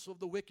counsel of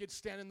the wicked,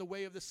 stand in the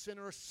way of the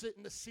sinner, or sit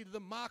in the seat of the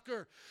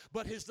mocker.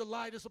 But his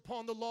delight is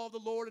upon the law of the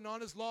Lord, and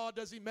on His law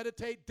does he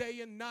meditate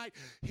day and night.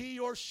 He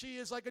or she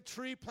is like a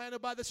tree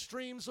planted by the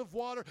streams of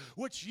water,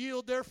 which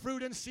yield their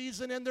fruit in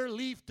season, and their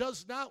leaf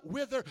does not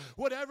wither.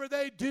 Whatever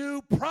they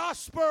do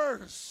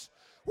prospers.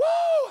 Woo!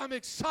 I'm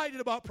excited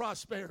about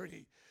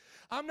prosperity.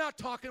 I'm not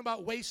talking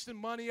about wasting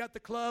money at the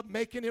club,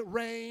 making it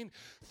rain,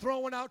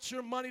 throwing out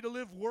your money to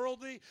live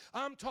worldly.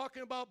 I'm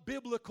talking about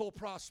biblical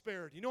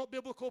prosperity. You know what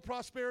biblical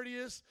prosperity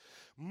is?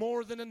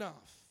 More than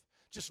enough.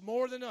 Just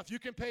more than enough. You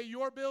can pay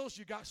your bills.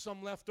 You got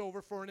some left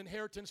over for an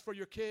inheritance for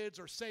your kids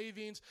or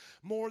savings.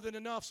 More than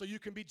enough so you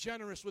can be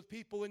generous with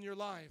people in your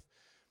life.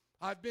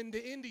 I've been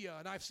to India,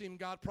 and I've seen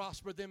God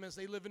prosper them as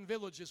they live in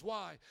villages.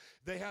 Why?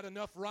 They had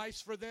enough rice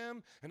for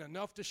them and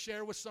enough to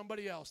share with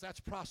somebody else.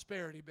 That's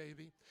prosperity,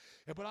 baby.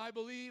 But I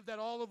believe that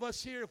all of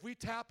us here, if we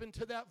tap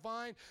into that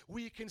vine,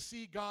 we can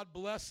see God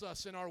bless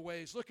us in our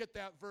ways. Look at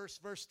that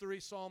verse 3,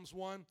 Psalms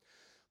 1.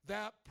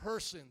 That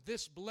person,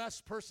 this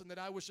blessed person that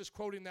I was just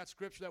quoting that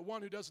scripture, that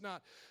one who does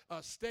not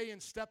stay in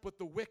step with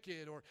the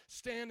wicked or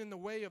stand in the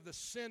way of the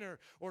sinner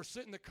or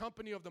sit in the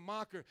company of the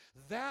mocker,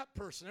 that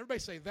person, everybody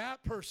say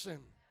that person,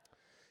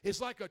 is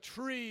like a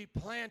tree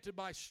planted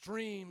by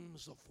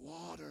streams of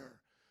water.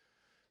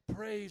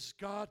 Praise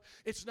God.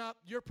 It's not,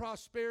 your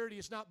prosperity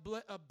is not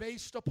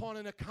based upon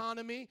an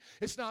economy.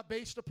 It's not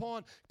based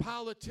upon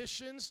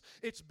politicians.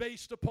 It's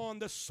based upon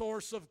the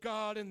source of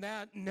God, and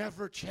that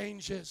never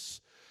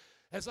changes.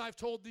 As I've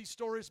told these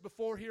stories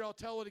before here, I'll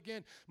tell it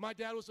again. My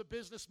dad was a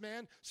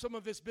businessman. Some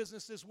of his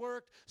businesses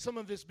worked. Some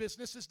of his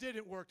businesses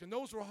didn't work. And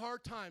those were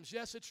hard times.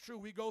 Yes, it's true.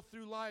 We go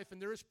through life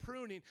and there is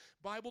pruning.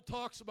 Bible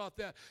talks about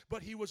that.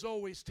 But he was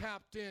always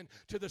tapped in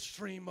to the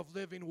stream of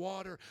living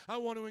water. I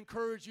want to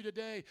encourage you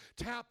today.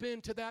 Tap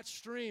into that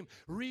stream.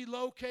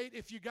 Relocate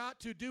if you got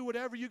to. Do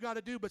whatever you got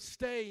to do. But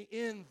stay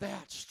in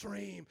that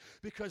stream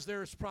because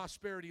there is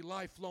prosperity,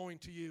 life flowing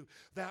to you.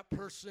 That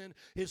person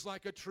is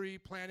like a tree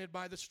planted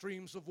by the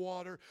streams of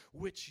water,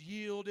 which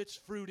yield its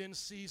fruit in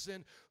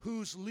season,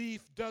 whose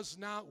leaf does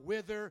not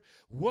wither.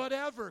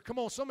 Whatever, come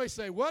on, somebody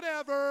say,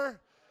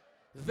 whatever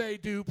they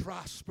do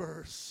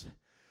prospers.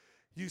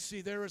 You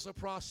see, there is a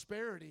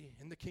prosperity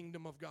in the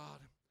kingdom of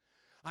God.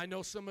 I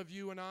know some of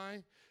you and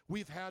I,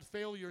 we've had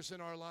failures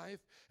in our life.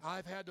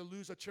 I've had to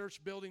lose a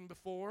church building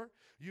before.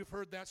 You've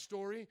heard that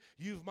story.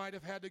 You might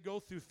have had to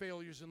go through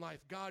failures in life.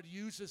 God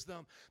uses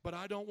them, but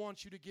I don't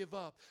want you to give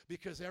up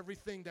because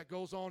everything that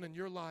goes on in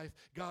your life,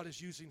 God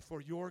is using for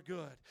your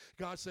good.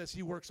 God says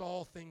He works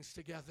all things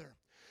together.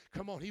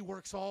 Come on, he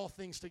works all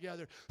things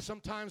together.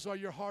 Sometimes all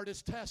your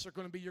hardest tests are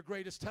going to be your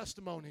greatest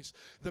testimonies.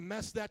 The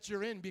mess that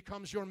you're in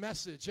becomes your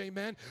message.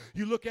 Amen.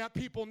 You look at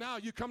people now,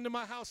 you come to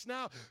my house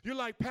now, you're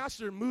like,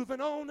 Pastor,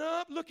 moving on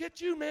up, look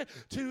at you, man,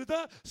 to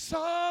the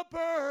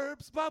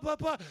suburbs, blah, blah,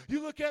 blah.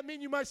 You look at me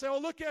and you might say, oh,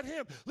 look at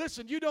him.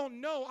 Listen, you don't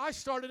know, I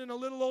started in a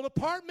little old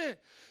apartment.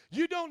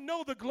 You don't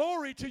know the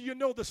glory till you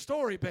know the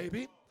story,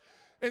 baby.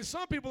 And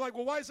some people are like,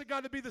 well, why has it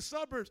got to be the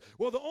suburbs?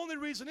 Well, the only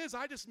reason is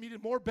I just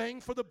needed more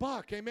bang for the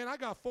buck. Amen. I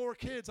got 4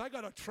 kids. I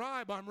got a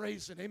tribe I'm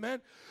raising.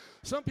 Amen.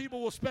 Some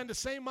people will spend the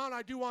same amount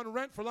I do on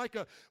rent for like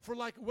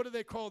what do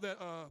they call that?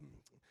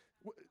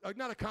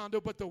 Not a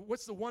condo, but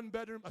what's the 1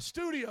 bedroom? A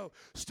studio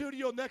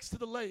next to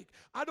the lake.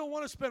 I don't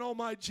want to spend all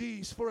my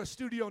G's for a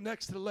studio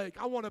next to the lake.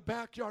 I want a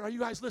backyard. Are you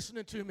guys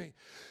listening to me?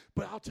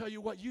 But I'll tell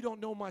you what, you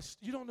don't know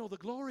the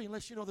glory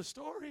unless you know the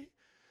story.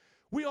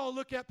 We all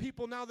look at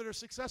people now that are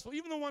successful,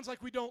 even the ones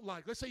like we don't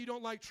like. Let's say you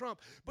don't like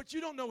Trump, but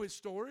you don't know his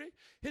story.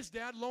 His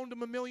dad loaned him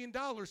 $1 million.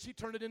 He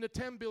turned it into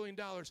 $10 billion.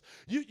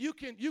 You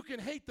can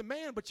hate the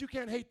man, but you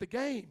can't hate the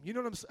game. You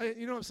know what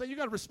I'm saying? You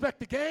got to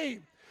respect the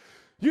game.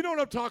 You know what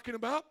I'm talking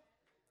about.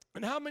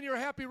 And how many are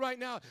happy right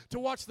now to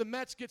watch the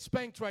Mets get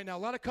spanked right now? A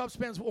lot of Cubs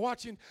fans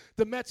watching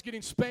the Mets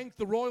getting spanked.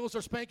 The Royals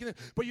are spanking them.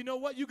 But you know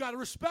what? You got to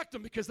respect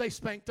them because they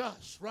spanked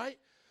us, right?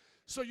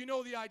 So you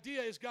know the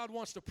idea is God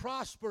wants to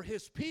prosper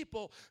his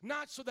people,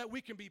 not so that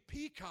we can be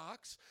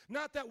peacocks,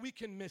 not that we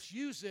can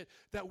misuse it,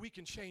 that we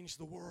can change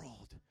the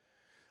world.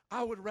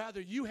 I would rather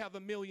you have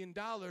 $1 million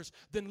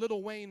than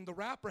Lil Wayne the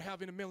rapper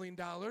having $1 million.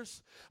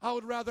 I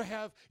would rather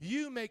have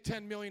you make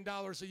 $10 million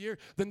a year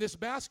than this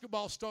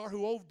basketball star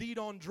who OD'd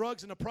on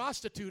drugs in a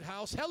prostitute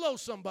house. Hello,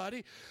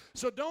 somebody.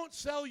 So don't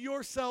sell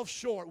yourself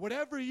short.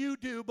 Whatever you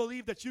do,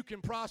 believe that you can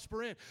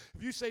prosper in.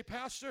 If you say,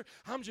 Pastor,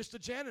 I'm just a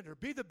janitor,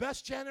 be the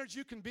best janitor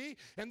you can be,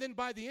 and then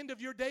by the end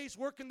of your days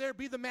working there,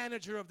 be the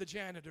manager of the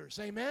janitors.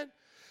 Amen?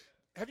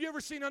 Have you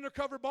ever seen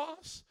Undercover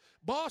Boss?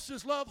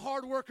 Bosses love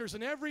hard workers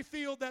in every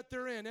field that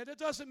they're in. And it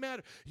doesn't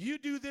matter. You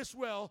do this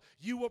well,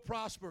 you will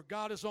prosper.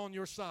 God is on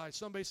your side.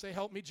 Somebody say,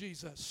 help me,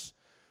 Jesus.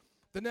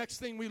 The next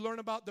thing we learn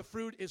about the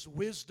fruit is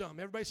wisdom.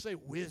 Everybody say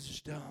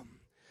wisdom.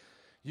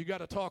 You got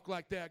to talk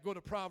like that. Go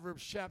to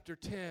Proverbs chapter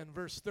 10,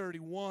 verse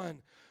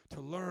 31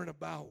 to learn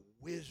about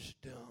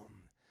wisdom.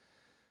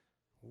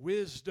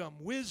 Wisdom.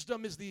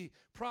 Wisdom is the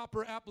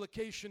proper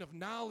application of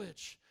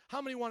knowledge.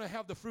 How many want to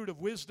have the fruit of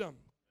wisdom?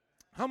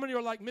 How many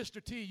are like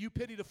Mr. T, you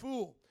pity the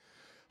fool?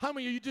 How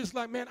many are you just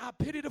like, man, I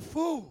pity the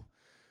fool?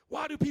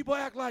 Why do people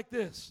act like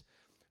this?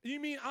 You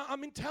mean,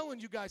 I'm telling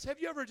you guys, have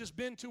you ever just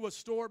been to a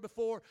store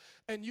before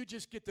and you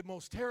just get the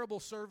most terrible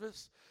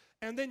service?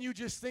 And then you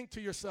just think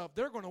to yourself,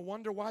 they're going to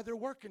wonder why they're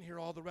working here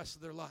all the rest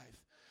of their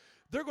life.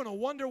 They're going to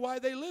wonder why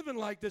they're living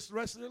like this the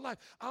rest of their life.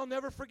 I'll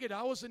never forget,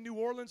 I was in New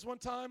Orleans one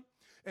time,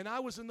 and I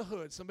was in the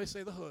hood. Somebody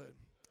say the hood.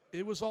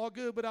 It was all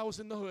good, but I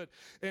was in the hood.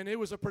 And it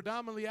was a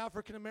predominantly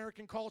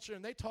African-American culture,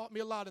 and they taught me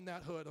a lot in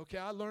that hood, okay?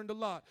 I learned a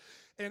lot.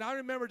 And I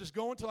remember just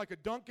going to like a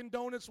Dunkin'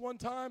 Donuts one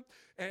time,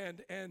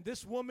 and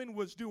this woman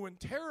was doing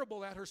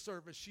terrible at her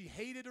service. She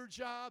hated her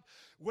job.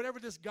 Whatever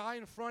this guy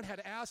in front had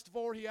asked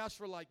for, he asked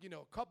for like,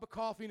 a cup of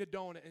coffee and a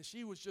donut, and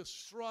she was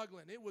just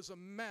struggling. It was a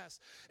mess.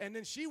 And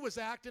then she was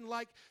acting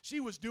like she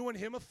was doing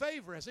him a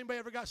favor. Has anybody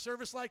ever got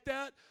service like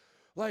that?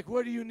 Like,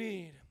 what do you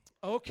need?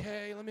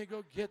 Okay, let me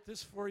go get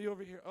this for you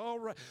over here. All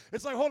right.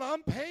 It's like, hold on,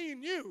 I'm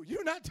paying you.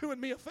 You're not doing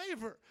me a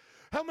favor.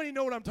 How many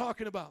know what I'm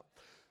talking about?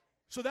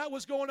 So that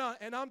was going on,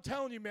 and I'm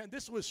telling you, man,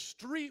 this was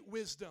street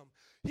wisdom.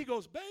 He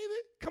goes, baby,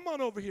 come on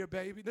over here,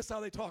 baby. That's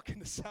how they talk in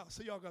the South,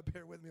 so y'all got to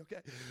bear with me,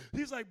 okay?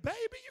 He's like, baby,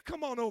 you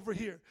come on over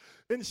here.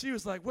 And she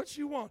was like, what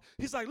you want?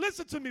 He's like,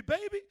 listen to me,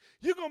 baby.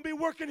 You're going to be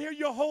working here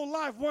your whole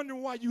life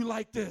wondering why you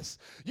like this.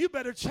 You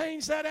better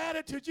change that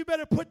attitude. You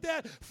better put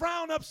that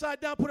frown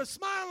upside down, put a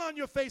smile on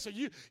your face, or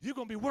you're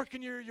going to be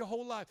working here your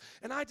whole life.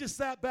 And I just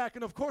sat back,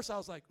 and of course I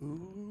was like,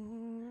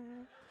 ooh.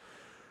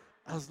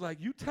 I was like,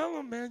 you tell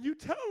him, man. You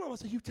tell him. I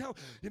was like, you tell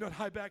him. I'd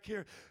hide back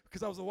here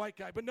because I was a white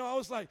guy. But no, I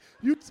was like,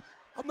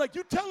 I'm like,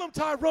 you tell him,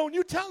 Tyrone.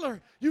 You tell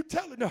her. You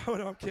tell her. No,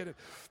 I'm kidding.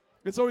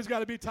 It's always got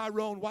to be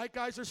Tyrone. White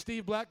guys are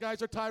Steve. Black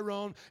guys are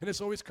Tyrone. And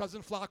it's always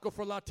Cousin Flacco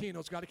for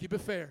Latinos. Got to keep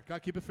it fair. Got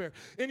to keep it fair.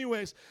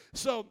 Anyways,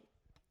 so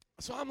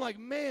I'm like,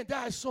 man,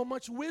 that is so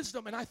much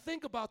wisdom. And I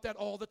think about that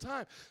all the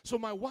time. So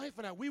my wife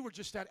and I, we were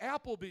just at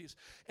Applebee's.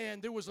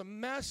 And there was a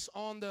mess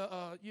on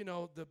the,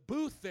 the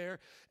booth there.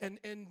 And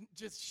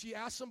just she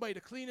asked somebody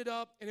to clean it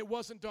up, and it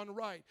wasn't done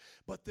right.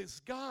 But this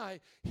guy,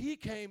 he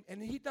came,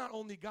 and he not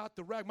only got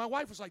the rag. My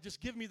wife was like,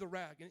 just give me the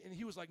rag. And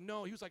he was like,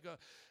 no. He was like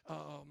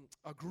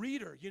a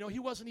greeter. He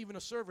wasn't even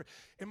a server.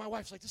 And my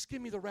wife's like, just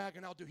give me the rag,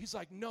 and I'll do it. He's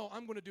like, no,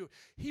 I'm going to do it.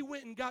 He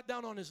went and got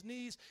down on his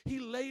knees. He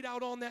laid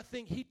out on that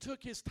thing. He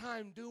took his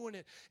time doing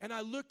it. And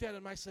I looked at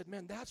him, I said,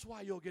 man, that's why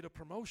you'll get a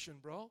promotion,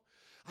 bro.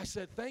 I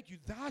said, thank you.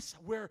 That's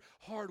where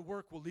hard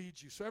work will lead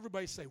you. So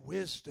everybody say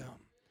wisdom.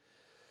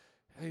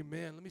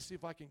 Amen. Let me see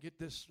if I can get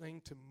this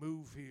thing to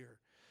move here.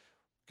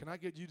 Can I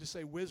get you to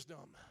say wisdom?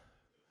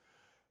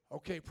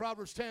 Okay,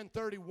 Proverbs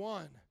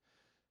 10:31.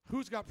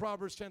 Who's got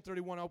Proverbs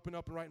 10:31 open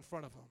up right in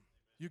front of them?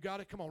 You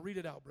got it? Come on, read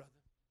it out, brother.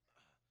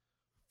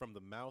 From the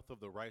mouth of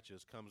the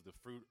righteous comes the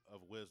fruit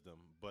of wisdom,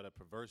 but a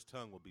perverse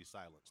tongue will be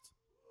silenced.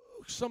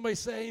 Somebody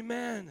say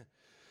amen.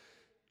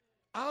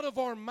 Out of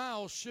our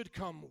mouths should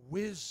come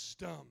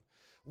wisdom.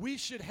 We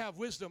should have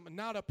wisdom,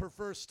 not a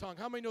perverse tongue.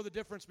 How many know the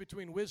difference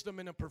between wisdom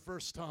and a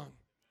perverse tongue?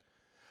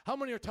 How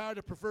many are tired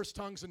of perverse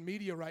tongues in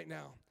media right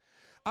now?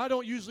 I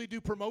don't usually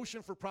do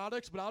promotion for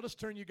products, but I'll just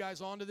turn you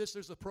guys on to this.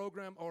 There's a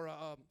program or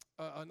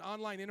an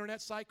online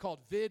internet site called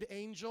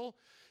VidAngel.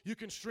 You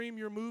can stream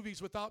your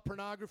movies without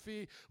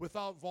pornography,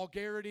 without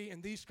vulgarity,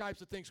 and these types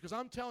of things. Because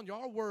I'm telling you,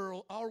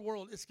 our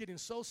world is getting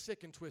so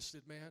sick and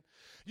twisted, man.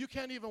 You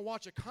can't even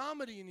watch a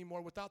comedy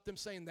anymore without them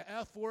saying the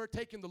F word,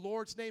 taking the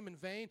Lord's name in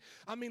vain.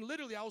 I mean,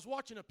 literally, I was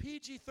watching a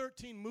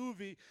PG-13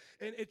 movie,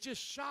 and it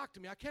just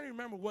shocked me. I can't even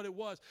remember what it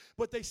was,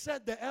 but they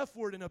said the F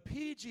word in a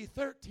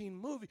PG-13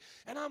 movie,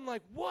 and I'm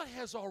like, what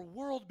has our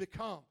world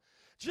become?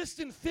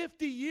 Just in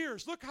 50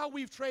 years, look how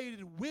we've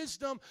traded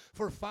wisdom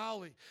for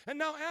folly. And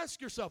now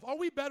ask yourself, are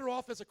we better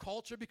off as a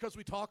culture because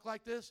we talk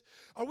like this?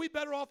 Are we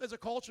better off as a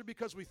culture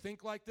because we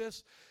think like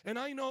this? And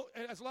I know,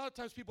 as a lot of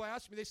times people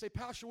ask me, they say,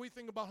 Pastor, what do you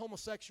think about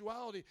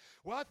homosexuality?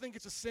 Well, I think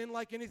it's a sin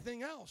like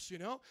anything else, you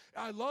know.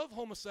 I love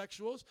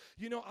homosexuals.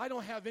 You know, I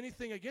don't have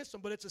anything against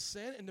them, but it's a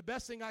sin, and the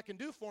best thing I can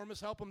do for them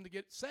is help them to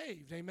get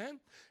saved, amen?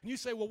 And you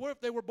say, well, what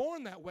if they were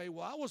born that way?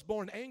 Well, I was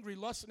born angry,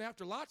 lusting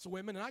after lots of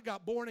women, and I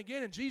got born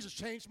again, and Jesus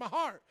changed my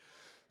heart.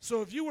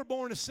 So if you were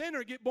born a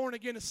sinner, get born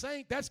again a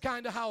saint, that's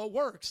kind of how it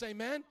works,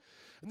 amen?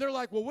 And they're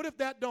like, well, what if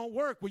that don't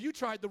work? Well, you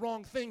tried the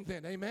wrong thing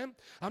then, amen?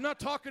 I'm not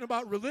talking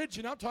about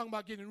religion. I'm talking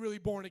about getting really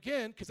born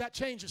again, because that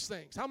changes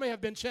things. How many have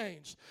been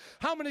changed?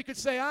 How many could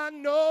say, I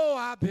know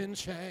I've been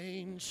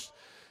changed?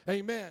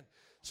 Amen.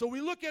 So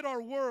we look at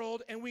our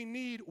world, and we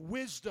need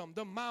wisdom.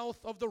 The mouth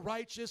of the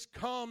righteous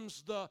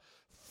comes the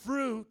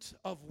fruit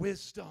of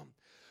wisdom.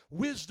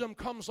 Wisdom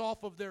comes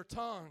off of their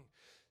tongue.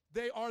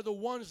 They are the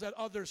ones that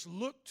others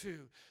look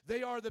to.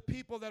 They are the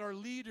people that are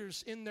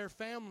leaders in their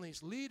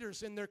families,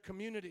 leaders in their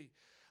community.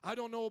 I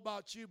don't know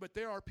about you, but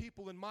there are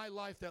people in my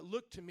life that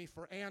look to me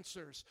for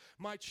answers.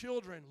 My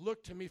children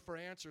look to me for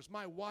answers.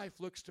 My wife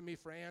looks to me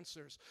for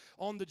answers.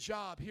 On the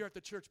job, here at the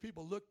church,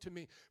 people look to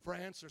me for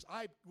answers.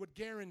 I would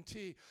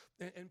guarantee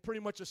and pretty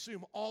much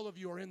assume all of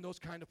you are in those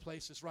kind of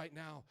places right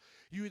now.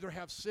 You either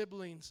have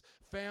siblings,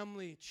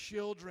 family,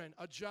 children,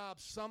 a job,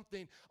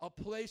 something, a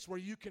place where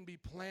you can be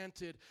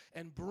planted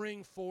and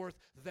bring forth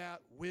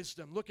that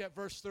wisdom. Look at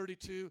verse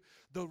 32.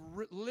 The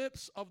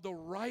lips of the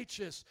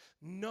righteous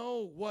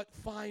know what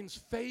finds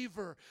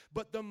favor,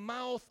 but the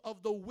mouth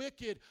of the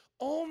wicked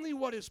only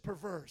what is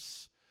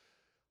perverse.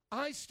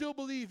 I still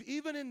believe,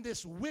 even in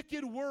this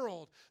wicked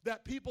world,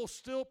 that people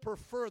still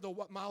prefer the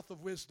mouth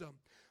of wisdom.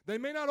 They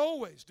may not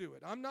always do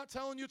it. I'm not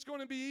telling you it's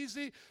going to be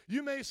easy.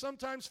 You may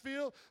sometimes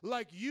feel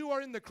like you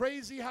are in the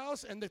crazy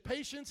house and the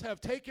patients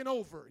have taken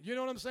over. You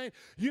know what I'm saying?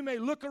 You may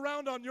look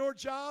around on your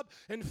job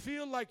and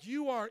feel like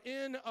you are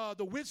in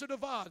the Wizard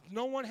of Oz.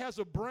 No one has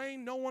a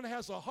brain. No one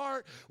has a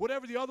heart.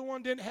 Whatever the other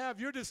one didn't have,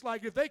 you're just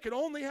like, if they could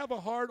only have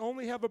a heart,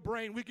 only have a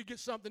brain, we could get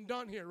something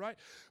done here, right?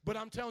 But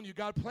I'm telling you,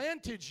 God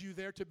planted you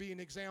there to be an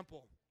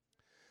example.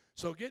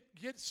 So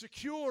get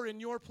secure in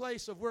your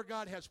place of where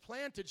God has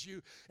planted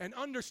you, and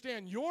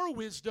understand your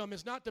wisdom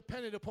is not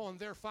dependent upon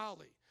their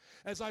folly.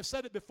 As I've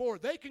said it before,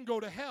 they can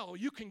go to hell,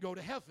 you can go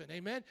to heaven,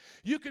 amen?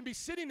 You can be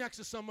sitting next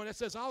to someone that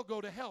says, I'll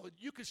go to hell.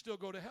 You can still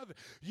go to heaven.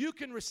 You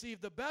can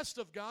receive the best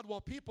of God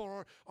while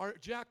people are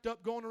jacked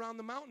up going around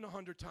the mountain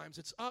 100 times.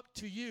 It's up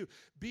to you.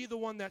 Be the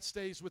one that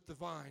stays with the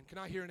vine. Can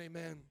I hear an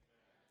amen?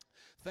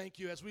 Thank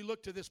you. As we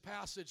look to this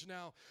passage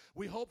now,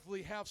 we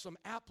hopefully have some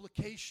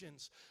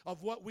applications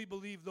of what we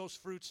believe those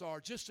fruits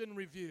are. Just in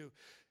review,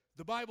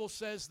 the Bible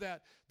says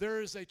that there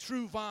is a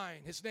true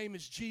vine. His name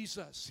is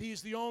Jesus. He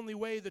is the only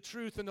way, the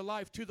truth, and the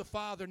life to the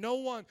Father. No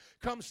one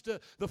comes to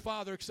the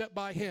Father except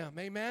by Him.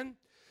 Amen?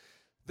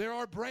 There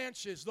are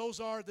branches. Those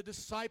are the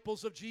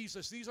disciples of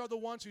Jesus. These are the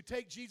ones who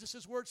take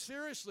Jesus' word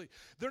seriously.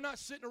 They're not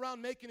sitting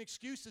around making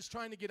excuses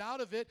trying to get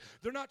out of it.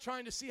 They're not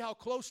trying to see how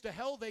close to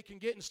hell they can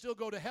get and still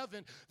go to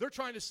heaven. They're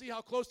trying to see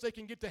how close they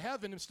can get to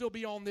heaven and still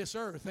be on this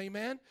earth.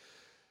 Amen?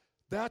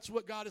 That's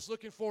what God is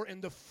looking for.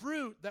 And the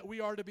fruit that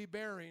we are to be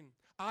bearing,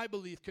 I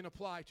believe, can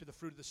apply to the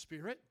fruit of the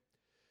Spirit.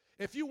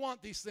 If you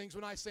want these things,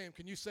 when I say them,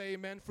 can you say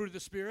amen? Fruit of the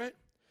Spirit?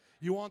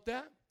 You want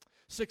that?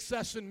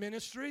 Success in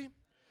ministry,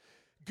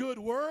 good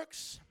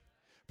works,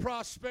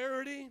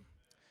 prosperity,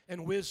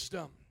 and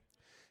wisdom.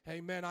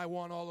 Amen. I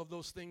want all of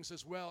those things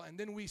as well. And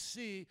then we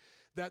see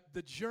that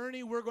the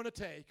journey we're going to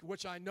take,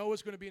 which I know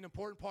is going to be an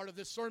important part of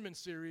this sermon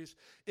series,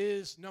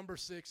 is number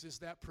 6, is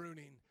that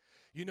pruning.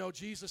 You know,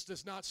 Jesus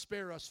does not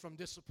spare us from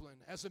discipline.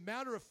 As a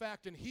matter of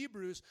fact, in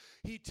Hebrews,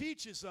 he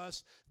teaches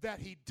us that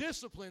he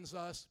disciplines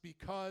us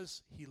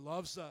because he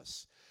loves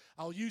us.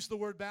 I'll use the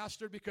word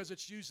bastard because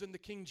it's used in the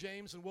King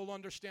James and we'll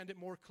understand it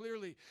more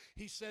clearly.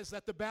 He says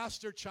that the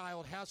bastard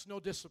child has no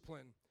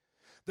discipline.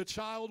 the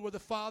child where the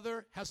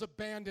father has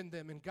abandoned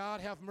them. And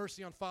God have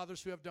mercy on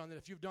fathers who have done that.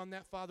 If you've done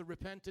that, Father,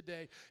 repent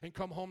today and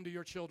come home to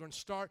your children.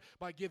 Start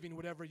by giving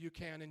whatever you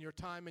can in your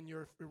time and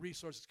your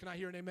resources. Can I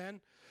hear an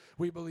amen?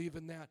 We believe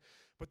in that.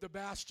 But the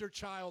bastard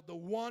child, the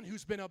one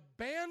who's been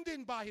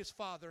abandoned by his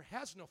father,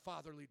 has no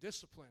fatherly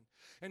discipline.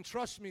 And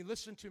trust me,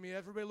 listen to me,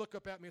 everybody look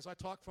up at me as I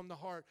talk from the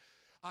heart.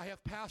 I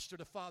have pastored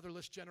a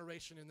fatherless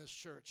generation in this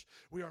church.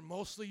 We are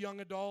mostly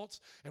young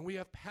adults, and we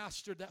have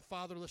pastored that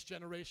fatherless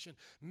generation.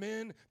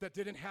 Men that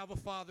didn't have a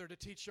father to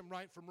teach them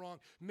right from wrong.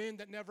 Men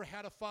that never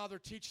had a father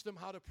teach them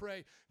how to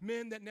pray.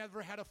 Men that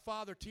never had a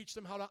father teach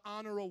them how to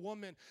honor a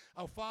woman.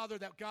 A father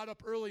that got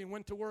up early and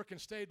went to work and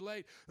stayed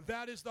late.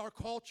 That is our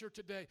culture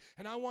today.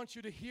 And I want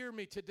you to hear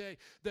me today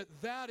that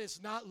that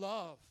is not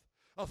love.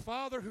 A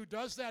father who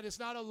does that is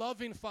not a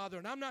loving father.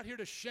 And I'm not here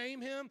to shame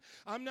him.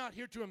 I'm not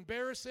here to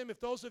embarrass him. If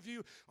those of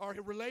you are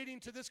relating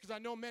to this, because I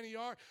know many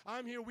are,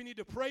 I'm here. We need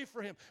to pray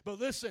for him.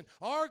 But listen,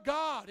 our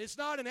God is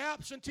not an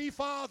absentee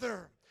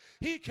father.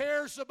 He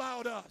cares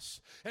about us.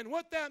 And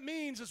what that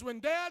means is when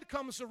Dad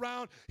comes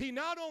around, he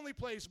not only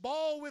plays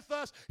ball with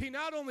us, he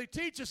not only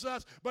teaches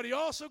us, but he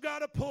also got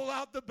to pull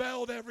out the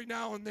belt every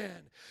now and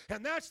then.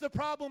 And that's the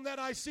problem that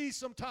I see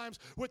sometimes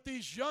with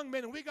these young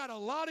men. And we got a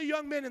lot of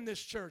young men in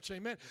this church,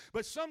 amen.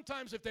 But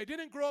sometimes if they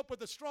didn't grow up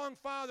with a strong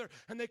father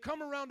and they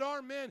come around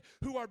our men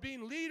who are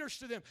being leaders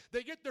to them,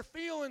 they get their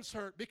feelings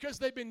hurt because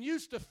they've been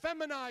used to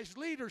feminized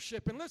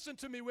leadership. And listen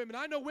to me, women.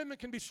 I know women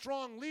can be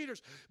strong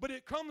leaders, but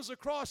it comes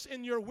across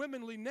in your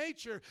womanly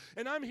nature.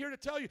 And I'm here to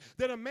tell you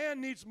that a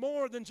man needs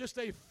more than just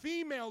a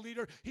female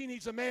leader. He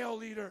needs a male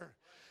leader.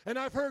 And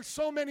I've heard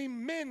so many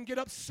men get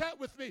upset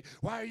with me.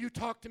 Why are you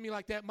talking to me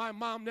like that? My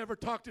mom never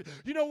talked to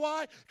you. Know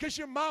why? Because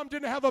your mom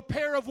didn't have a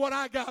pair of what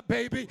I got,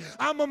 baby.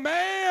 I'm a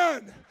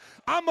man.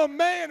 I'm a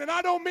man, and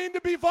I don't mean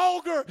to be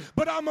vulgar,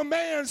 but I'm a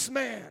man's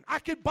man. I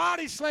could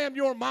body slam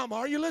your mama.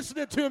 Are you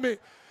listening to me?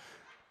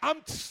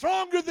 I'm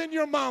stronger than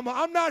your mama.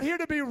 I'm not here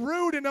to be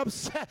rude and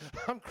upset.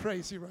 I'm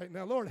crazy right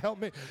now. Lord, help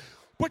me.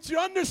 But you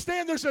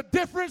understand there's a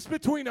difference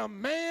between a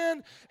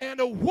man and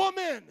a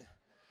woman.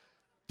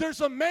 There's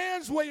a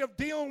man's way of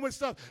dealing with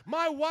stuff.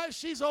 My wife,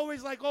 she's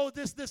always like, oh,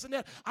 this, and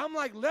that. I'm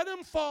like, let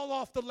him fall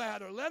off the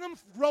ladder. Let him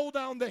roll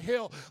down the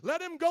hill.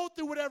 Let him go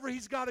through whatever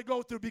he's got to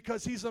go through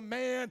because he's a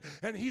man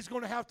and he's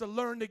going to have to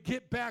learn to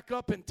get back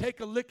up and take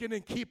a licking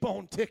and keep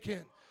on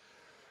ticking.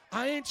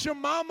 I ain't your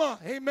mama.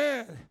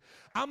 Amen.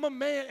 I'm a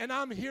man, and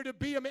I'm here to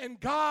be a man. And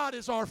God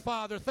is our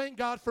Father. Thank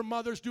God for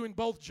mothers doing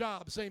both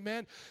jobs.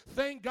 Amen.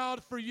 Thank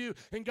God for you.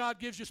 And God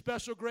gives you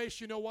special grace.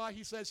 You know why?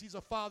 He says he's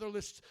a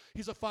fatherless.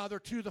 He's a father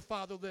to the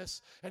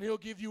fatherless. And he'll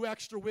give you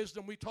extra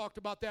wisdom. We talked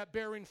about that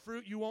bearing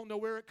fruit. You won't know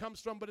where it comes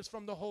from, but it's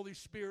from the Holy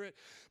Spirit.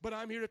 But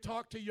I'm here to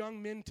talk to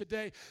young men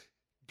today.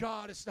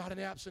 God is not an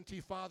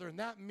absentee father. And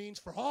that means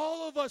for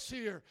all of us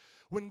here,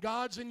 when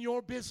God's in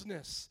your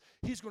business,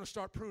 he's going to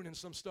start pruning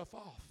some stuff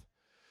off.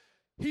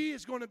 He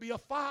is going to be a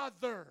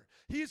father.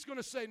 He's going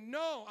to say,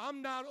 no,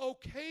 I'm not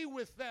okay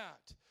with that.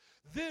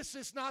 This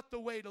is not the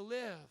way to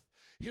live.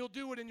 He'll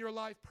do it in your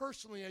life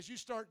personally as you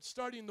start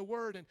studying the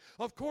Word. And,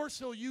 of course,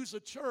 he'll use a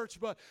church,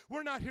 but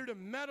we're not here to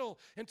meddle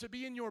and to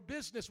be in your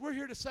business. We're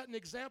here to set an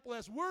example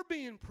as we're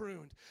being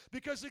pruned.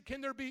 Because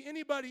can there be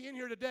anybody in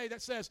here today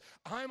that says,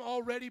 I'm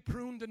already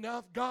pruned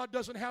enough? God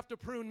doesn't have to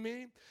prune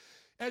me.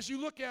 As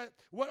you look at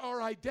what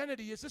our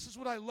identity is, this is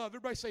what I love.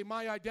 Everybody say,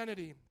 my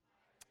identity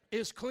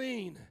is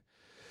clean,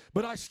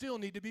 but I still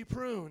need to be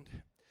pruned.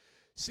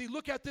 See,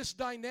 look at this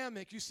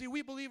dynamic. You see,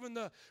 we believe in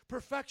the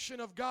perfection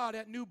of God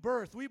at new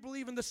birth. We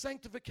believe in the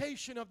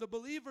sanctification of the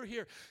believer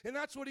here. And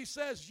that's what he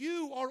says.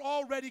 You are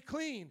already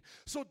clean.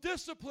 So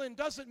discipline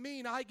doesn't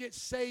mean I get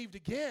saved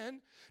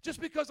again. Just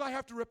because I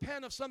have to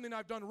repent of something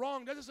I've done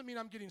wrong, that doesn't mean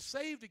I'm getting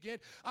saved again.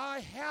 I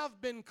have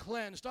been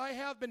cleansed. I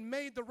have been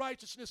made the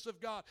righteousness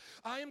of God.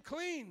 I am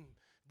clean.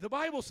 The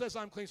Bible says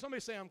I'm clean.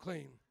 Somebody say I'm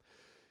clean.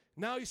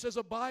 Now he says,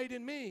 abide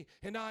in me,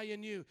 and I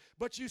in you.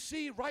 But you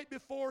see, right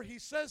before he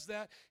says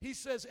that, he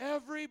says,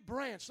 every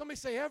branch. Somebody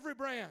say, every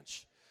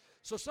branch.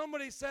 So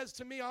somebody says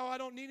to me, oh, I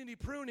don't need any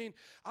pruning.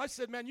 I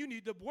said, man, you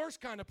need the worst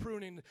kind of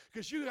pruning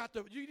because you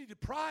need the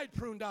pride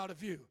pruned out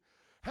of you.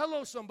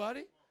 Hello,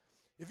 somebody.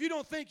 If you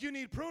don't think you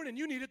need pruning,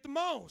 you need it the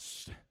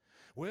most.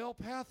 Well,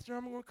 Pastor,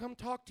 I'm going to come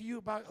talk to you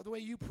about the way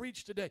you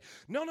preach today.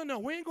 No.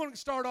 We ain't going to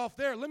start off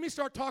there. Let me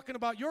start talking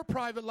about your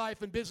private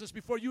life and business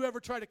before you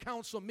ever try to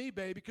counsel me,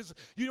 baby, because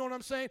you know what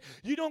I'm saying?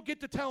 You don't get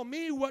to tell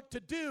me what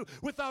to do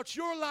without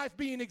your life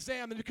being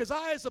examined, because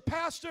I, as a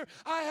pastor,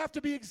 I have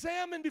to be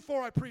examined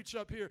before I preach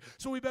up here.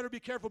 So we better be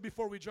careful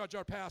before we judge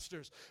our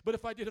pastors. But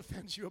if I did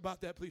offend you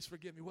about that, please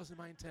forgive me. It wasn't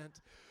my intent.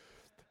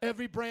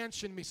 Every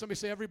branch in me, somebody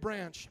say every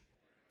branch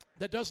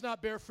that does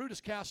not bear fruit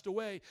is cast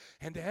away,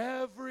 and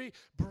every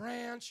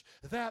branch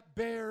that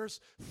bears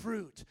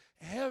fruit,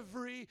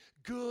 every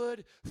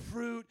good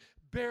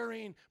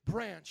fruit-bearing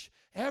branch,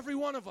 every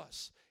one of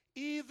us,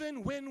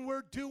 even when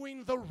we're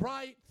doing the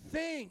right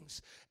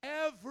things,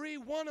 every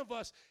one of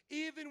us,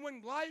 even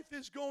when life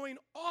is going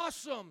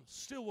awesome,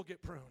 still will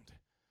get pruned,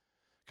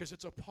 because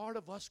it's a part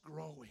of us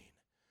growing.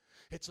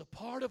 It's a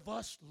part of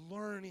us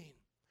learning.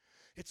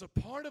 It's a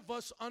part of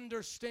us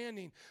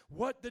understanding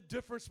what the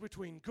difference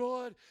between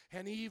good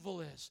and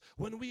evil is.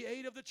 When we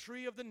ate of the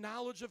tree of the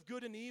knowledge of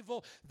good and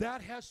evil,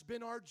 that has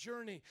been our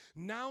journey.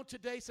 Now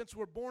today, since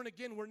we're born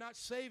again, we're not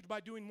saved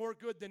by doing more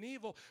good than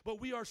evil, but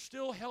we are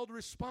still held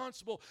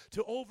responsible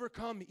to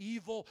overcome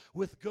evil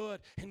with good.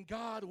 And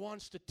God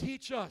wants to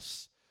teach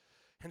us.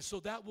 And so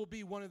that will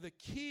be one of the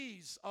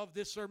keys of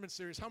this sermon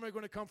series. How many are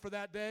going to come for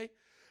that day?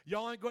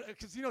 Y'all ain't going to,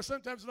 because,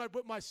 sometimes when I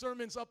put my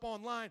sermons up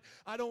online,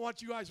 I don't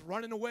want you guys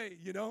running away,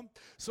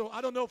 So I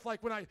don't know if,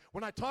 like,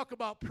 when I talk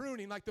about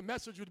pruning, like, the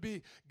message would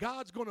be,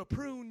 God's going to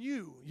prune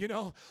you,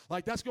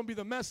 Like, that's going to be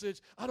the message.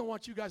 I don't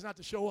want you guys not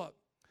to show up.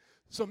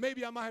 So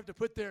maybe I might have to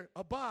put there,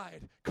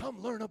 abide,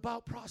 come learn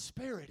about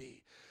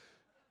prosperity.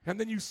 And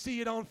then you see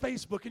it on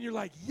Facebook, and you're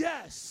like,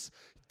 yes,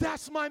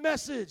 that's my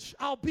message.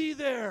 I'll be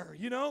there,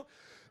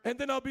 And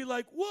then I'll be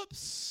like,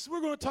 whoops,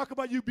 we're going to talk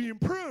about you being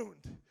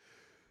pruned.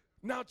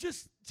 Now,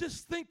 just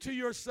think to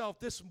yourself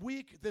this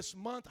week, this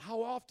month,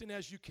 how often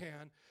as you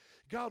can,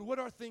 God, what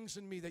are things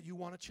in me that you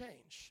want to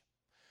change?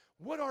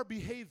 What are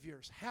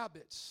behaviors,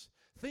 habits,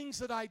 things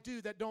that I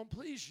do that don't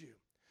please you?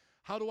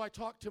 How do I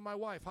talk to my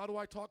wife? How do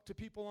I talk to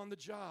people on the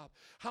job?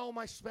 How am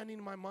I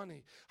spending my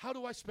money? How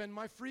do I spend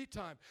my free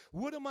time?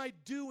 What am I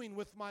doing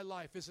with my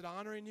life? Is it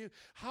honoring you?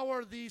 How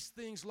are these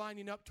things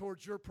lining up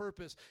towards your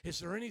purpose? Is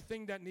there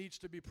anything that needs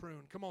to be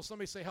pruned? Come on,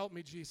 somebody say, help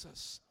me,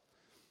 Jesus.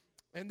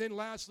 And then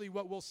lastly,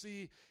 what we'll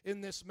see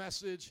in this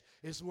message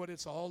is what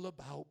it's all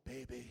about,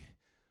 baby.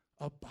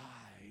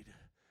 Abide.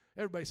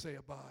 Everybody say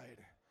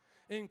abide.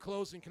 In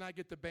closing, can I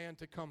get the band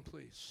to come,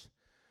 please?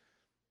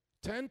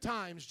 10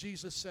 times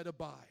Jesus said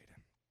abide.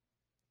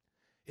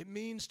 It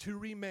means to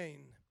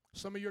remain.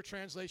 Some of your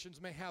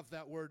translations may have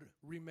that word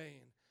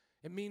remain.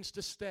 It means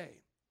to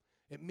stay.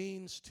 It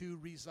means to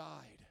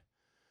reside.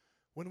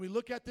 When we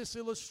look at this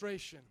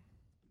illustration,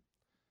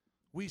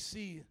 we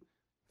see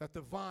that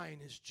the vine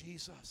is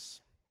Jesus.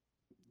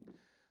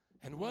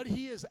 And what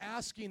he is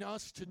asking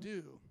us to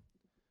do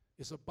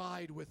is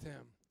abide with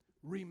him,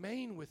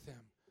 remain with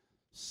him,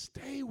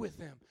 stay with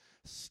him,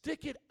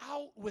 stick it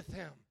out with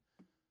him.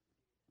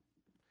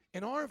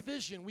 In our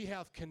vision, we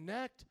have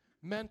connect,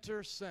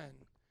 mentor,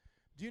 send.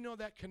 Do you know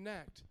that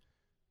connect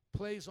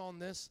plays on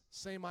this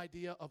same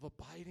idea of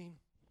abiding?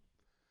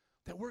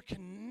 That we're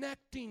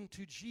connecting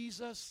to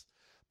Jesus,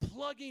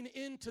 plugging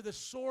into the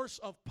source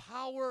of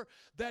power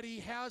that he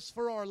has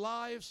for our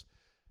lives,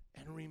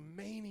 and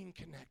remaining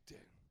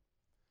connected.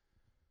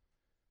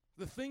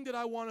 The thing that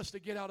I want us to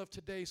get out of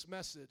today's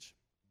message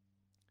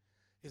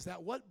is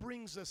that what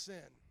brings us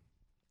in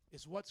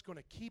is what's going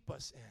to keep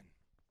us in.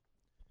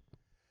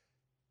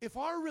 If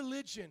our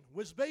religion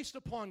was based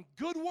upon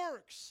good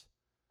works,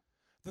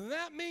 then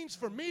that means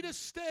for me to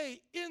stay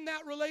in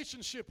that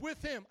relationship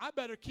with him, I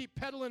better keep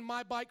pedaling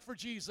my bike for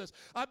Jesus.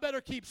 I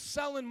better keep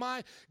selling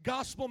my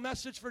gospel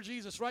message for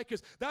Jesus, right?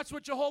 Because that's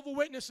what Jehovah's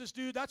Witnesses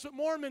do. That's what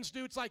Mormons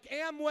do. It's like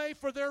Amway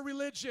for their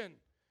religion,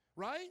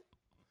 right?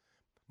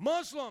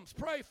 Muslims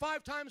pray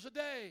 5 times a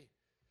day.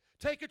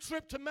 Take a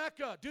trip to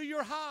Mecca. Do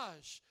your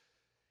Hajj.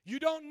 You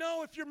don't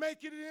know if you're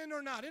making it in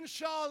or not.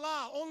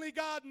 Inshallah, only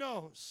God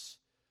knows.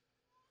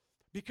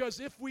 Because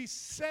if we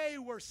say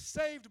we're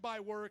saved by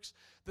works,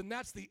 then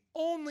that's the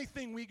only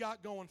thing we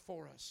got going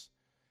for us.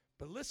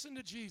 But listen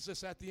to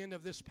Jesus at the end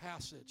of this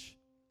passage.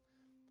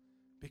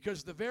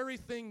 Because the very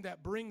thing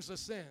that brings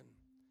us in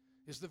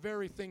is the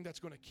very thing that's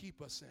going to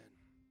keep us in.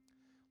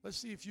 Let's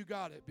see if you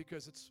got it,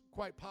 because it's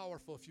quite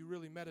powerful if you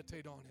really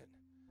meditate on it.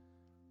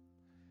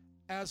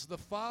 As the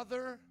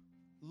Father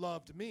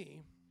loved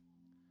me,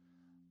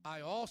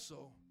 I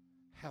also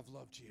have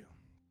loved you.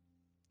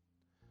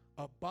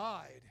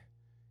 Abide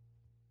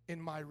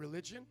in my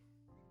religion.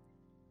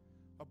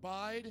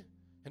 Abide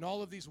in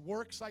all of these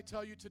works I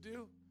tell you to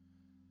do.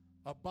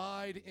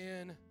 Abide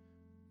in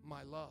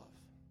my love.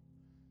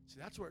 See,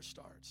 that's where it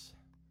starts.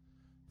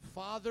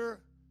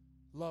 Father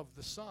loved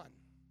the Son.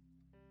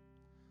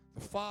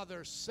 The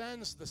Father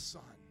sends the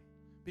Son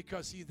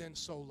because he then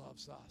so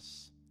loves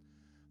us.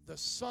 The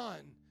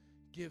Son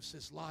gives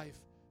his life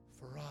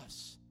for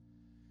us.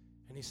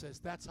 And he says,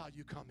 that's how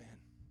you come in.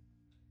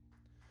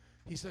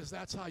 He says,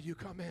 that's how you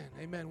come in.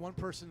 Amen. One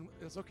person,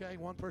 it's okay.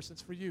 One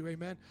person's for you.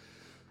 Amen.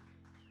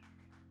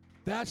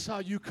 That's how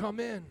you come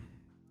in.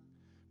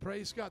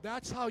 Praise God.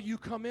 That's how you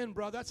come in,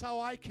 bro. That's how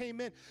I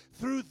came in.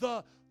 Through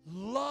the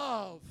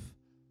love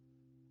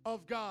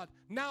of God.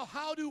 Now,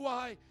 how do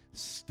I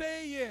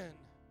stay in?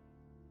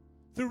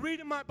 Through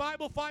reading my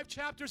Bible 5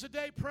 chapters a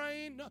day,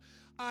 praying? No,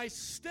 I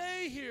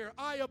stay here.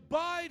 I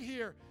abide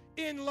here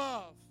in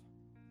love.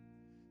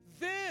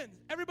 Then,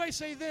 everybody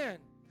say then.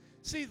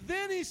 See,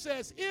 then he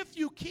says, if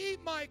you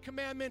keep my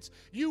commandments,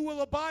 you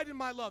will abide in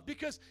my love.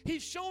 Because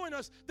he's showing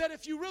us that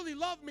if you really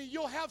love me,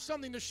 you'll have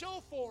something to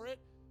show for it.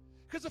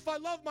 Because if I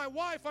love my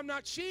wife, I'm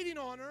not cheating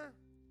on her.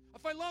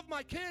 If I love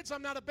my kids,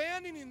 I'm not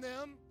abandoning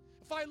them.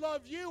 If I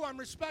love you, I'm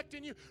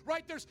respecting you.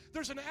 Right?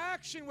 There's an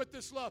action with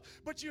this love.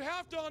 But you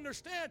have to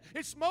understand,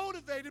 it's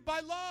motivated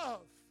by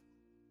love.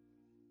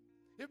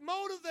 It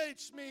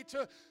motivates me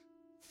to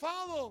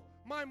follow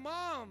my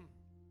mom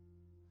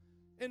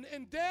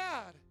and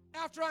dad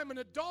after I'm an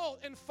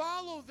adult and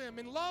follow them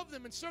and love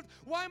them and serve.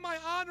 Why am I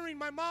honoring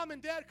my mom and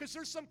dad? Because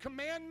there's some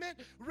commandment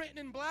written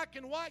in black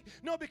and white?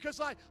 No, because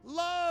I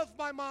love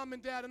my mom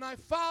and dad and I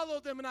follow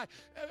them and I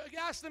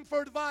ask them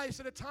for advice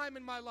at a time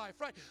in my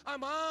life, right?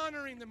 I'm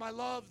honoring them. I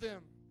love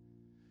them.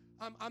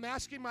 I'm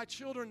asking my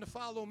children to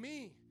follow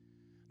me.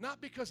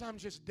 Not because I'm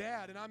just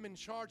dad and I'm in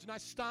charge and I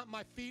stomp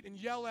my feet and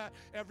yell at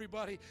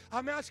everybody.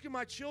 I'm asking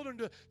my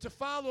children to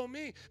follow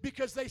me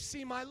because they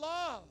see my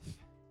love.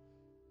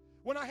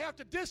 When I have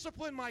to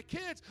discipline my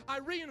kids, I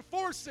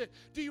reinforce it.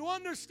 Do you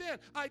understand?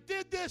 I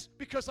did this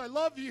because I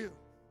love you.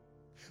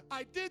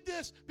 I did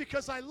this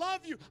because I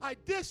love you. I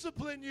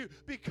discipline you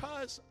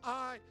because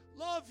I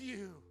love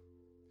you.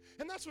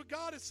 And that's what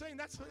God is saying.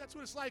 That's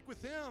what it's like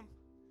with Him.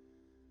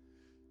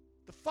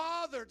 The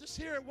Father, just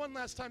hear it one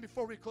last time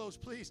before we close,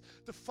 please.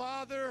 The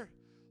Father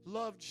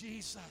loved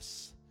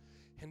Jesus,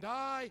 and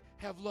I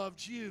have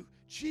loved you.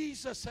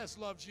 Jesus has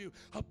loved you.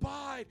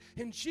 Abide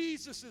in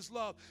Jesus'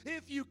 love.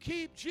 If you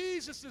keep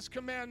Jesus'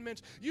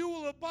 commandments, you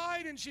will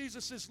abide in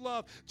Jesus'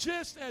 love,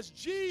 just as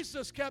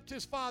Jesus kept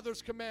His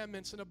Father's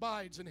commandments and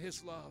abides in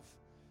His love.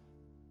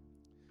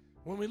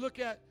 When we look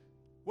at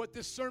what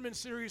this sermon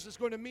series is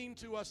going to mean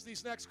to us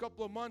these next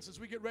couple of months as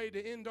we get ready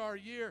to end our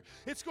year,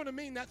 it's going to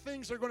mean that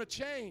things are going to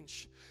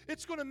change.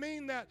 It's going to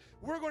mean that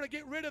we're going to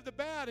get rid of the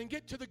bad and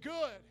get to the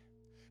good.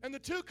 And the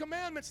two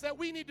commandments that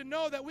we need to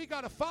know that we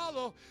got to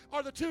follow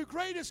are the two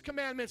greatest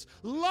commandments.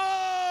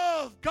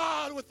 Love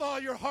God with all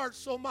your heart,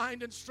 soul,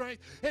 mind, and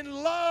strength, and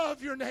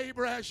love your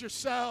neighbor as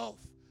yourself.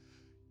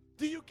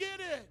 Do you get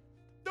it?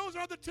 Those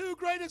are the two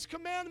greatest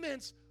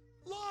commandments.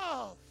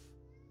 Love.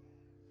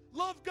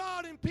 Love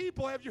God and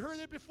people. Have you heard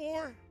it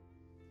before?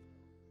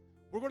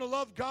 We're going to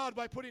love God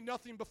by putting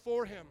nothing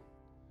before Him.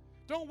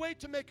 Don't wait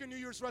to make a New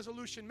Year's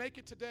resolution. Make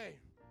it today.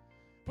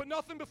 Put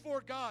nothing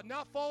before God,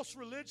 not false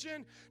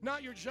religion,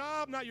 not your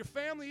job, not your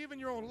family, even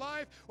your own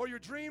life, or your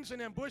dreams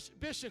and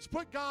ambitions.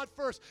 Put God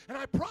first. And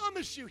I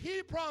promise you,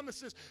 He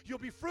promises, you'll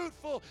be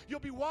fruitful, you'll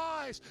be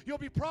wise, you'll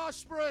be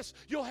prosperous,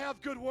 you'll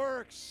have good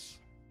works.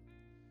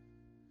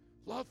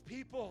 Love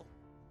people.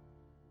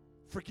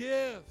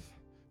 Forgive.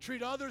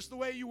 Treat others the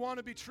way you want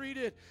to be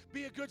treated.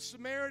 Be a good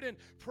Samaritan.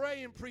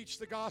 Pray and preach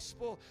the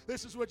gospel.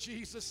 This is what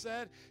Jesus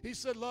said. He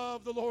said,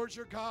 love the Lord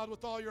your God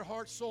with all your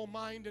heart, soul,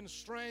 mind, and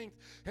strength.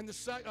 And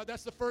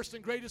that's the first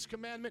and greatest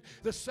commandment.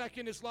 The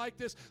second is like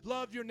this.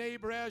 Love your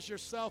neighbor as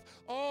yourself.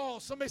 All.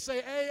 Somebody say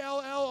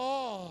A-L-L,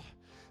 all.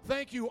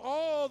 Thank you.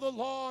 All the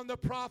law and the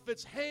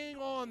prophets hang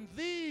on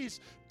these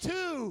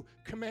two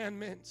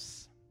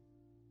commandments.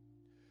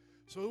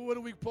 So what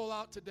do we pull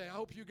out today? I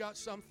hope you got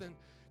something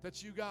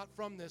that you got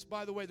from this.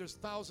 By the way, there's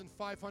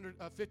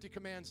 1,050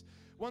 commands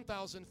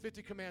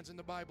in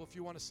the Bible. If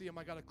you want to see them,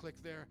 I got to click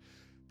there.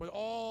 But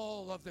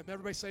all of them,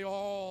 everybody say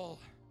all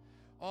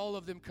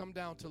of them come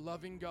down to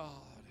loving God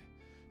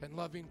and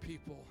loving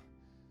people.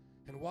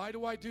 And why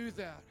do I do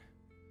that?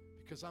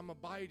 Because I'm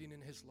abiding in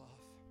His love.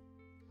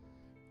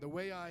 The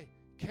way I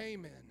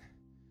came in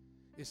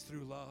is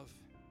through love,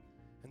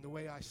 and the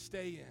way I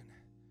stay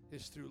in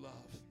is through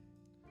love.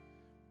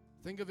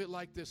 Think of it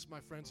like this, my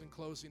friends, in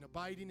closing.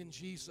 Abiding in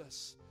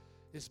Jesus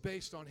is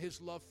based on His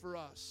love for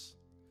us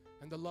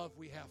and the love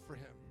we have for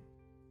Him.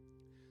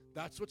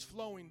 That's what's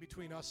flowing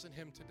between us and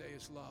Him today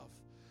is love.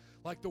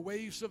 Like the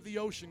waves of the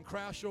ocean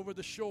crash over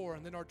the shore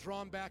and then are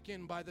drawn back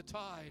in by the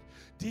tide.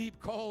 Deep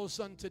calls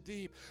unto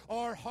deep.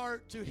 Our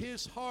heart to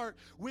His heart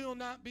will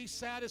not be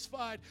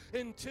satisfied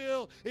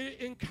until it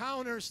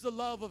encounters the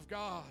love of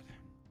God.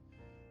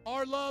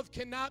 Our love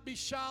cannot be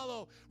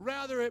shallow.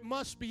 Rather, it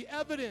must be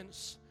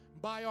evidence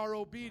by our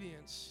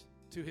obedience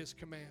to His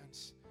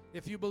commands.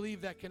 If you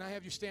believe that, can I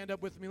have you stand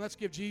up with me? Let's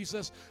give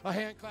Jesus a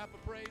hand clap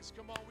of praise.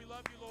 Come on, we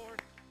love you,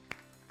 Lord.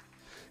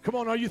 Come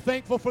on, are you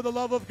thankful for the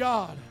love of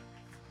God?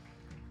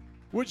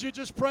 Would you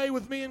just pray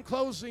with me in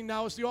closing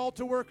now as the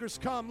altar workers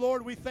come?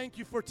 Lord, we thank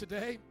you for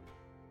today.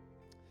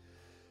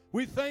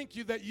 We thank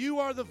you that you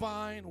are the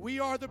vine, we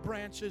are the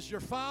branches,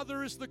 your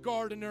Father is the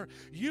gardener.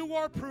 You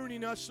are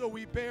pruning us so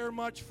we bear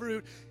much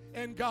fruit.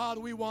 And God,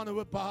 we want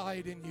to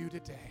abide in you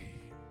today.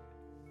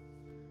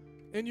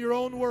 In your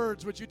own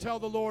words, would you tell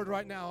the Lord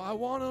right now, I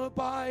want to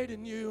abide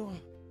in you.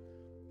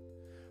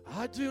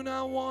 I do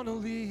not want to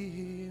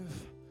leave.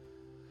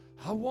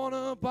 I want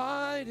to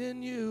abide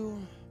in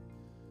you.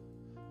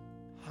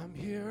 I'm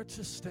here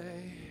to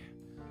stay.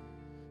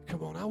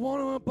 Come on, I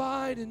want to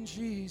abide in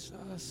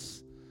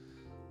Jesus.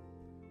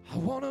 I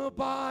want to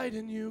abide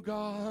in you,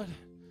 God.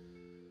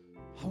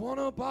 I want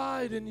to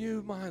abide in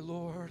you, my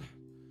Lord.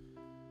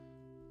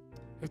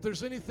 If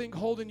there's anything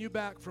holding you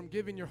back from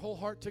giving your whole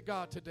heart to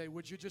God today,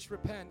 would you just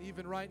repent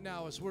even right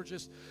now as we're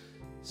just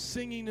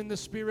singing in the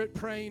Spirit,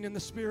 praying in the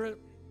Spirit?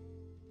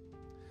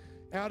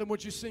 Adam,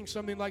 would you sing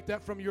something like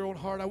that from your own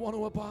heart? I want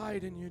to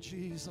abide in you,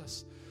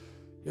 Jesus.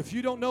 If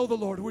you don't know the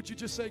Lord, would you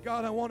just say,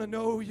 God, I want to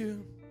know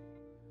you.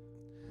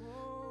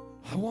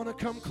 I want to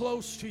come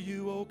close to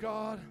you, oh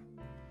God.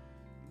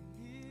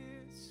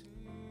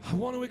 I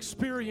want to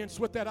experience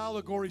what that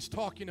allegory is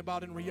talking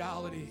about in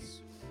reality.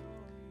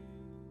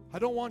 I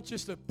don't want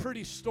just a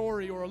pretty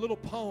story or a little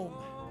poem.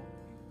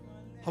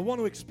 I want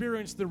to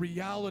experience the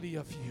reality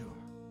of you.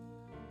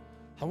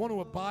 I want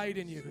to abide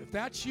in you. If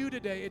that's you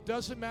today, it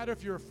doesn't matter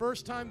if you're a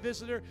first-time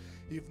visitor,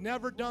 you've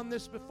never done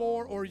this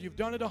before, or you've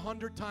done it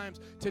 100 times.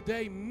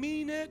 Today,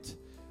 mean it,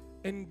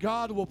 and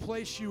God will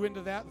place you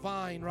into that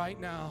vine right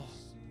now.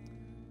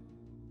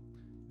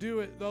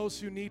 Do it. Those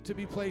who need to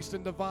be placed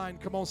in the vine,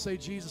 come on, say,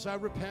 Jesus, I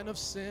repent of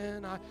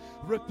sin. I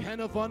repent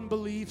of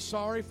unbelief.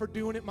 Sorry for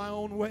doing it my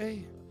own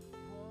way.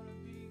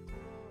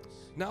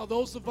 Now,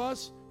 those of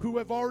us who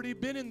have already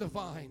been in the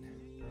vine,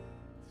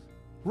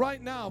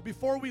 right now,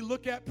 before we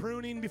look at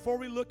pruning, before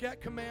we look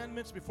at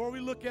commandments, before we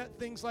look at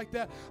things like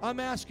that, I'm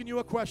asking you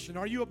a question.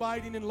 Are you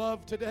abiding in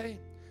love today?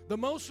 The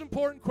most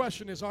important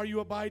question is, are you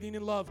abiding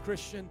in love,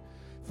 Christian,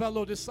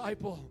 fellow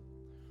disciple?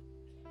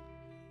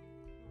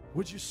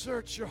 Would you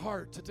search your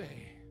heart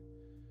today?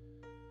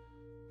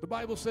 The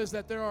Bible says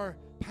that there are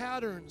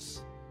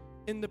patterns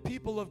in the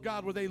people of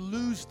God where they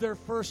lose their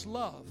first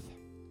love,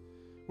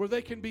 where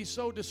they can be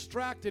so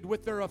distracted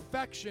with their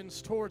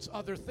affections towards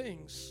other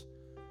things.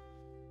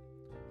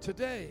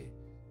 Today,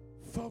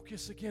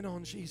 focus again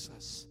on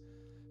Jesus.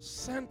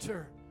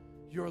 Center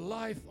your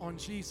life on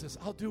Jesus.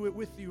 I'll do it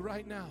with you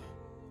right now.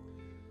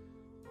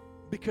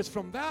 Because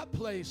from that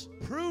place,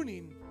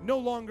 pruning no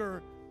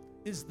longer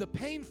is the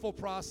painful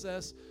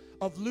process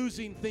of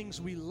losing things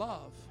we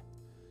love.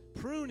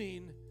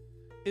 Pruning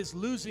is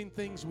losing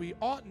things we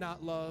ought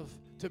not love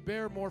to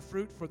bear more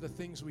fruit for the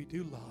things we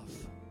do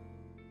love.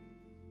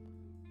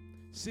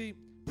 See,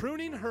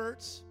 pruning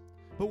hurts,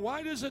 but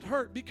why does it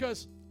hurt?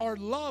 Because our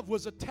love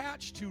was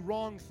attached to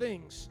wrong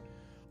things.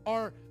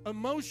 Our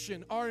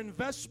emotion, our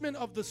investment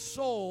of the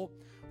soul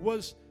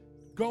was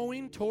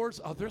going towards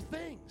other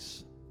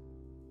things.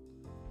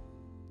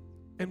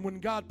 And when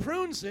God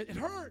prunes it, it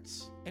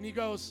hurts. And he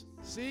goes,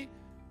 see,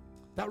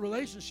 that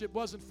relationship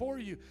wasn't for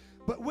you.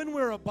 But when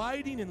we're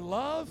abiding in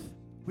love,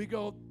 we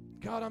go,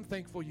 God, I'm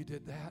thankful you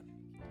did that.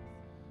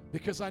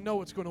 Because I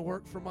know it's going to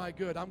work for my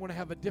good. I'm going to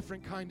have a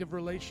different kind of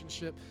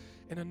relationship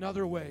in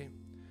another way.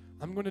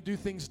 I'm going to do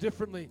things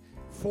differently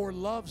for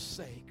love's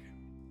sake.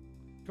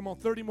 Come on,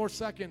 30 more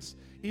seconds.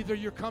 Either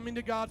you're coming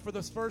to God for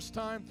the first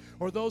time,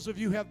 or those of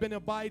you who have been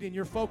abiding,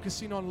 you're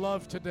focusing on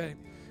love today.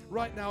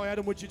 Right now,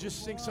 Adam, would you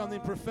just sing something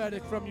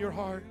prophetic from your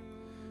heart?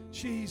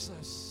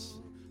 Jesus.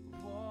 I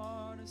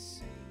wanna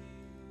see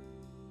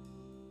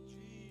you,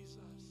 Jesus,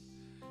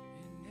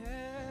 in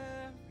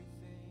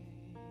everything.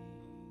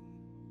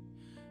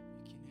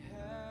 You can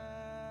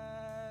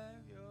have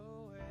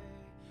your way.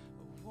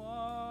 I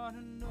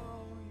wanna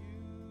know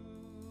you.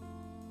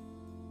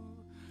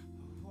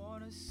 I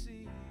wanna see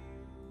you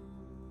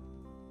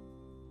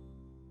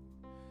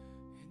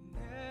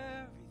in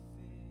everything.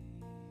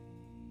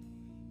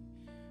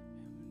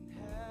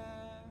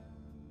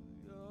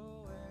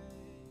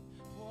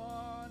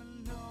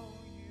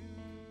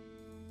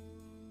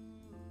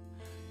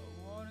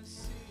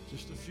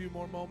 Just a few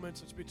more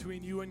moments. It's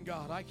between you and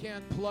God. I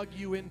can't plug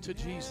you into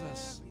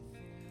Jesus.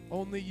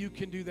 Only you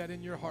can do that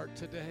in your heart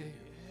today.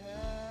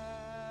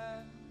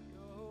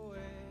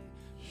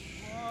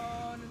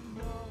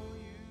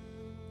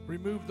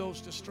 Remove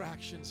those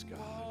distractions,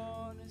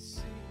 God.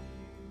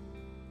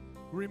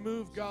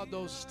 Remove, God,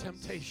 those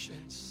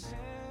temptations.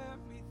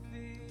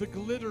 The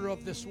glitter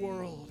of this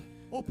world.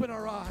 Open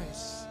our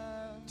eyes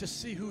to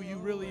see who you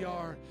really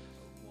are.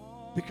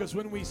 Because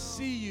when we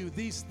see you,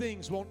 these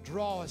things won't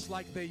draw us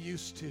like they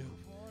used to.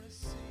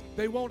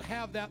 They won't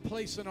have that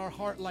place in our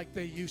heart like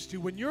they used to.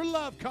 When your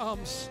love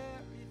comes,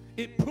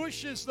 it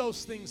pushes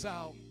those things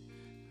out.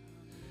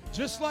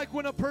 Just like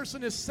when a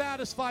person is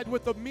satisfied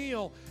with a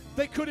meal,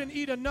 they couldn't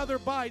eat another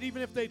bite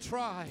even if they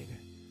tried.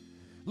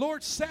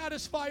 Lord,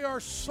 satisfy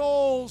our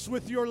souls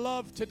with your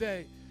love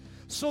today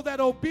so that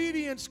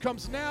obedience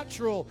comes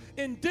natural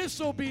and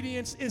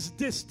disobedience is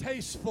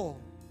distasteful.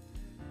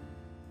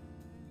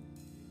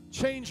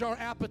 Change our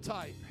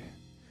appetite.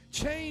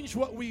 Change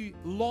what we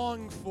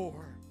long for.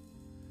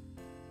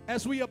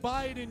 As we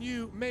abide in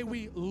you, may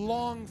we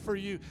long for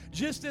you.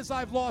 Just as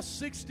I've lost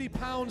 60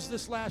 pounds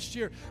this last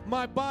year,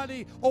 my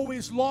body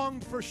always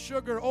longed for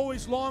sugar,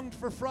 always longed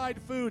for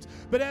fried foods.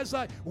 But as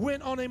I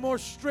went on a more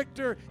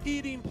stricter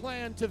eating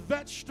plan to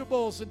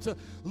vegetables and to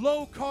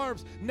low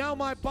carbs, now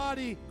my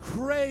body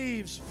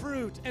craves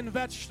fruit and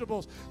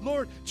vegetables.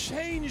 Lord,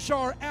 change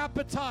our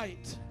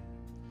appetite.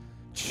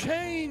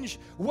 Change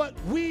what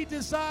we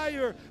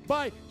desire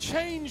by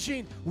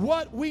changing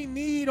what we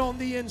need on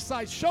the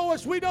inside. Show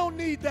us we don't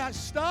need that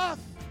stuff.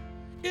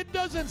 It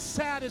doesn't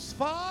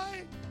satisfy.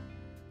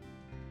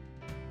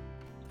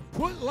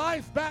 Put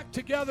life back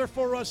together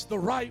for us the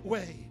right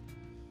way.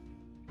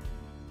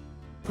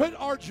 Put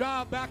our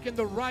job back in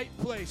the right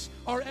place.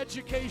 Our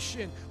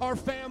education, our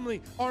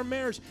family, our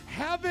marriage.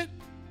 Have it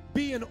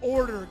be in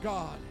order,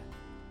 God,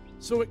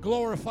 so it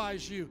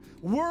glorifies you.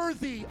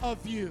 Worthy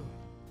of you.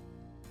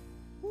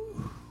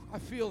 I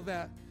feel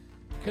that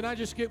Can I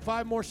just get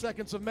 5 more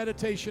seconds of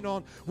meditation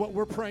on what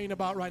we're praying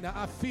about right now?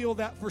 I feel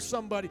that for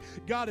somebody.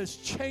 God is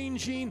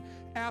changing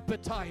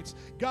appetites.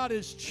 God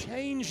is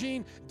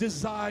changing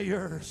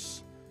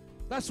desires.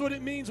 That's what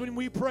it means when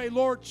we pray,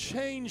 Lord,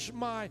 change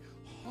my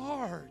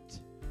heart.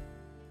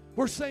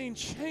 We're saying,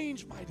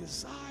 change my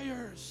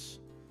desires.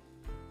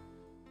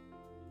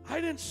 I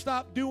didn't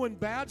stop doing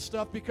bad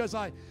stuff because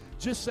I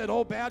just said,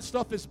 oh, bad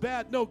stuff is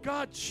bad. No,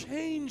 God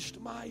changed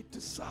my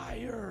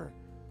desire.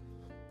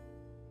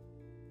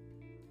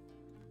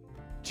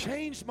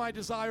 Changed my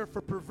desire for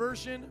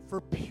perversion,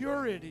 for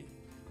purity.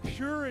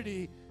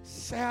 Purity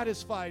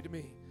satisfied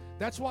me.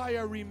 That's why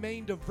I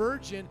remained a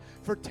virgin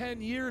for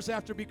 10 years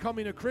after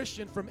becoming a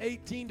Christian, from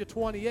 18 to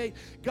 28.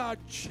 God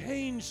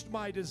changed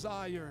my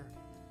desire.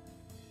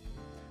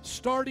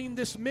 Starting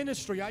this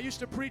ministry, I used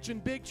to preach in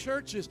big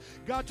churches.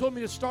 God told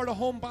me to start a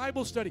home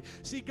Bible study.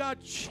 See,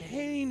 God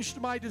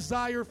changed my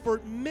desire for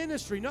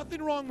ministry.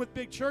 Nothing wrong with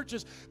big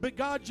churches, but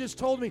God just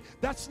told me,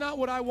 that's not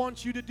what I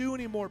want you to do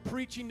anymore,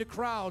 preaching to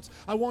crowds.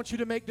 I want you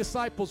to make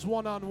disciples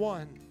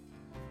one-on-one.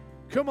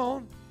 Come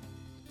on.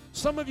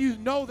 Some of you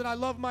know that I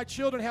love my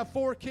children, have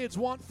 4 kids,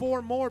 want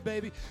 4 more,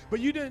 baby.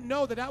 But you didn't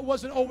know that that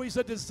wasn't always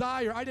a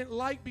desire. I didn't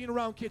like being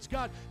around kids.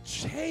 God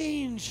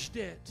changed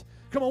it.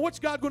 Come on, what's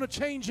God going to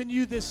change in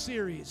you this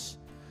series?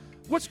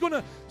 What's going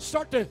to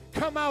start to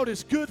come out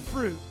as good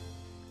fruit?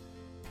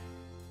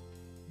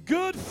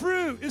 Good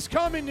fruit is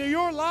coming to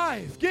your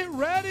life. Get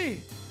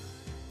ready.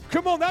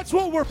 Come on, that's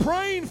what we're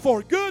praying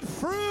for. Good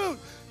fruit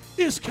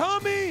is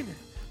coming.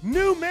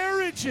 New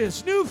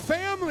marriages, new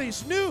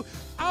families, new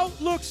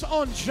outlooks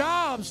on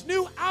jobs,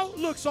 new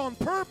outlooks on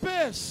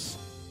purpose.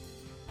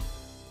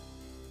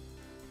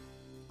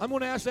 I'm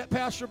going to ask that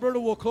Pastor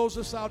Berto will close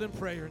us out in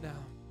prayer now.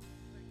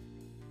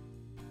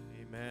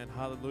 Amen.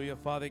 Hallelujah.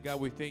 Father God,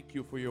 we thank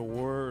you for your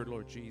word,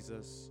 Lord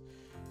Jesus.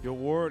 Your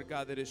word,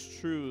 God, that is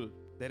true,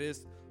 that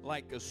is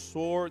like a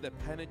sword that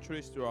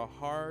penetrates through our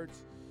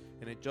hearts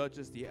and it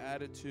judges the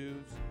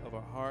attitudes of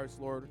our hearts,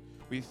 Lord.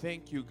 We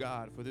thank you,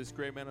 God, for this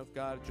great man of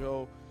God,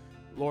 Joe.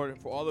 Lord,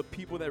 and for all the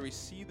people that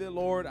receive it,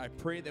 Lord, I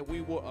pray that we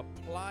will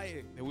apply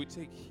it, that we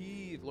take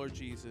heed, Lord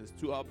Jesus,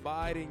 to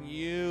abide in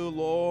you,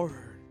 Lord.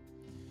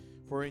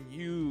 For in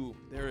you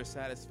there is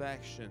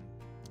satisfaction.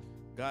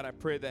 God, I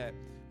pray that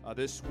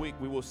this week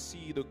we will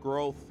see the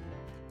growth.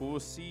 We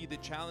will see the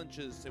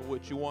challenges in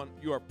which you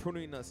are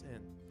pruning us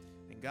in.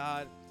 And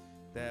God,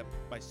 that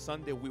by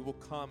Sunday we will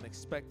come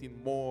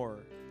expecting more.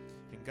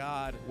 And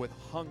God, with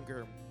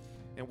hunger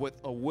and with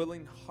a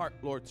willing heart,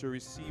 Lord, to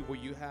receive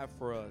what you have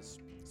for us.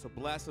 So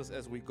bless us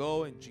as we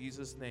go in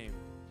Jesus' name.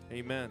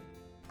 Amen.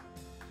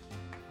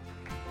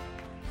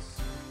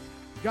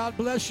 God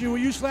bless you. Will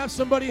you slap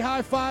somebody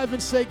high five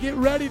and say, get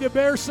ready to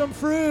bear some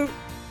fruit?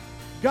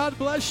 God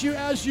bless you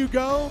as you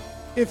go.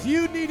 If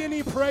you need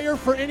any prayer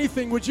for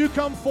anything, would you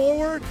come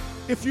forward?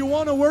 If you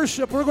want to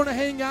worship, we're going to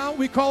hang out.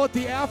 We call it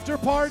the after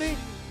party.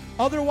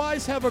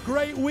 Otherwise, have a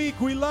great week.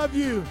 We love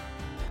you.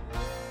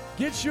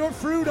 Get your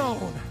fruit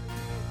on.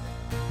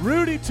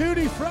 Rooty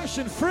Tooty, fresh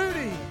and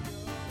fruity.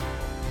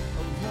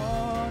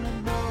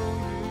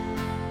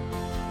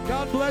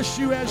 God bless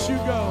you as you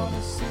go.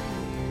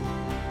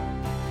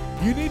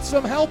 You need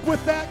some help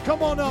with that?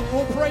 Come on up.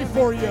 We'll pray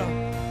for you.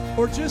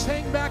 Or just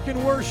hang back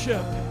and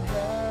worship.